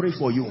want to pray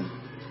for you.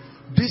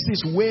 This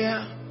is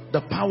where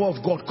the power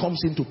of God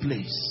comes into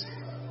place.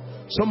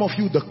 Some of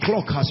you, the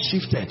clock has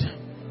shifted.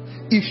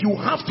 If you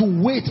have to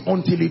wait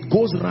until it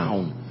goes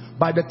round,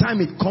 by the time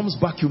it comes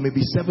back, you may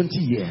be 70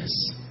 years.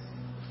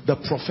 The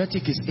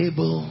prophetic is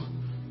able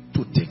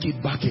to take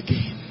it back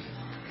again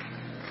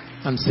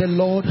and say,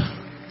 Lord,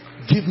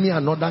 give me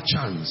another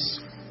chance.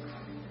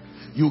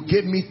 You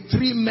gave me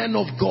 3 men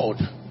of God,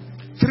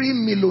 3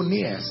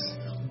 millionaires,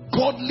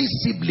 godly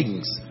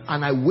siblings,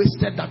 and I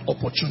wasted that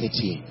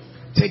opportunity.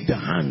 Take the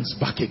hands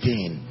back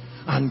again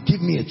and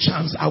give me a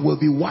chance. I will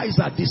be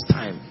wiser this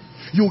time.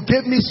 You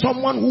gave me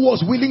someone who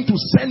was willing to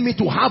send me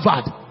to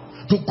Harvard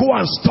to go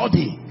and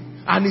study,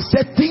 and he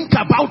said, think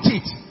about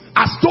it,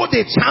 as though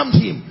they charmed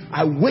him.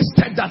 I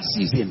wasted that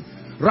season.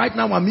 Right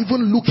now I'm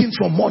even looking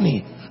for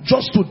money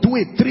just to do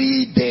a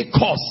 3-day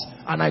course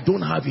and I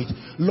don't have it.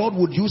 Lord,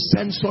 would you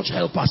send such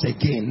helpers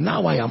again?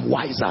 Now I am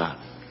wiser.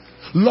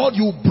 Lord,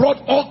 you brought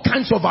all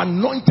kinds of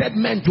anointed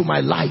men to my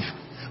life.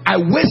 I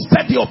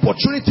wasted the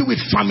opportunity with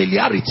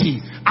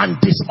familiarity and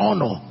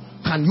dishonor.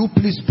 Can you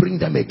please bring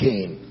them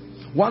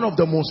again? One of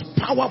the most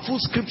powerful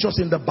scriptures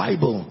in the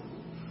Bible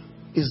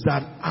is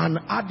that, and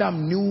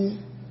Adam knew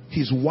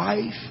his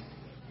wife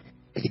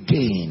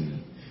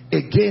again.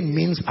 Again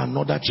means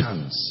another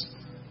chance.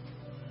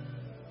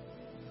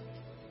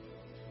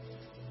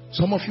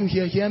 Some of you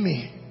here hear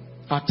me.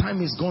 Our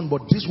time is gone,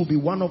 but this will be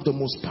one of the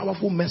most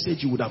powerful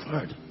messages you would have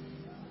heard.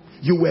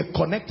 You were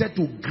connected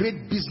to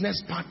great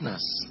business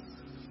partners,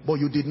 but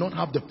you did not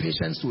have the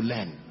patience to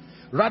learn.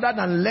 Rather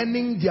than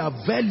learning their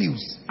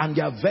values and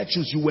their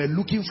virtues, you were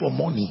looking for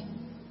money.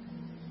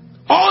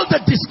 All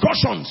the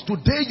discussions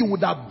today, you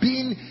would have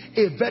been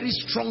a very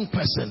strong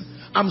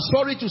person. I'm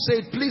sorry to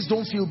say it, please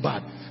don't feel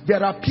bad.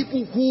 There are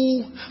people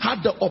who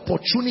had the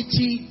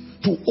opportunity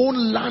to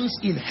own lands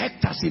in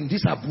hectares in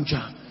this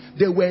Abuja.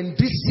 They were in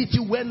this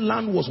city when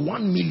land was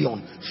 1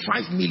 million,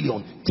 5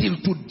 million. Till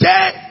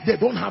today, they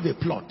don't have a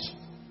plot.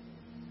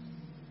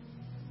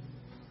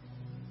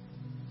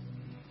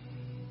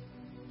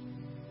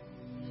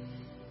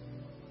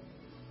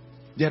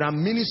 There are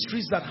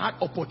ministries that had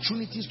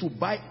opportunities to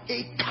buy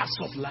acres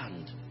of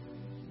land.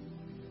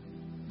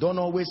 Don't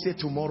always say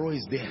tomorrow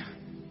is there.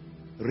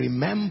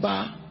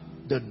 Remember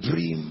the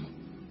dream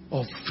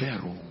of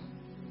Pharaoh.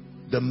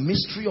 The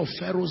mystery of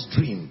Pharaoh's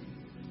dream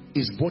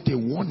is both a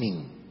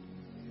warning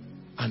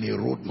and a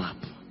roadmap.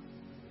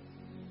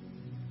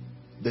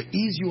 The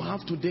ease you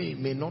have today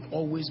may not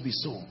always be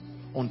so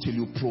until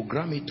you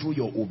program it through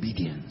your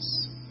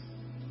obedience.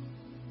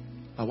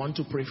 I want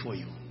to pray for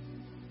you.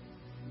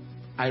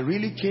 I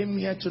really came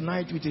here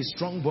tonight with a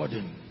strong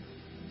burden.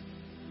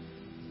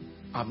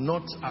 I'm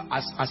not,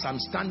 as I'm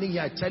standing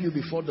here, I tell you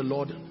before the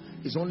Lord,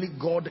 it's only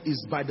God,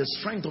 is by the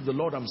strength of the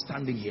Lord I'm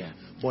standing here,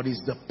 but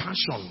it's the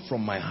passion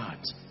from my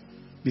heart.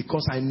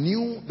 Because I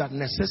knew that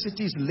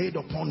necessity is laid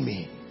upon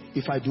me.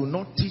 If I do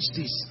not teach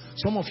this,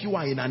 some of you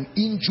are in an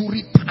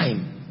injury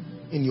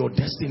time in your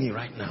destiny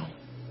right now.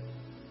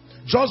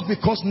 Just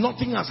because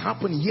nothing has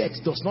happened yet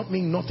does not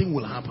mean nothing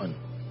will happen.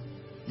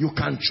 You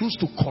can choose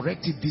to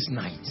correct it this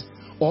night.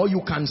 Or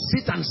you can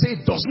sit and say,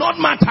 it does not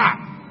matter.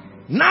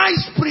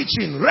 Nice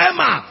preaching,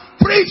 Rema,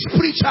 preach,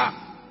 preacher.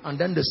 And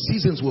then the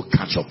seasons will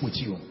catch up with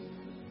you.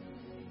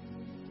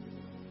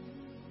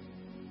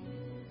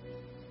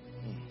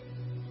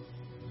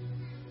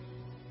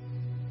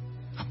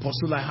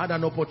 Apostle, I had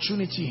an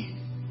opportunity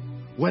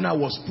when I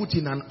was put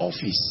in an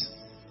office.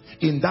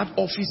 In that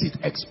office, it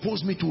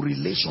exposed me to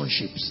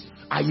relationships.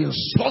 I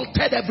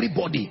insulted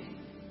everybody.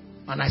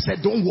 And I said,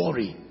 don't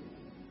worry.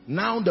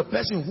 Now the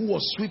person who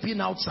was sweeping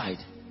outside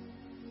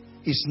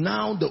is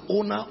now the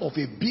owner of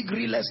a big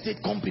real estate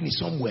company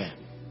somewhere.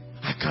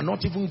 I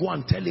cannot even go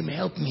and tell him,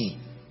 help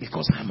me,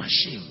 because I'm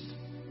ashamed.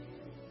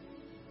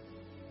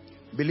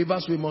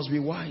 Believers, we must be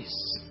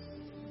wise.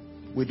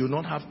 We do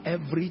not have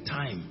every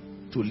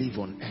time to live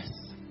on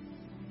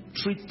earth.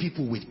 Treat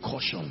people with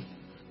caution.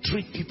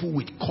 Treat people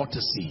with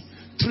courtesy.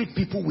 Treat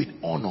people with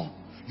honor.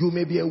 You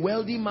may be a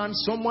wealthy man.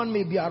 Someone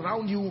may be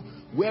around you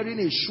wearing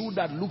a shoe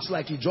that looks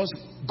like he just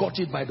got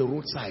it by the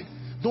roadside.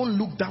 Don't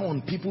look down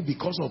on people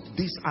because of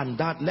this and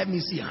that. Let me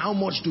see, how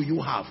much do you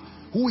have?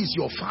 Who is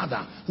your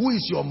father? Who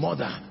is your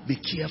mother? Be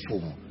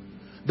careful.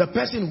 The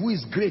person who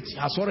is great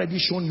has already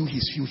shown you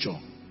his future.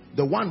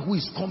 The one who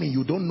is coming,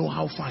 you don't know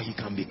how far he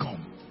can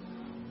become.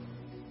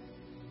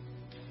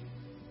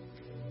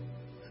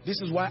 This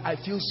is why I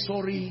feel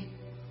sorry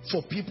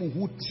for people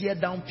who tear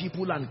down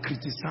people and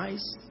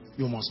criticize.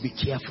 You must be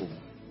careful.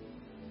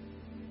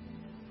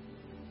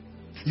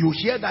 You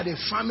hear that a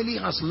family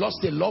has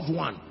lost a loved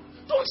one.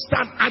 Don't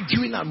start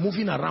arguing and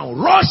moving around.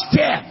 Rush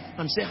there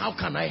and say, how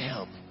can I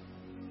help?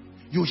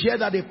 You hear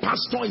that a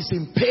pastor is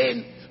in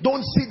pain.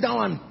 Don't sit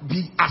down and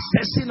be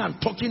assessing and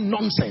talking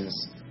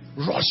nonsense.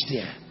 Rush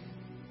there.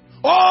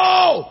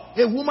 Oh,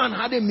 a woman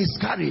had a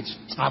miscarriage.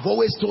 I've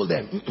always told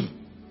them,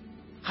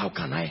 how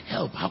can I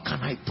help? How can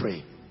I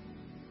pray?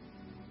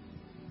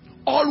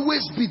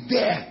 Always be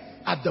there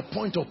at the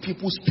point of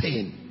people's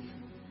pain.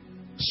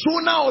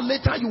 Sooner or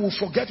later you will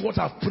forget what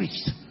I've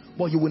preached,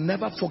 but you will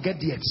never forget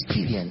the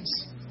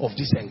experience of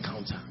this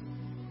encounter.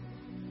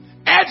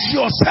 Edge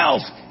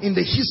yourself in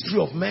the history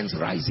of men's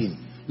rising.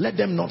 Let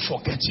them not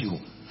forget you.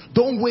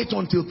 Don't wait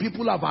until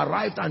people have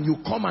arrived and you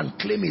come and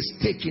claim a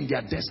stake in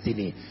their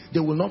destiny. They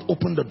will not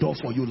open the door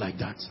for you like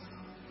that.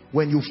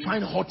 When you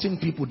find hurting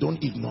people,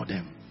 don't ignore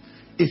them.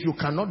 If you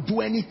cannot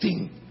do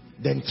anything,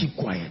 then keep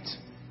quiet.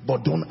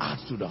 But don't add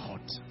to the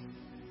hurt.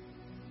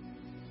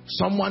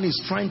 Someone is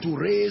trying to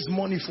raise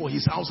money for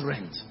his house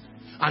rent,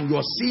 and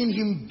you're seeing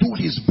him do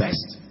his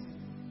best.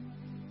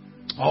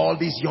 All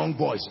these young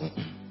boys,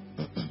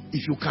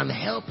 if you can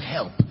help,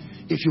 help.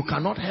 If you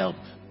cannot help,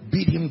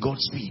 bid him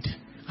Godspeed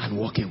and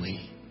walk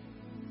away.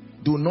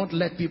 Do not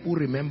let people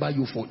remember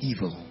you for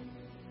evil.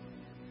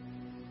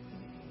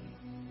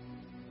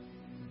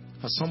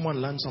 Has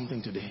someone learned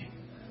something today?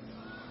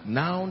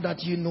 Now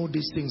that you know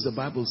these things, the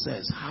Bible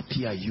says,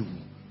 happy are you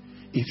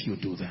if you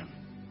do them.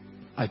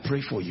 I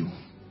pray for you.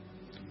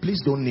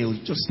 Please don't kneel,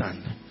 just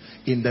stand.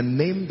 In the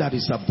name that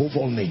is above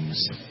all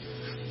names,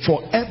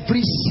 for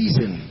every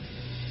season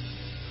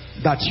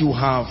that you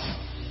have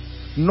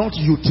not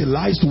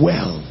utilized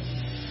well,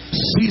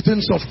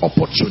 seasons of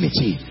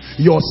opportunity,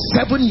 your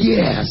 7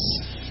 years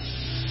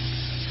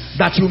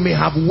that you may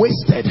have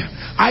wasted,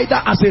 either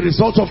as a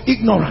result of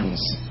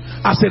ignorance,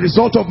 as a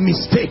result of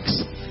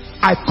mistakes,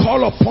 I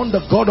call upon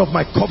the God of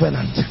my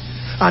covenant,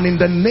 and in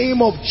the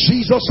name of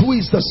Jesus, who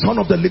is the Son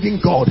of the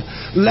living God,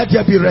 let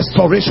there be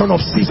restoration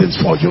of seasons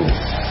for you.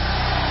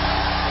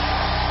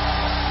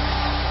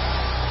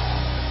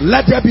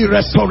 Let there be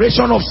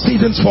restoration of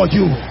seasons for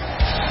you.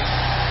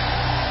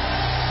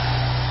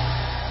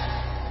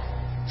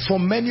 For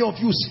many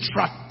of you,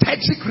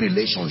 strategic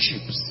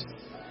relationships,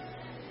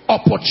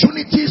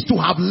 opportunities to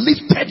have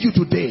lifted you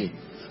today,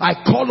 I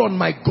call on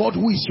my God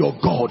who is your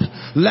God.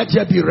 Let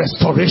there be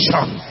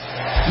restoration.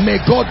 May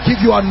God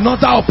give you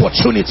another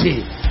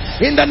opportunity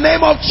in the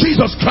name of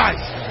Jesus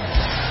Christ.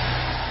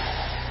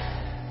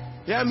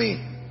 Hear me.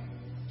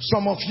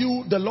 Some of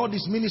you, the Lord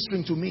is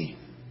ministering to me.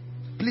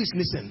 Please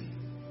listen.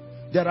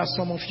 There are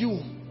some of you,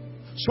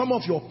 some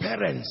of your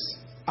parents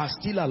are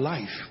still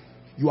alive.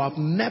 You have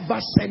never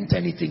sent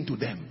anything to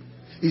them.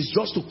 It's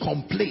just to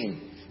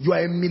complain. You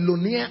are a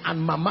millionaire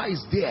and mama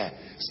is there,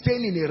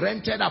 staying in a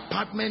rented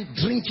apartment,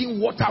 drinking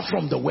water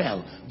from the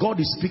well. God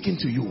is speaking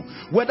to you.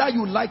 Whether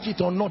you like it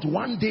or not,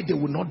 one day they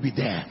will not be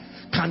there.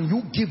 Can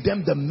you give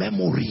them the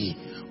memory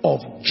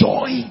of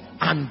joy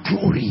and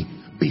glory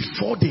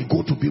before they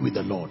go to be with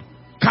the Lord?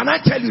 Can I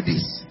tell you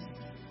this?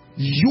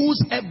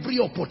 Use every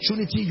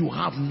opportunity you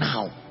have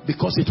now,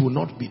 because it will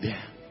not be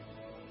there.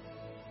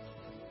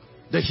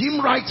 The hymn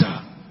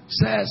writer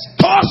says,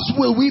 thus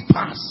will we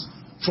pass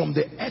from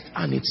the earth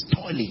and its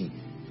toiling.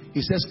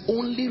 He says,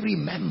 only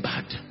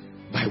remembered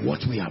by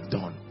what we have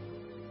done.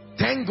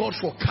 Thank God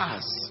for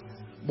cars,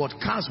 but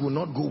cars will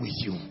not go with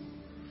you.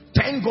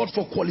 Thank God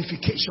for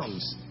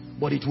qualifications,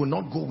 but it will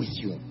not go with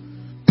you.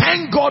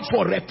 Thank God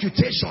for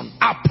reputation.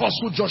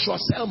 Apostle Joshua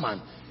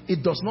Selman,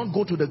 it does not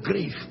go to the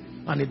grave,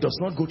 and it does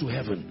not go to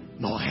heaven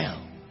nor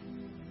hell.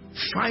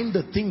 Find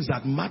the things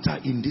that matter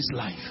in this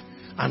life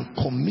and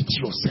commit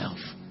yourself.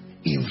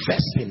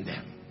 Invest in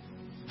them.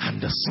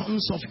 And the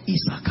sons of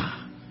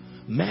Issachar,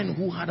 men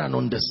who had an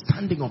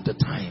understanding of the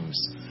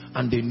times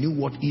and they knew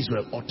what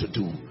Israel ought to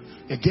do.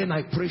 Again,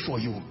 I pray for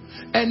you.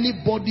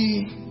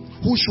 Anybody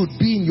who should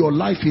be in your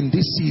life in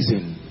this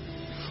season,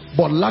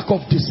 but lack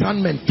of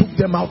discernment took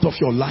them out of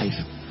your life,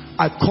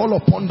 I call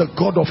upon the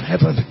God of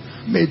heaven.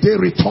 May they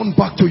return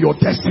back to your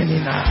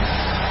destiny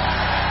now.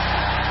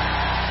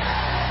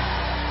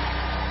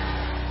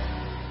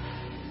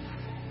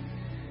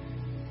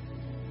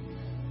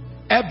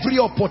 Every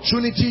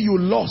opportunity you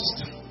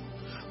lost,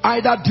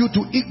 either due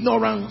to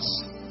ignorance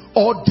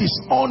or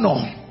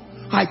dishonor,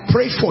 I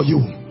pray for you.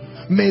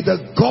 May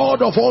the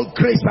God of all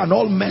grace and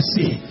all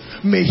mercy,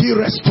 may he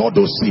restore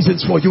those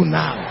seasons for you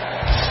now.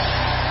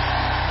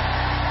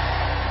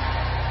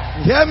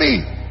 Hear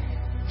me.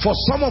 For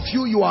some of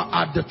you, you are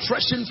at the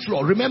threshing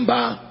floor.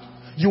 Remember,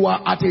 you are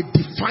at a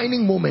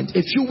defining moment.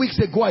 A few weeks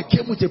ago, I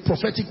came with a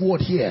prophetic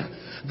word here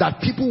that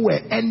people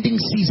were ending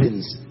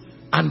seasons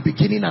and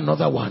beginning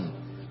another one.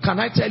 Can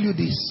I tell you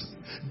this?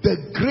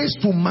 The grace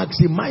to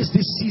maximize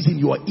this season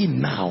you are in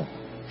now,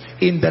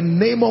 in the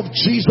name of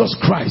Jesus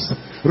Christ,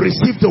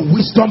 receive the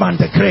wisdom and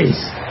the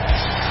grace.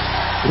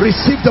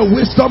 Receive the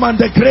wisdom and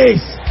the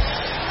grace.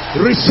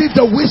 Receive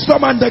the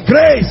wisdom and the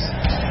grace.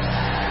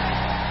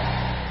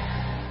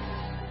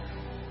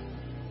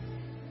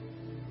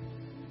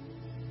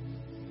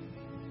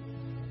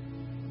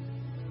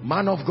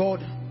 Man of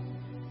God,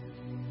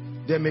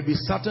 there may be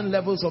certain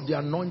levels of the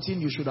anointing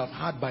you should have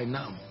had by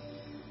now,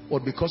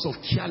 but because of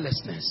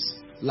carelessness,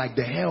 like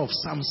the hair of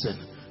Samson,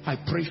 I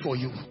pray for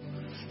you.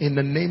 In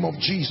the name of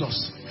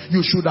Jesus,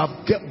 you should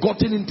have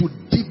gotten into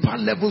deeper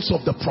levels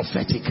of the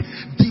prophetic,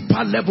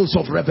 deeper levels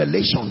of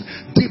revelation,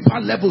 deeper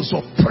levels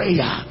of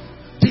prayer,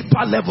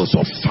 deeper levels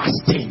of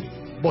fasting,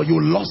 but you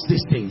lost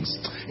these things.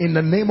 In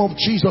the name of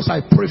Jesus,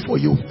 I pray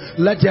for you.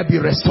 Let there be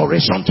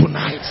restoration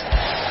tonight.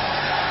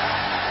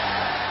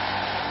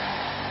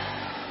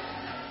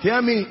 Hear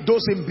me,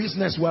 those in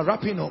business, we're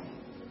wrapping up.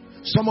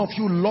 Some of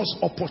you lost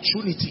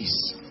opportunities.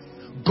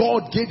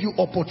 God gave you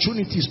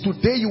opportunities.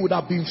 Today you would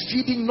have been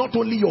feeding not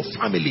only your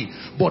family,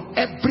 but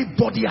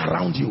everybody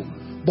around you.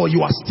 But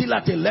you are still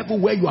at a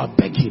level where you are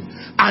begging.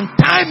 And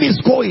time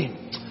is going.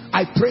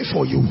 I pray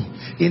for you.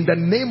 In the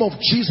name of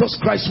Jesus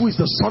Christ, who is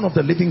the Son of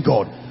the living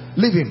God.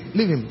 Leave him.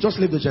 Leave him. Just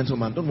leave the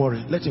gentleman. Don't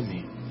worry. Let him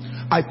be.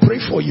 I pray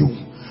for you.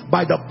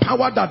 By the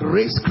power that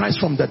raised Christ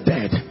from the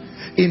dead,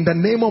 in the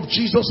name of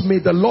Jesus, may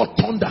the Lord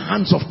turn the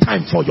hands of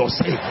time for your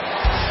sake.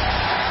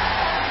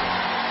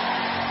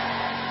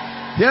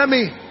 Hear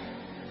me.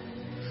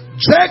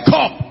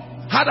 Jacob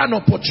had an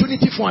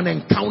opportunity for an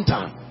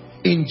encounter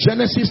in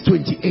Genesis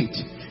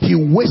 28. He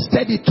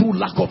wasted it through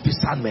lack of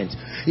discernment.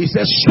 He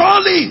says,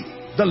 surely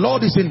the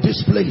Lord is in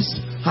this place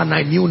and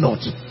I knew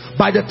not.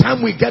 By the time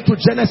we get to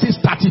Genesis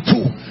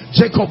 32,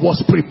 Jacob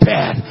was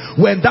prepared.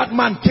 When that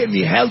man came,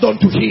 he held on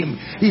to him.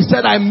 He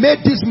said, I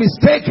made this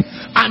mistake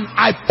and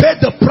I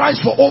paid the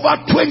price for over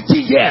 20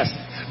 years.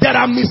 There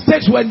are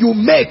mistakes when you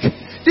make,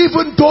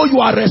 even though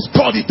you are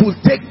restored, it will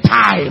take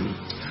time.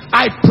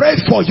 I pray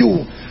for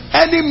you.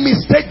 Any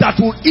mistake that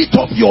will eat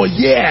up your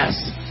years,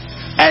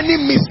 any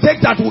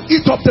mistake that will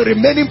eat up the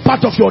remaining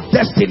part of your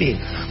destiny,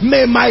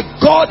 may my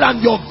God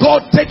and your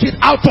God take it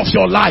out of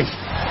your life.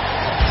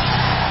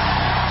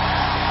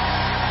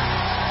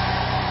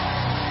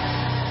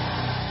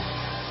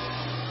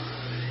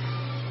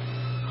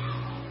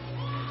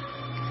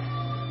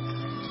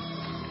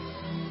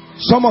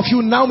 Some of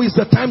you, now is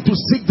the time to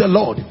seek the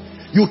Lord.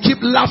 You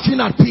keep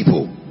laughing at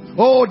people.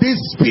 Oh, these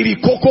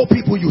spirit cocoa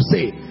people, you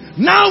say.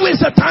 Now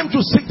is the time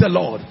to seek the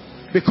Lord.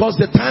 Because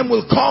the time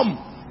will come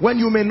when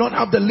you may not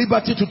have the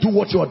liberty to do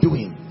what you are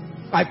doing.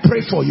 I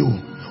pray for you.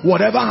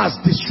 Whatever has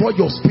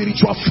destroyed your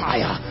spiritual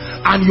fire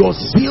and your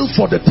zeal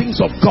for the things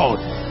of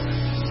God.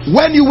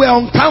 When you were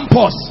on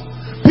campus,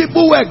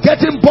 people were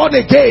getting born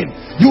again.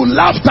 You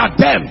laughed at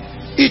them.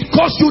 It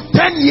cost you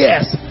 10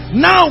 years.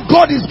 Now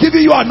God is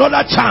giving you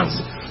another chance.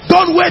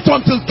 Don't wait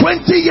until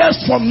 20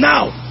 years from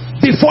now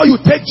before you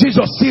take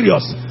Jesus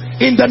serious.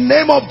 In the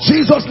name of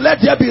Jesus, let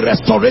there be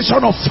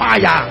restoration of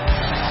fire.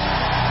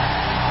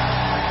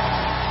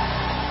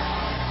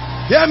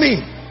 Hear me.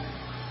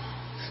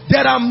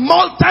 There are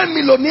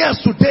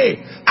multi-millionaires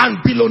today and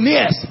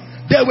billionaires.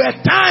 There were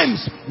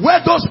times where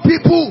those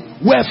people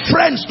were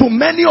friends to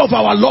many of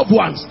our loved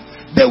ones.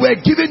 They were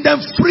giving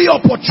them free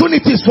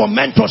opportunities for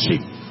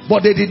mentorship,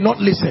 but they did not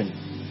listen.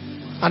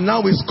 And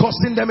now it's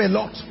costing them a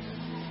lot.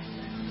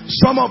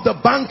 Some of the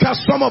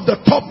bankers, some of the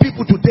top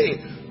people today,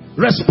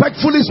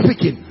 respectfully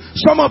speaking,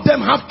 some of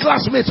them have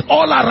classmates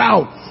all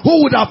around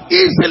who would have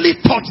easily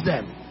taught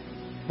them,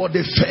 but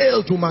they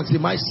failed to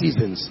maximize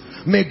seasons.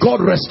 May God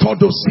restore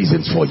those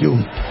seasons for you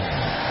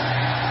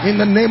in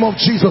the name of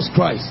Jesus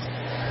Christ.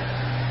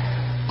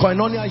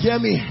 Koinonia, hear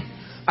me.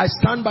 I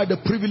stand by the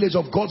privilege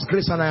of God's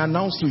grace and I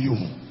announce to you,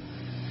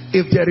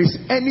 if there is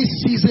any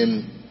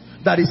season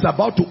that is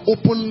about to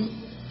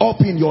open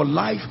up in your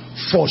life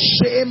for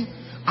shame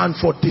and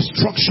for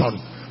destruction,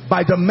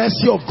 by the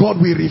mercy of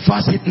God we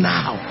reverse it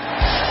now.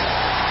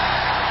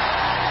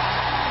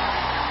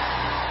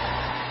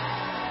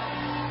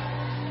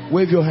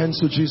 Wave your hands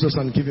to Jesus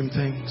and give him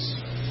thanks.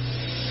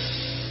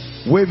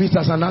 Wave it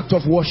as an act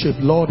of worship.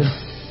 Lord,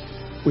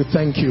 we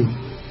thank you.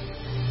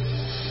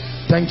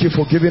 Thank you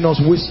for giving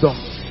us wisdom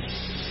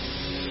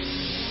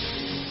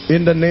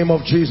in the name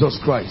of Jesus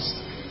Christ.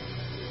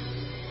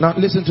 Now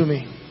listen to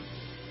me.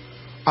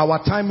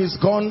 Our time is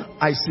gone.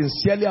 I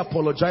sincerely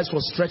apologize for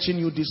stretching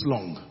you this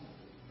long,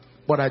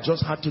 but I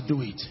just had to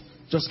do it.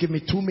 Just give me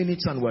 2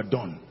 minutes and we're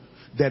done.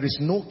 There is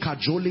no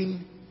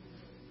cajoling.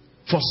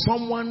 For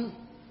someone,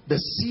 the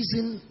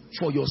season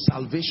for your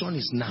salvation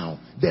is now.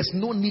 There's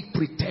no need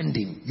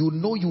pretending. You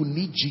know you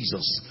need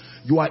Jesus.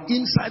 You are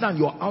inside and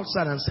you're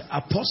outside and say,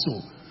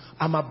 Apostle,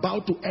 I'm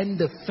about to end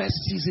the first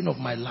season of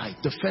my life,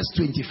 the first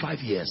 25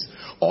 years,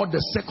 or the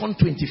second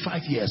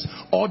 25 years,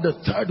 or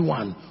the third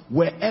one.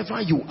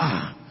 Wherever you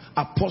are,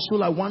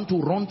 Apostle, I want to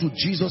run to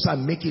Jesus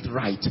and make it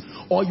right.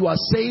 Or you are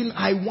saying,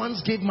 I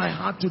once gave my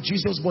heart to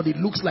Jesus, but it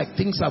looks like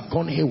things have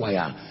gone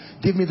haywire.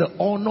 Give me the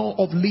honor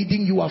of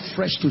leading you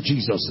afresh to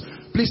Jesus.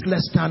 Please,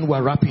 let's stand.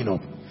 We're wrapping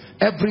up.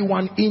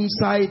 Everyone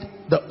inside,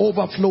 the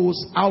overflows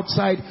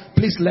outside,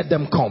 please let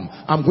them come.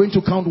 I'm going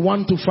to count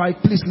 1 to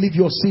 5. Please leave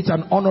your seat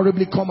and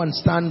honorably come and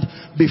stand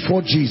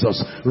before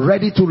Jesus,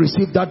 ready to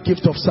receive that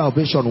gift of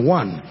salvation.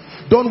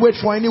 1. Don't wait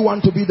for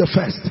anyone to be the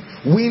first.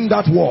 Win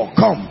that war.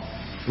 Come.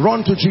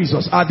 Run to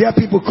Jesus. Are there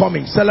people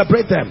coming?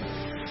 Celebrate them.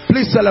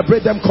 Please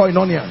celebrate them,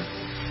 Koinonia.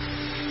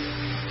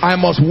 I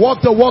must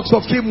walk the works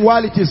of him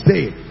while it is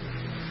day.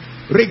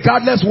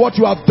 Regardless what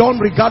you have done,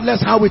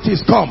 regardless how it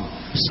is, come.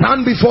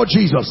 Stand before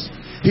Jesus.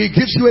 He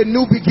gives you a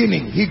new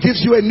beginning. He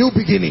gives you a new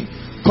beginning.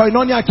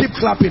 Koinonia, keep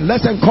clapping.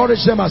 Let's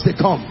encourage them as they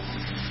come.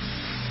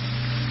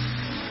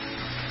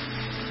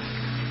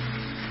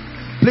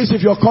 Please,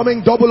 if you're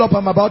coming, double up.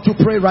 I'm about to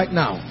pray right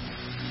now.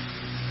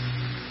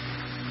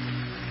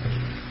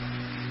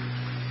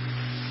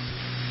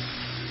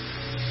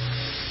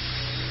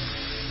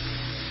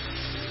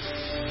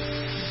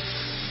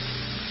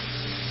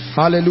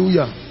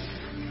 Hallelujah.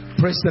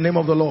 Praise the name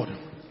of the Lord.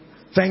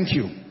 Thank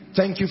you.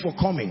 Thank you for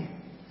coming.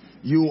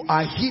 You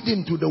are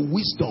hidden to the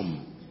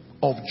wisdom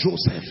of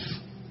Joseph.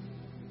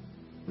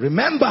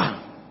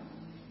 Remember,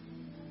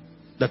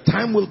 the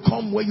time will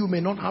come where you may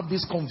not have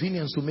this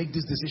convenience to make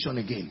this decision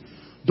again.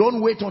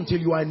 Don't wait until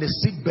you are in a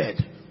sick bed,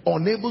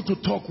 unable to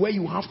talk, where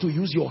you have to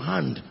use your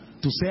hand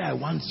to say, I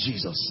want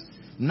Jesus.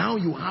 Now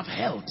you have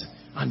health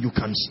and you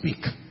can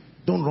speak.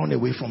 Don't run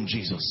away from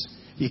Jesus.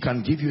 He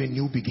can give you a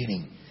new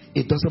beginning.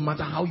 It doesn't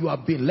matter how you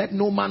have been. Let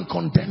no man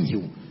condemn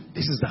you.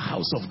 This is the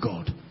house of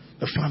God,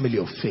 the family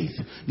of faith.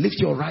 Lift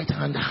your right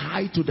hand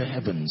high to the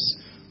heavens.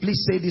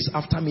 Please say this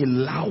after me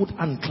loud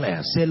and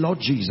clear. Say, Lord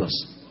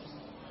Jesus,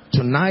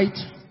 tonight,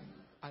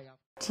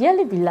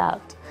 Dearly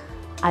beloved,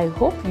 I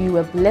hope you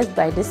were blessed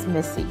by this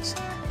message.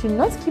 Do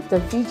not keep the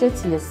video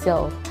to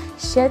yourself.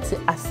 Share to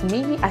as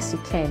many as you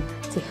can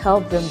to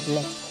help them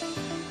bless.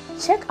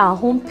 Check our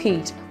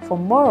homepage for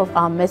more of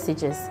our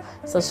messages.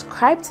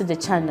 Subscribe to the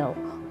channel,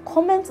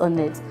 comment on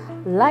it,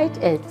 like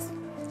it.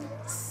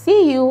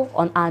 See you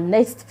on our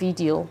next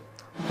video.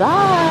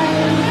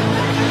 Bye.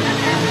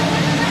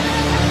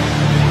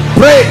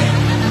 Pray,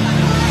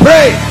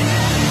 pray,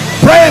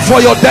 pray for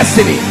your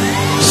destiny.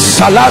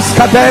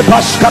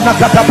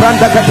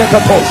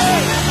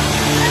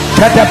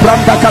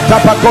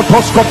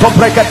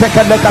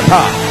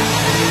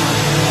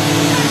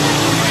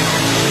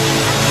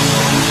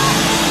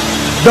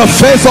 The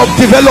phase of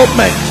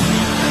development.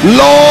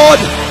 Lord,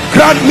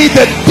 grant me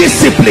the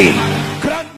discipline